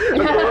pirates. A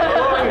glowing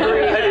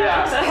green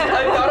X.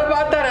 I thought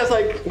about that, I was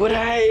like, would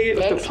I,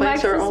 if the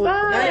planks are all...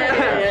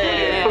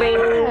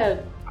 Yeah.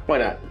 Why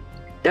not?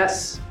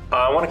 Yes.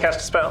 I want to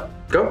cast a spell.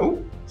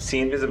 Go. See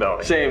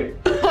invisibility. Same.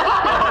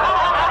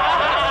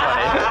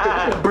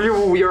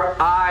 Your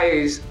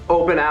eyes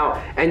open out,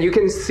 and you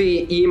can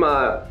see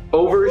Ema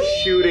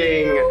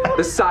overshooting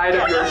the side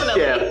of your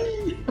ship.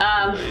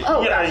 Yeah,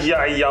 I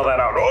yell that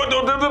out. Oh,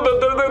 no, I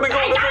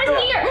got it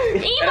here!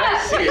 Ema!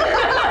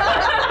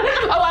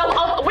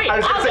 I'll wait. I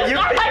was gonna say, you're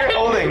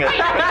holding it.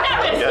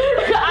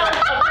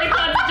 I'll take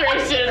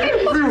concentration.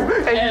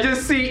 And you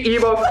just see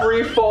Ema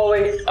free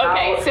falling out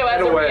Okay, so as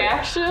and a away.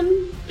 reaction,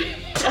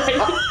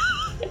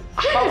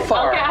 How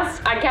far?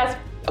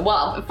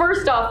 well,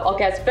 first off, I'll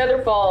cast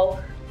Featherfall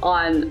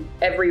on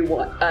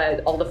everyone,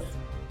 all the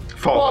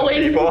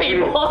falling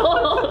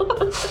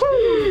people.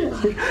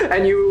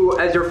 And you,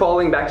 as you're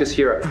falling back, just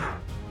hear it.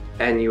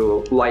 And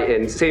you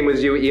lighten. Same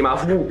as you, Ema.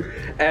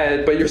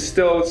 But you're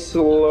still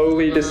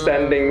slowly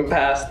descending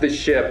past the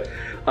ship.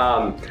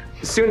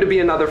 Soon to be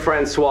another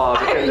Francois.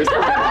 Waves at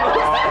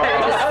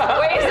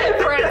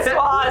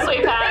Francois as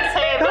we pass.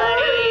 Hey,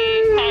 buddy.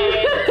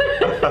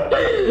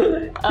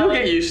 Hey. You'll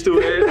get used to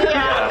it.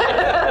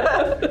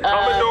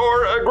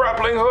 Commodore, a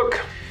grappling hook.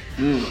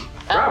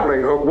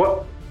 Grappling hook?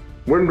 What?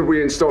 When did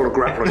we install a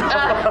grappling hook?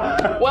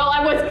 Well, I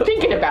was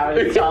thinking about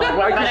it, but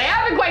I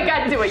haven't quite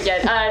gotten to it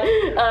yet.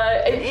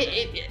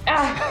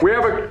 We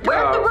have a.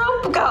 Where'd the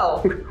rope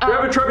go? We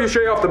have a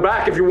trebuchet off the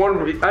back if you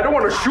want. I don't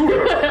want to shoot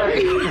her.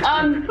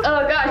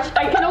 Oh gosh,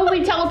 I can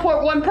only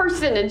teleport one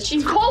person, and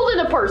she's holding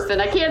a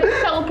person. I can't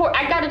teleport.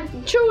 I gotta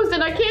choose,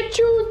 and I can't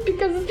choose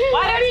because.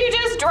 Why don't you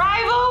just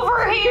drive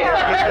over here?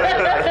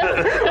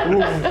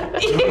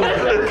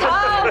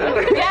 Come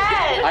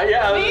get I was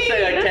gonna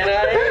say, can I?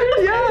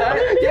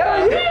 Yeah.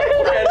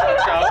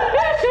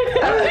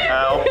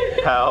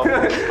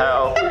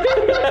 Help.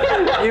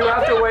 You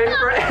have to wait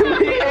for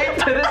MD8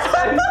 to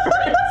descend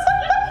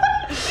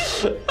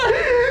first.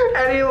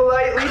 And he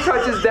lightly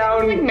touches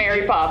down,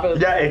 Mary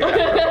Poppins. Yeah,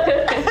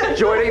 exactly.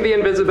 joining the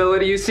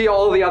invisibility. You see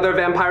all the other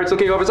vampires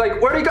looking over. It's like,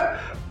 where'd he go?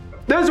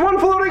 There's one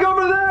floating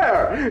over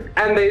there!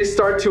 And they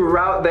start to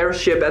route their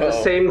ship at the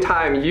same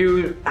time.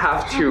 You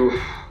have to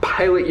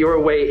pilot your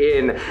way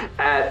in,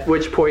 at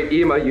which point,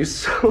 Ema, you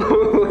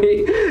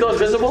slowly... Still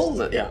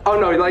invisible? Yeah. Oh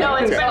no, like... No,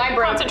 you it's can- I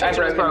broke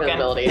broken.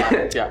 invisibility.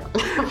 Yeah.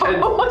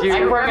 and you, I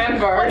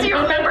remember. Do you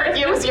remember to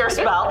use your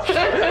spell?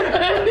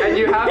 and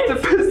you have to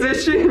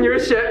position your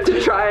ship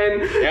to try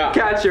and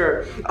catch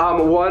her.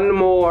 One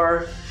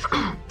more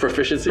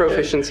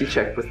Proficiency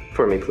check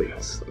for me,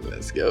 please.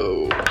 Let's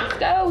go. Let's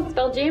go,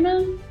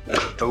 Spelljammer.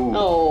 Ooh.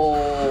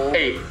 Oh.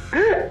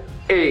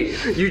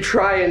 8. You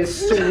try and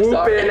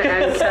swoop in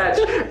and catch,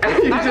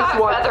 and you I just got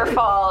watch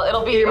Featherfall.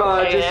 It'll be Ema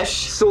okay-ish.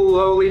 just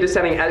slowly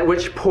descending, at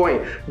which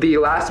point the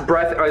last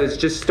breath is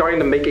just starting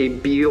to make a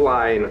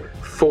beeline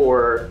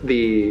for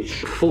the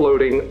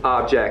floating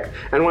object.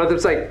 And one of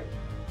them's like,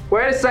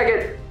 wait a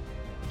second,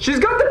 she's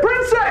got the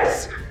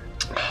princess!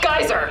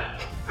 Geyser.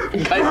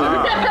 You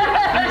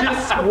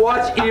just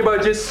watch Ema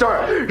just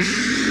start. I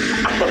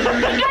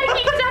can't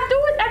stop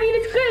doing it. I mean,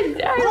 it's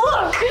good.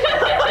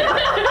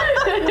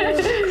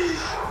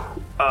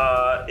 Look.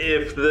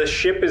 the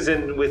ship is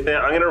within,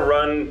 I'm gonna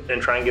run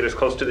and try and get as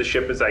close to the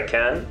ship as I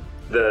can.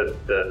 The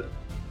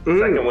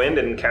second wind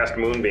and cast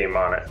Moonbeam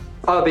on it.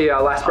 Oh, the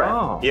last breath.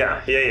 Oh.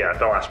 Yeah. The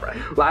last breath.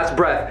 Last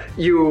breath.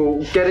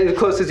 You get in as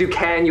close as you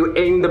can. You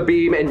aim the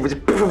beam, and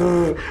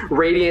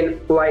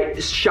radiant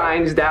light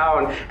shines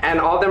down, and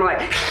all of them are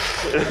like.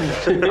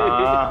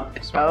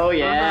 Oh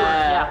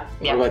yeah.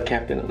 What about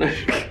Captain?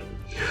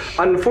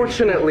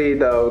 Unfortunately,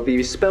 though, the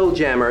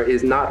Spelljammer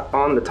is not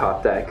on the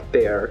top deck.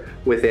 They are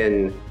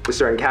within the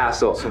Stern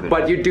Castle.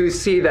 But you do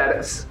see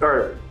that,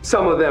 or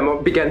some of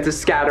them begin to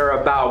scatter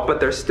about, but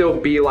they're still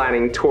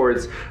beelining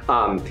towards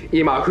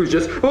Ema, who's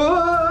just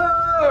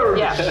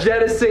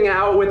jettisoning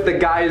out with the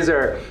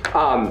geyser.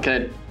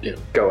 Can I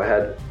Go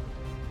ahead.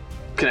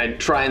 Can I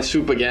try and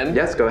swoop again?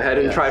 Yes, go ahead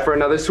and try for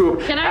another swoop.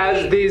 Can I-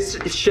 As these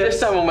ships. This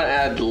time I'm gonna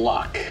add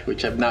luck,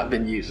 which I've not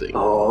been using.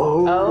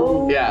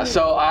 Oh. Yeah,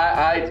 so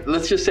I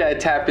let's just say I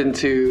tap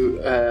into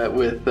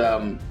with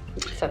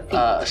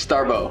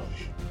Starbow.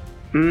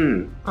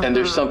 And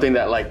there's something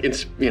that like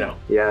it's Yeah,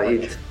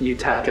 you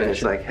tap and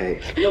it's like, hey,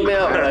 no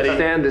mail, I buddy.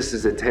 understand this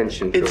is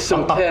attention. It's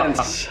some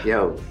tense.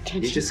 Yo, you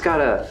just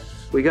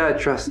we gotta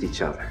trust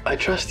each other. I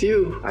trust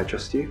you. I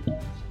trust you.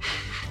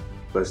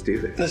 Let's do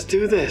this. Let's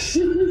do this.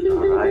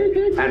 All right.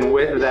 And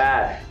with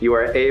that, you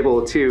are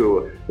able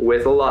to,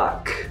 with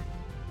luck.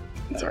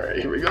 It's all right.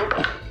 Here we go.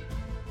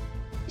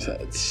 So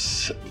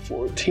that's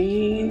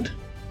 14.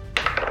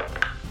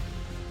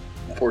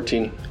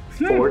 14.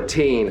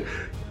 14.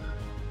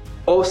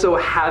 Also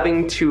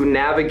having to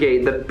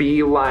navigate the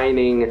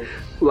beelining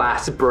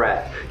last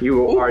breath.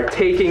 You are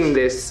taking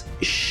this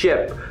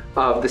ship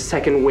of the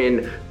second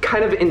wind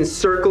kind of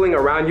encircling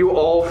around. You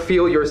all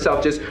feel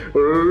yourself just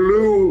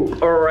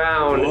loop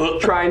around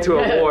trying to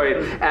avoid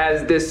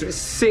as this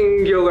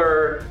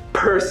singular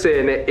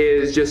person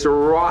is just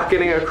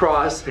rocketing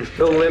across the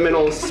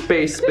liminal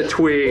space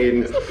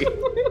between.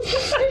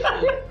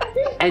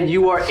 And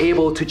you are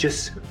able to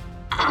just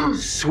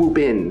swoop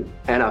in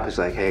and up. It's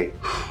like, hey,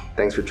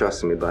 thanks for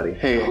trusting me, buddy.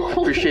 Hey, I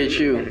appreciate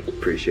you.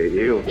 Appreciate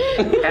you.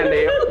 And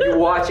you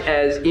watch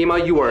as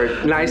Ema, you are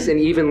nice and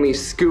evenly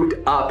scooped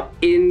up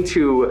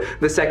into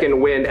the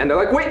second wind, and they're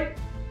like, wait,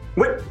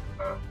 where'd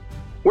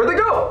they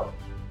go?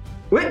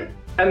 Wait.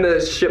 And the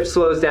ship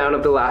slows down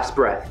of the last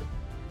breath.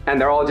 And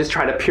they're all just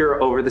trying to peer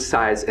over the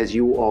sides as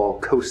you all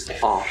coast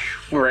off.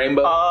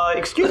 Rainbow.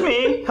 Excuse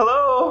me.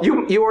 Hello.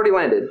 You already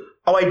landed.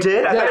 Oh, I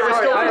did? I thought I was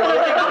sorry, still floating.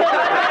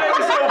 I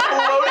was still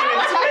floating in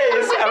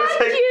space. I was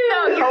like,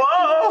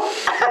 hello.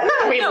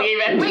 We leave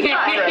it. We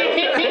got it.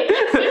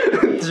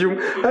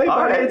 Hey,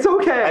 buddy, it's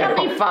okay.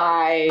 It'll be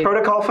fine.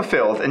 Protocol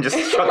fulfilled, and just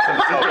shuts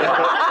himself down.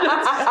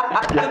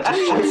 Yeah,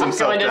 just shuts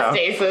himself Go into down.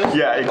 stasis.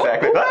 Yeah,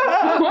 exactly.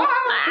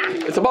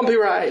 It's a bumpy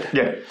ride.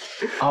 Yeah.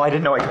 Oh, I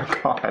didn't know I got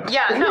caught.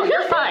 Yeah, no,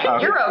 you're fine.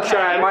 You're okay.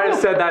 Sorry, I might have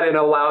said that in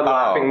a loud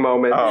laughing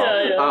moment.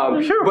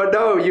 But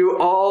no, you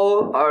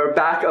all are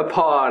back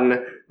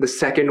upon the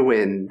second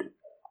wind.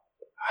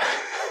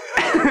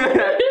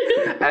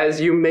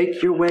 As you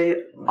make your way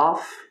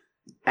off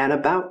and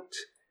about,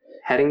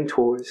 heading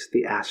towards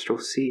the astral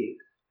sea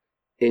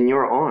in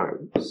your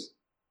arms.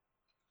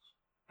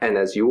 And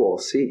as you all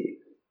see,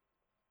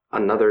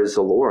 another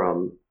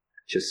Zalorum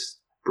just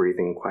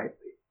breathing quietly.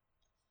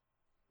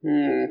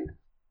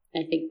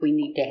 I think we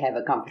need to have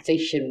a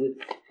conversation with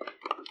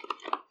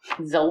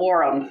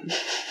Zalorum.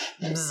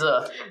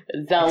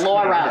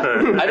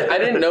 Zalorum. I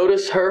didn't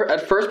notice her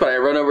at first, but I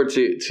run over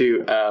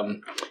to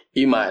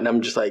Ema, and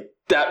I'm just like,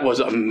 that was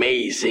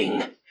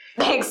amazing.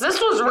 Thanks, this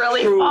was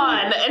really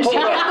fun. And she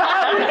so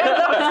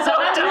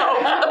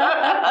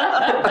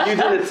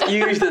dope.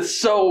 You used it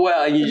so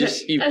well, and you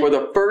for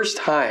the first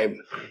time,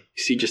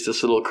 you see just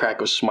this little crack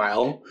of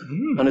smile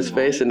on his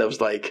face, and it was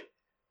like,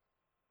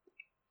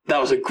 that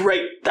was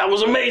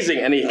amazing,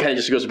 and he kind of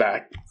just goes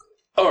back.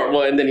 Oh,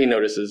 well, and then he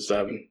notices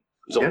Zolram.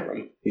 Yeah,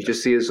 you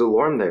just see a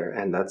Zalorum there,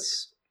 and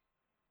that's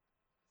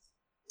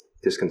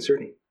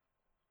disconcerting.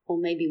 Well,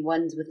 maybe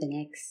one's with an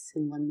X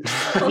and one's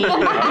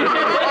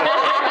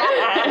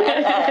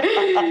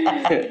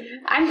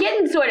I'm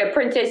getting sort of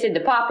Princess and the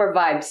Pauper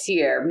vibes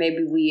here.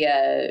 Maybe we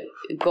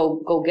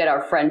go get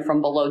our friend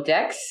from below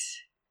decks.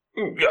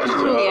 Yes.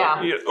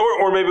 Yeah.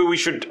 Or maybe we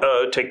should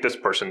take this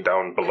person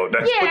down below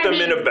decks. Yeah, Put them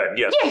in a bed.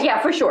 Yes. Yeah,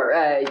 for sure.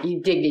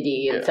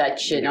 Dignity and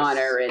such, and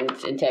honor and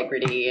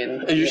integrity,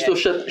 and. Are you still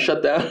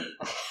shut down?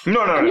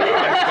 No. I'm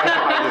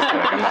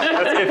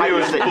That's if he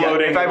was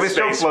floating. If I was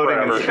still floating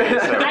in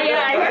space.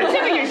 I heard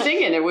some of your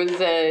singing. It was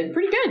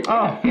pretty good.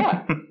 Oh.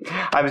 Yeah.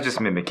 I was just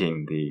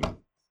mimicking the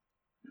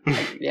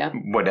Yeah.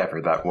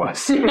 whatever that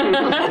was.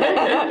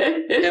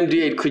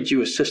 MD8, could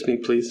you assist me,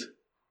 please?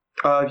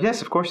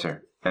 Yes, of course,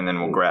 sir. And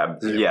then we'll grab,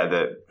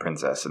 the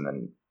princess and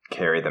then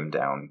carry them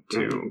down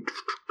to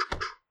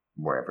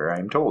wherever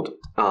I'm told.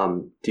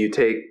 Do you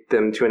take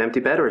them to an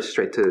empty bed or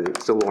straight to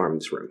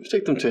Zalorum's room? Let's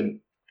take them to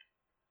an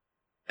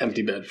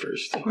empty bed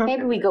first.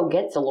 Maybe we go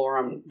get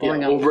Zalorum.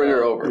 We'll bring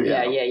her over.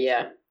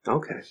 Yeah.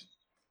 Okay.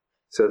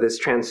 So this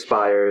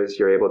transpires.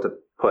 You're able to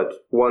put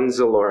one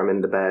Zalorum in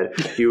the bed.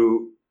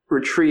 You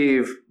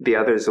retrieve the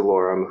other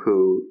Zalorum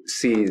who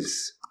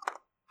sees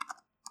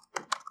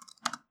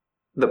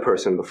the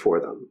person before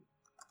them.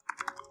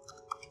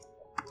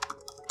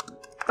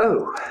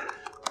 Oh.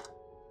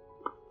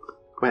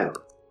 Well.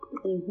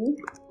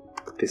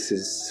 This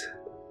is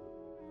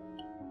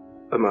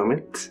a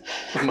moment.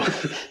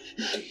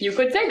 You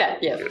could say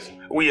that, yes. Yes.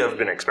 We have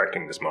been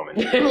expecting this moment.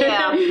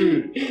 Yeah.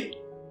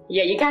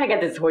 Yeah, you kind of get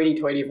this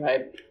hoity-toity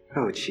vibe.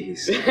 Oh,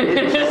 jeez.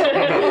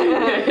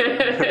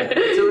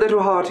 It's a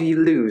little hard to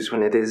lose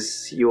when it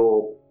is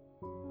your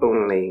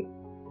only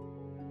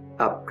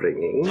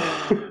upbringing.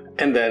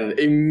 And then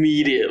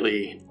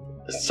immediately,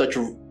 such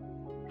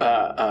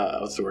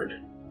what's the word?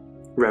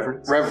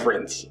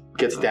 Reverence.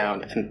 Gets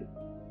down and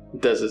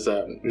does his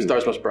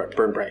stars must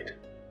burn bright.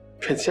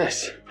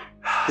 Princess,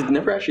 you'd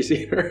never actually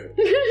seen her.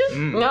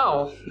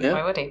 No. Yeah.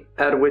 Why would he?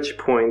 At which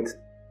point,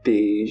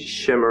 the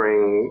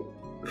shimmering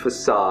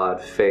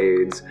facade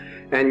fades,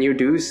 and you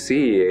do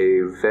see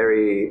a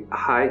very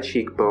high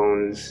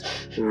cheekbones,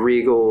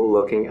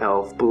 regal-looking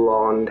elf,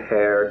 blonde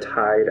hair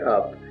tied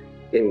up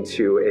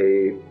into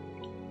a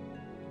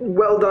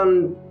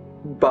well-done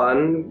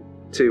bun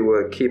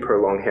to keep her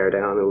long hair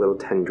down, a little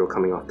tendril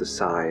coming off the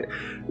side.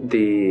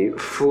 The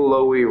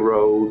flowy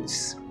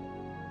robes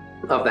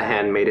of the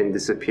handmaiden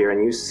disappear,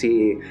 and you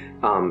see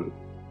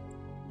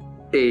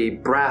a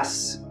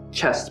brass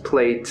chest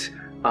plate,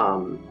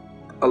 a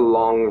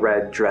long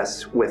red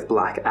dress with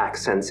black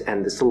accents,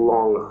 and this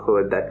long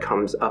hood that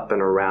comes up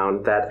and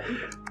around that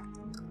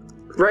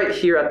right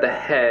here at the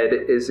head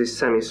is a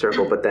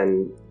semicircle, but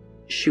then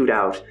shoot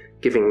out,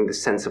 giving the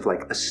sense of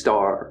like a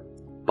star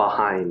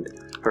behind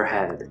her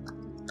head.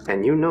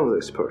 And you know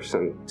this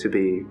person to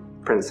be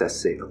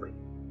Princess Sadali.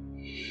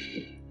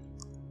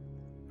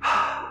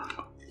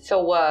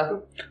 So,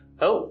 Well,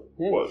 no,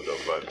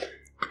 but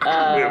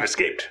we have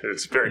escaped.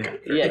 It's very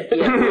good.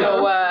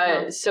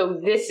 yeah. So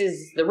this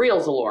is the real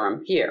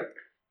Zalorum here,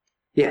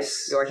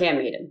 Yes. your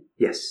handmaiden.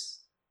 Yes.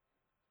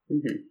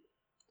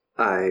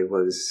 I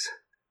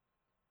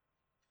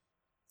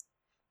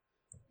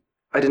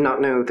did not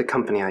know the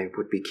company I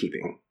would be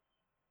keeping.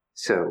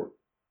 So,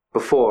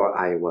 before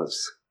I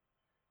was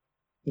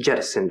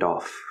jettisoned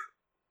off,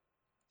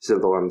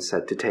 Zalorum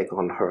said to take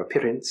on her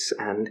appearance,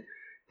 and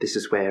this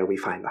is where we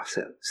find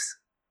ourselves.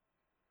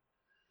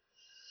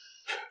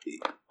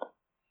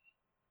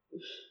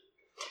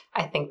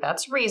 I think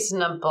that's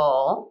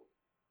reasonable.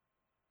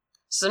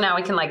 So now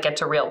we can get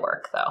to real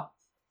work, though.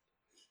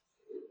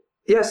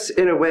 Yes,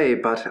 in a way,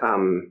 but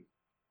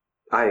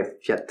I have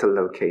yet to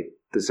locate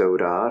the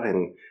Zodar,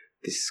 and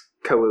this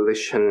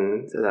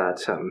coalition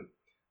that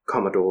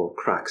Commodore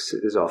Krax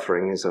is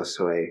offering is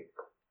also a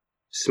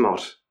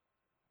smart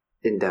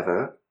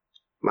endeavor.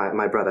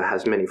 My brother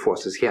has many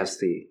forces. He has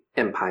the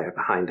Empire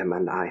behind him,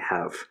 and I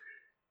have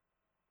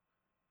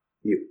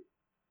you.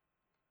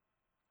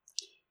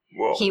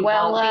 Well, He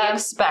won't be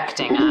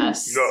expecting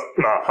us.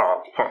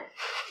 About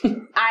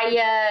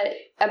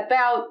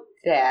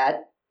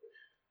that,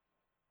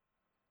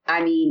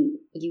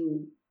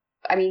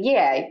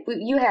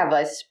 you have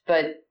us,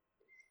 but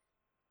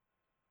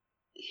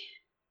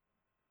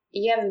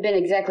you haven't been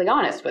exactly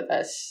honest with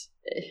us.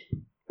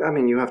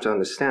 You have to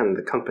understand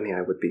the company I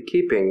would be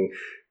keeping,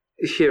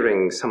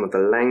 hearing some of the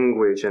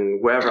language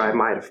and wherever I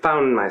might have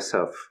found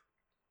myself.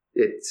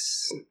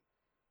 It's...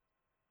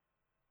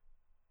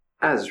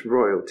 As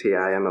royalty,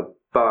 I am a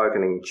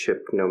bargaining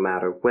chip no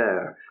matter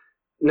where.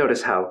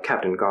 Notice how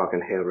Captain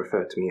Garganhale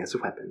referred to me as a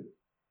weapon.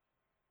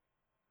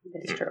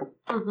 That's true.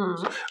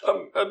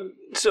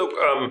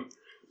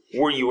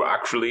 Were you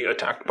actually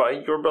attacked by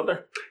your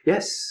brother?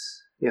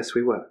 Yes,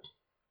 we were.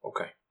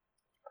 Okay.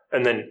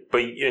 And then,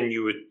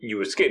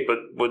 you escaped,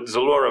 but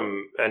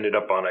Zalorum ended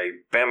up on a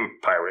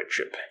vampire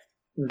ship.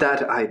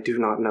 That I do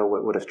not know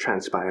what would have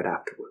transpired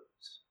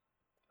afterwards.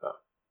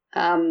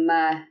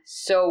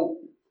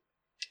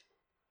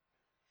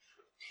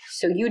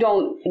 So you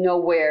don't know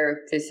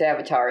where this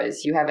avatar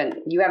is. You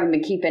haven't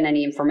been keeping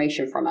any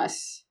information from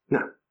us.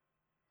 No.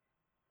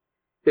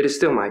 It is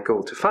still my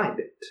goal to find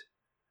it.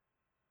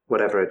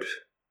 Whatever it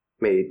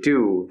may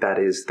do, that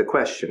is the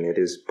question. It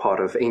is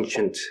part of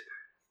ancient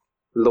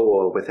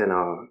lore within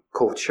our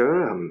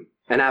culture,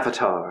 an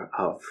avatar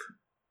of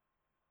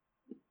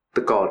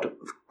the god of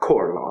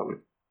Corlon,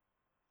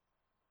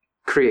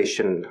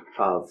 creation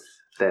of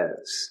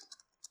theirs,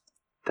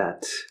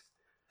 that,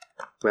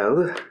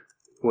 well,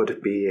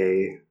 would be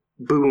a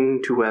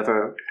boon to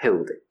whoever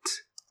held it.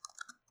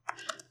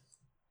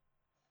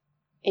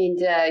 And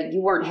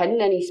you weren't heading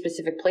any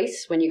specific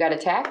place when you got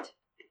attacked?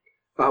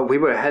 We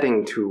were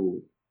heading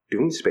to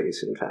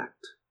Doomspace, in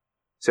fact.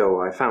 So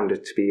I found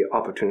it to be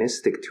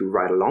opportunistic to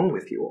ride along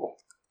with you all.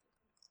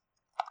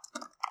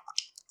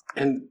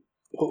 And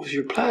what was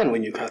your plan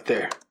when you got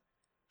there?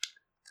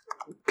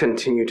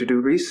 Continue to do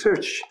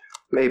research.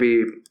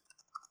 Maybe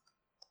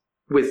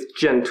with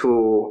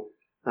gentle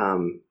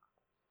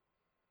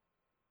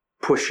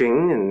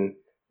pushing and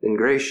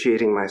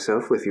ingratiating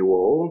myself with you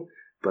all,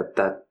 but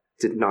that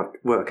did not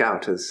work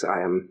out, as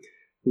I am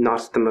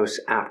not the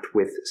most apt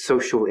with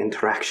social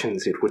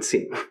interactions, it would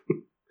seem.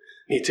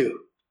 Me too.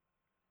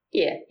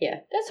 Yeah,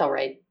 that's all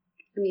right.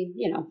 I mean,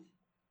 Yeah,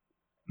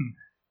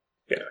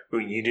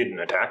 well, you didn't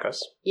attack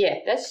us. Yeah,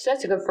 that's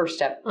a good first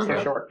step for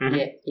sure.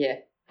 Mhm. Yeah.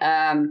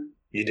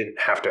 You didn't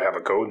have to have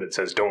a code that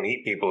says "Don't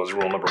eat people" as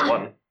rule number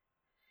 1.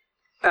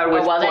 At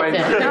which well, point,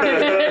 that's it.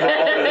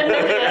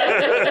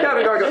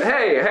 Captain Garg goes,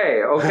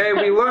 hey, okay,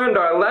 we learned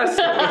our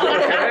lesson,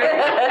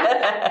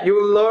 okay?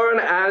 You learn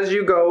as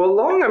you go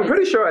along. I'm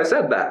pretty sure I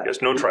said that.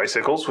 Yes, no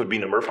tricycles would be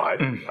number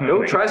 5.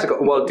 No tricycle.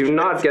 Well, do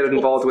not get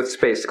involved with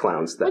space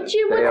clowns then. What's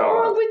They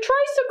are- wrong with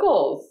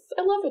tricycles?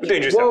 I love it.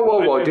 They just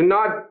Whoa. Do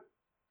not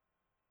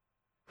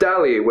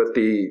dally with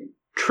the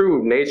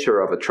true nature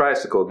of a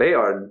tricycle. They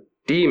are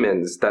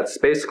demons that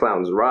space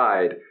clowns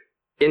ride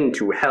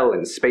into hell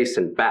and space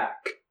and back.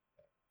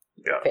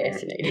 Yeah.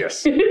 Fascinating.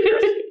 Yes.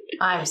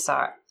 I'm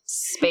sorry.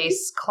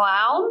 Space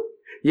clown?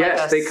 Yes,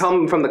 Like a they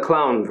come from the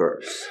clown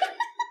verse.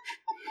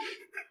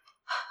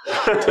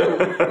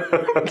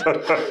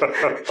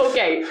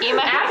 Okay,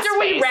 Ema after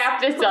we space. wrap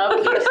this up,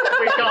 we're going.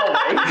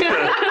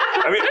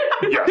 I mean,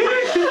 yeah.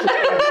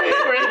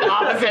 We're in the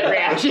opposite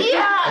reaction.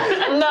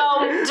 Yeah.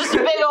 No, just a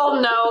big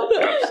old no.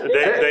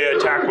 They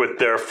attack with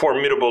their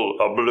formidable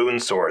balloon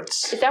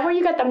swords. Is that where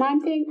you got the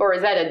mime thing? Or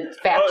is that a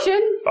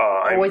faction?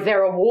 or was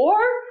there a war?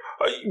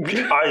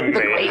 I may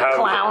Great have.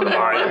 clown.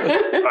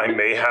 I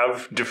may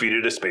have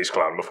defeated a space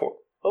clown before.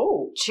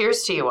 Oh,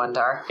 Cheers to you,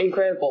 Undar.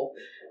 incredible.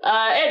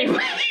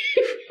 Anyway.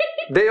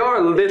 They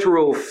are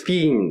literal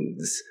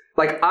fiends.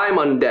 Like, I'm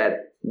undead.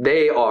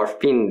 They are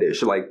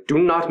fiendish. Like, do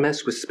not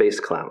mess with space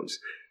clowns.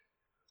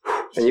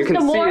 And you can The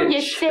see more it. you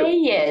say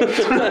it.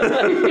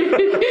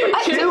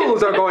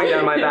 Chills are going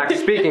down my back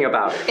speaking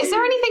about it. Is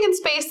there anything in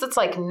space that's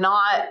like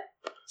not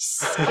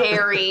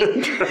scary?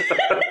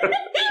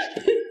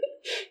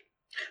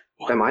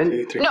 Am I?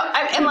 2, 3. No,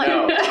 I'm like.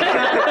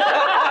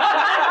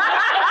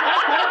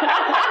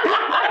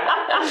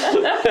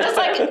 Just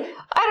like,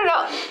 I don't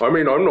know. I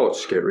mean, I'm not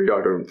scary,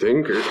 I don't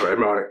think.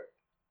 Am I?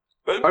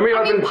 I mean, I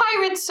I've mean, been...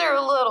 pirates are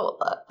a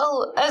little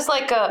as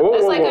like a Whoa,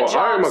 as whoa, like whoa, a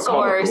job I'm a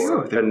source.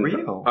 comical. Oh, they're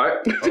real.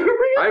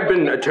 I've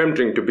been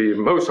attempting to be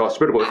most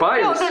hospitable. If I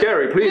am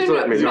scary, please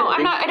let me know. No,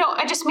 I'm not. I don't.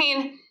 I just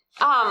mean,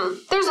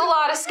 there's a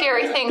lot of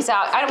scary things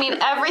out. I mean,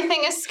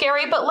 everything is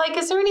scary, but like,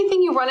 is there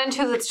anything you run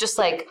into that's just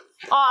like,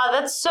 oh,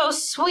 that's so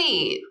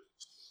sweet?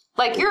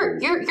 Like you're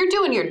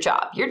doing your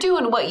job. You're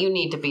doing what you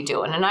need to be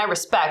doing, and I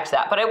respect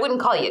that. But I wouldn't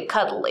call you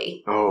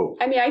cuddly. Oh.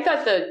 I mean, I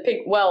thought the pig.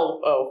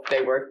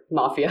 They were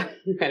mafia.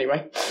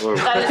 Anyway,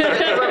 That is true.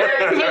 They were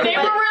very cute. they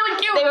were really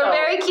cute. They were though.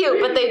 very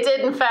cute, but they did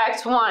in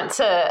fact want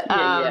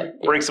to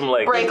Break some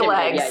legs. break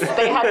legs. Yeah.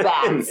 They had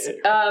bats.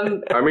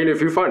 I mean,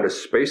 if you find a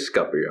space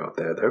guppy out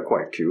there, they're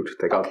quite cute.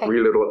 They got Okay. 3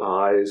 little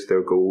eyes,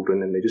 they're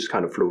golden, and they just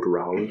kind of float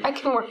around. I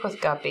can work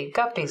with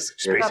Guppies.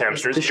 Space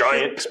hamsters,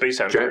 giant space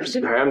hamsters.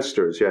 Giant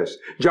hamsters, yes.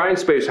 Giant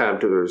space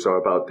hamsters are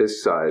about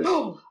this size.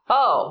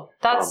 Oh,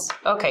 that's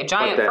okay.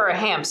 Giant but then- for a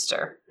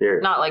hamster, Here.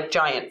 not like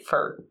giant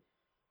for.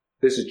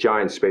 This is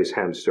giant space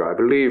hamster. I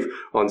believe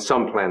on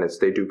some planets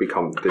they do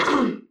become this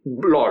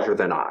larger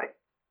than I.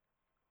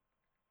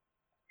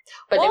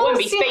 But they We'll wouldn't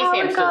be see space how it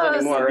hamsters goes.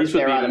 anymore. These if would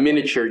they're be on- the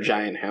miniature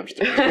giant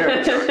hamster.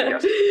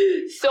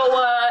 So,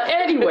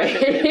 anyway.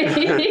 You need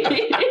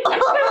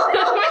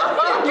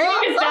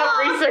to stop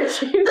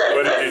researching.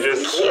 What did you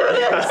just? I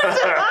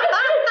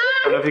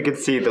don't know if you can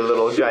see the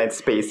little giant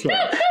space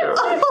hamster.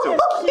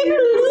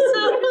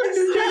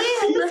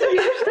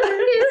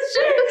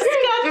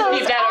 Just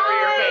keep that over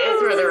your face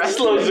for the rest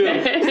Slow of zoom.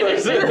 it.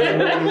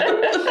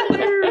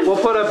 We'll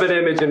put up an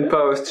image in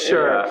post,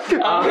 sure.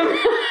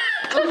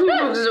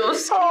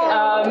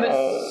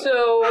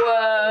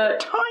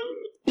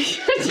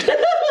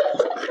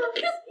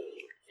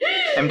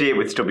 MDA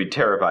would still be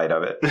terrified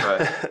of it.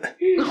 But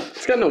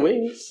It's got no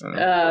wings.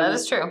 That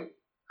is true.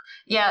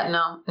 Yeah,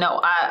 no.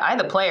 I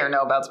the player,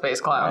 know about space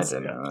I clowns.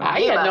 didn't know. I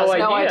had no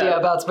idea. no idea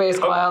about space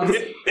clowns.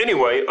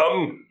 Anyway,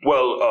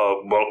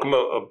 welcome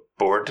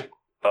aboard.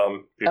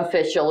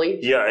 Officially.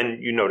 Yeah,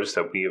 and you notice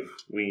that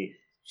we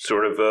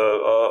sort of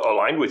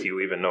aligned with you,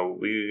 even though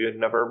we had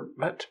never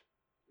met.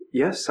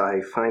 Yes,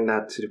 I find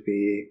that to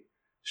be...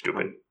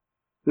 Stupid.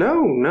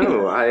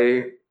 No,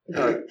 I...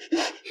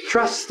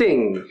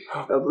 trusting,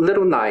 a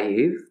little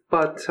naive,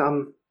 but,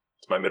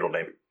 It's my middle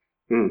name.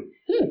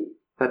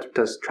 that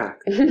does track.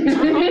 Yeah.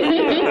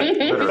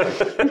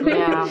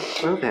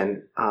 Well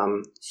then,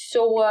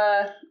 So,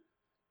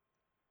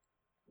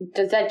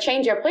 does that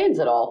change our plans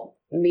at all?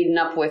 Meeting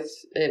up with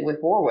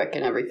Warwick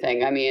and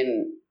everything. I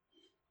mean,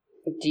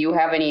 do you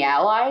have any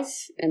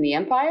allies in the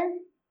Empire?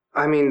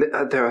 I mean,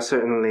 there are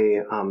certainly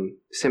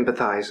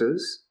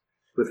sympathizers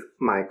with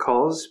my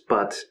cause,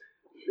 but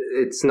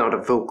it's not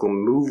a vocal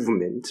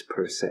movement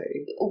per se.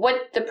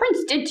 What the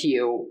prince did to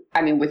you,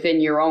 I mean,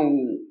 within your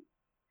own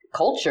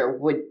culture,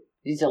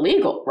 is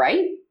illegal,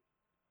 right?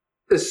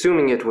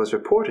 Assuming it was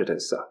reported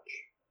as such.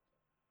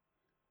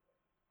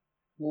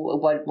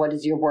 What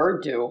does your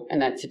word do in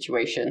that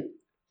situation?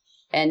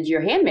 And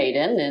your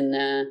handmaiden, and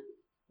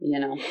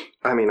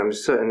I mean, I'm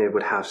certain it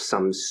would have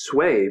some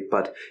sway,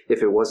 but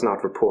if it was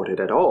not reported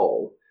at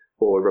all,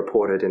 or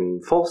reported in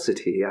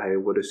falsity, I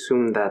would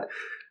assume that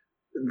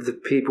the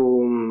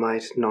people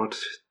might not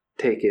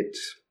take it.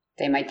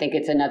 They might think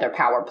it's another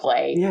power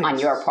play on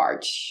your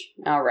part.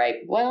 All right,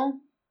 well,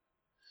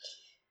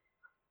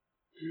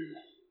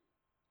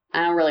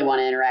 I don't really want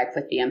to interact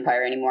with the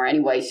Empire anymore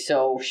anyway,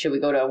 so should we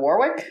go to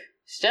Warwick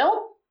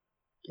still?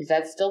 Is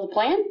that still the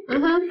plan?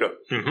 Mm-hmm.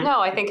 Yeah. Mhm.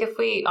 No, I think if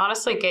we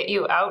honestly get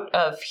you out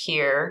of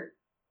here,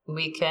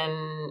 we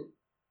can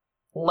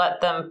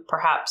let them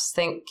perhaps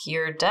think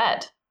you're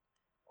dead.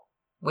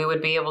 We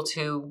would be able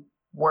to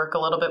work a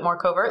little bit more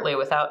covertly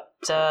without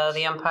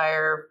the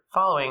Empire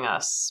following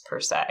us, per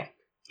se.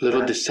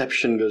 Little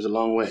deception goes a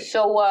long way.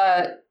 So,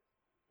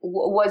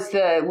 was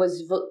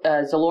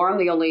Zalorum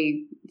the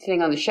only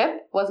thing on the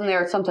ship? Wasn't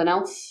there something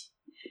else?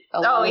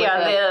 Oh,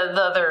 yeah,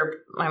 the other,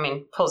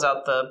 pulls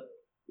out the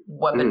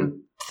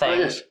weapon thing. Oh,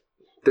 yes.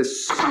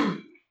 This,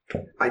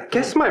 I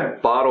guess my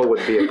bottle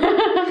would be a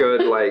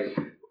good,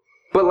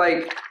 but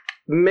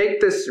make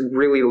this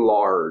really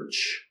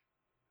large.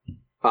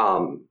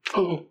 No.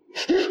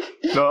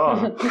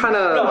 Kind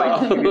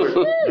of,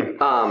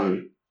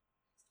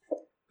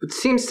 it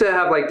seems to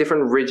have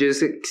different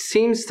ridges. It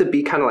seems to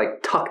be kind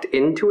of tucked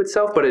into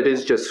itself, but it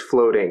is just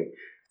floating.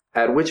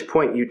 At which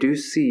point you do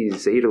see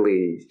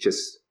Zadalee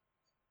just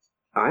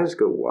eyes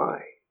go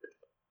wide.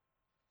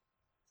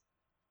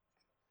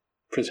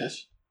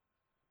 Princess?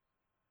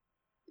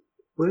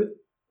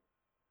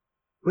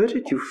 Where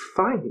did you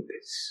find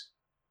this?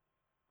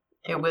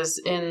 It was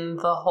in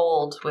the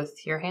hold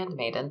with your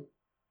handmaiden.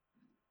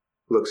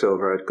 Looks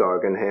over at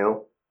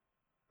Garganhale.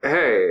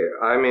 Hey,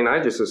 I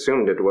just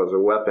assumed it was a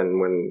weapon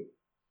when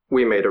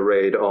we made a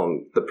raid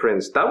on the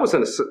prince. That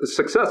wasn't a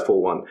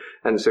successful one,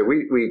 and so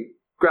we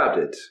grabbed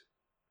it,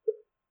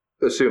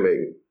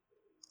 assuming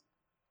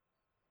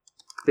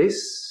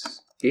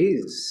this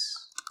is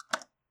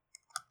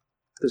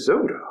the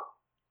Zoda.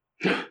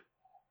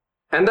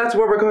 And that's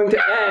where we're going to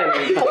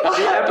end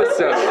the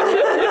episode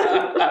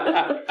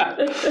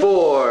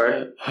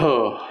for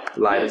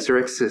Light of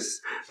Zerixis.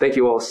 Thank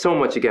you all so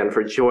much again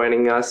for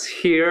joining us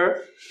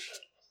here.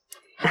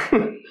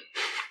 Thank you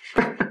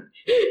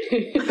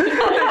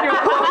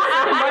all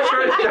so much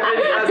for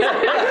joining us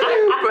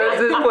as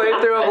this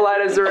playthrough of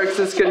Light of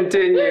Zerixis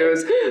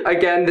continues.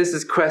 Again, this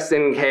is Quest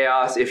in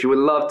Chaos. If you would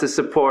love to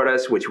support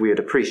us, which we would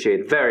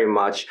appreciate very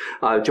much,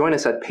 join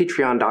us at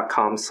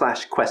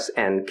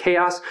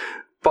patreon.com/questandchaos.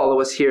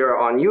 Follow us here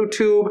on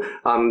YouTube,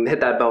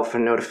 hit that bell for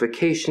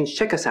notifications,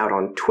 check us out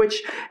on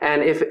Twitch,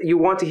 and if you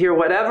want to hear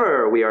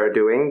whatever we are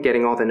doing,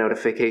 getting all the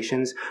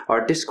notifications, our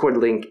Discord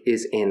link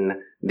is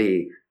in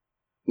the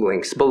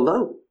links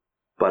below.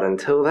 But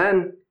until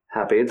then,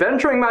 happy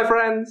adventuring, my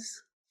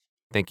friends!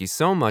 Thank you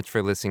so much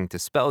for listening to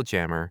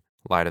Spelljammer,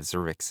 Light of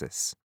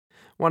Zerixis.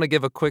 Want to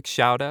give a quick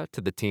shout out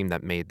to the team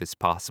that made this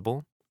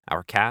possible.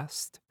 Our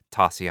cast,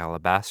 Tassi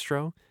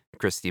Alabastro,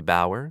 Christy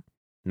Bauer,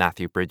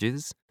 Matthew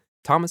Bridges,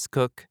 Thomas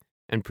Cook,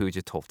 and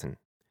Pooja Tolton.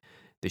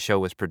 The show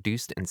was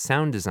produced and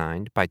sound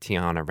designed by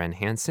Tiana Wren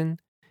Hansen,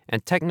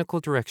 and technical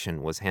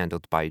direction was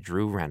handled by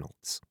Drew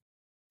Reynolds.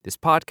 This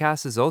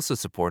podcast is also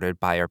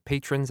supported by our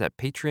patrons at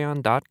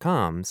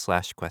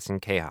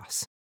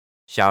patreon.com/questandchaos.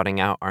 Shouting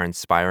out our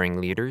inspiring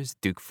leaders,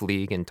 Duke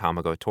Fleeg and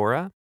Tamago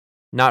Tora.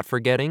 Not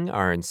forgetting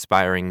our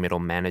inspiring middle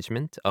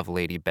management of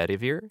Lady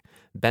Bedivere,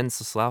 Ben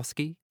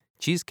Soslowski,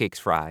 Cheesecakes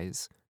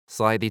Fries,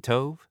 Slithy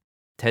Tove,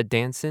 Ted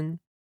Danson,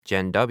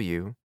 Jen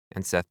W.,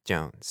 and Seth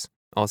Jones.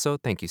 Also,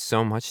 thank you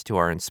so much to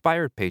our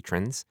inspired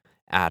patrons,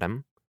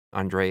 Adam,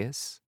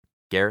 Andreas,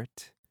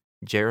 Garrett,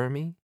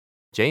 Jeremy,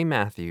 Jay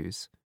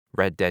Matthews,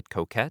 Red Dead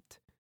Coquette,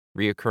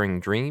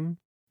 Reoccurring Dream,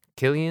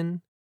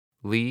 Killian,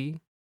 Lee,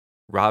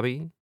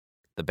 Robbie,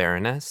 the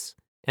Baroness,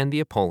 and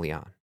the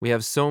Apollyon. We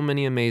have so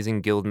many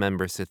amazing guild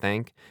members to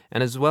thank,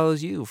 and as well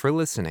as you for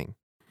listening.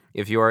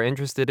 If you are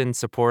interested in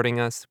supporting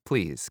us,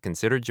 please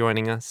consider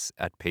joining us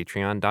at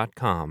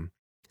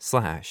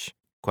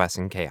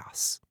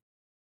patreon.com/questandchaos.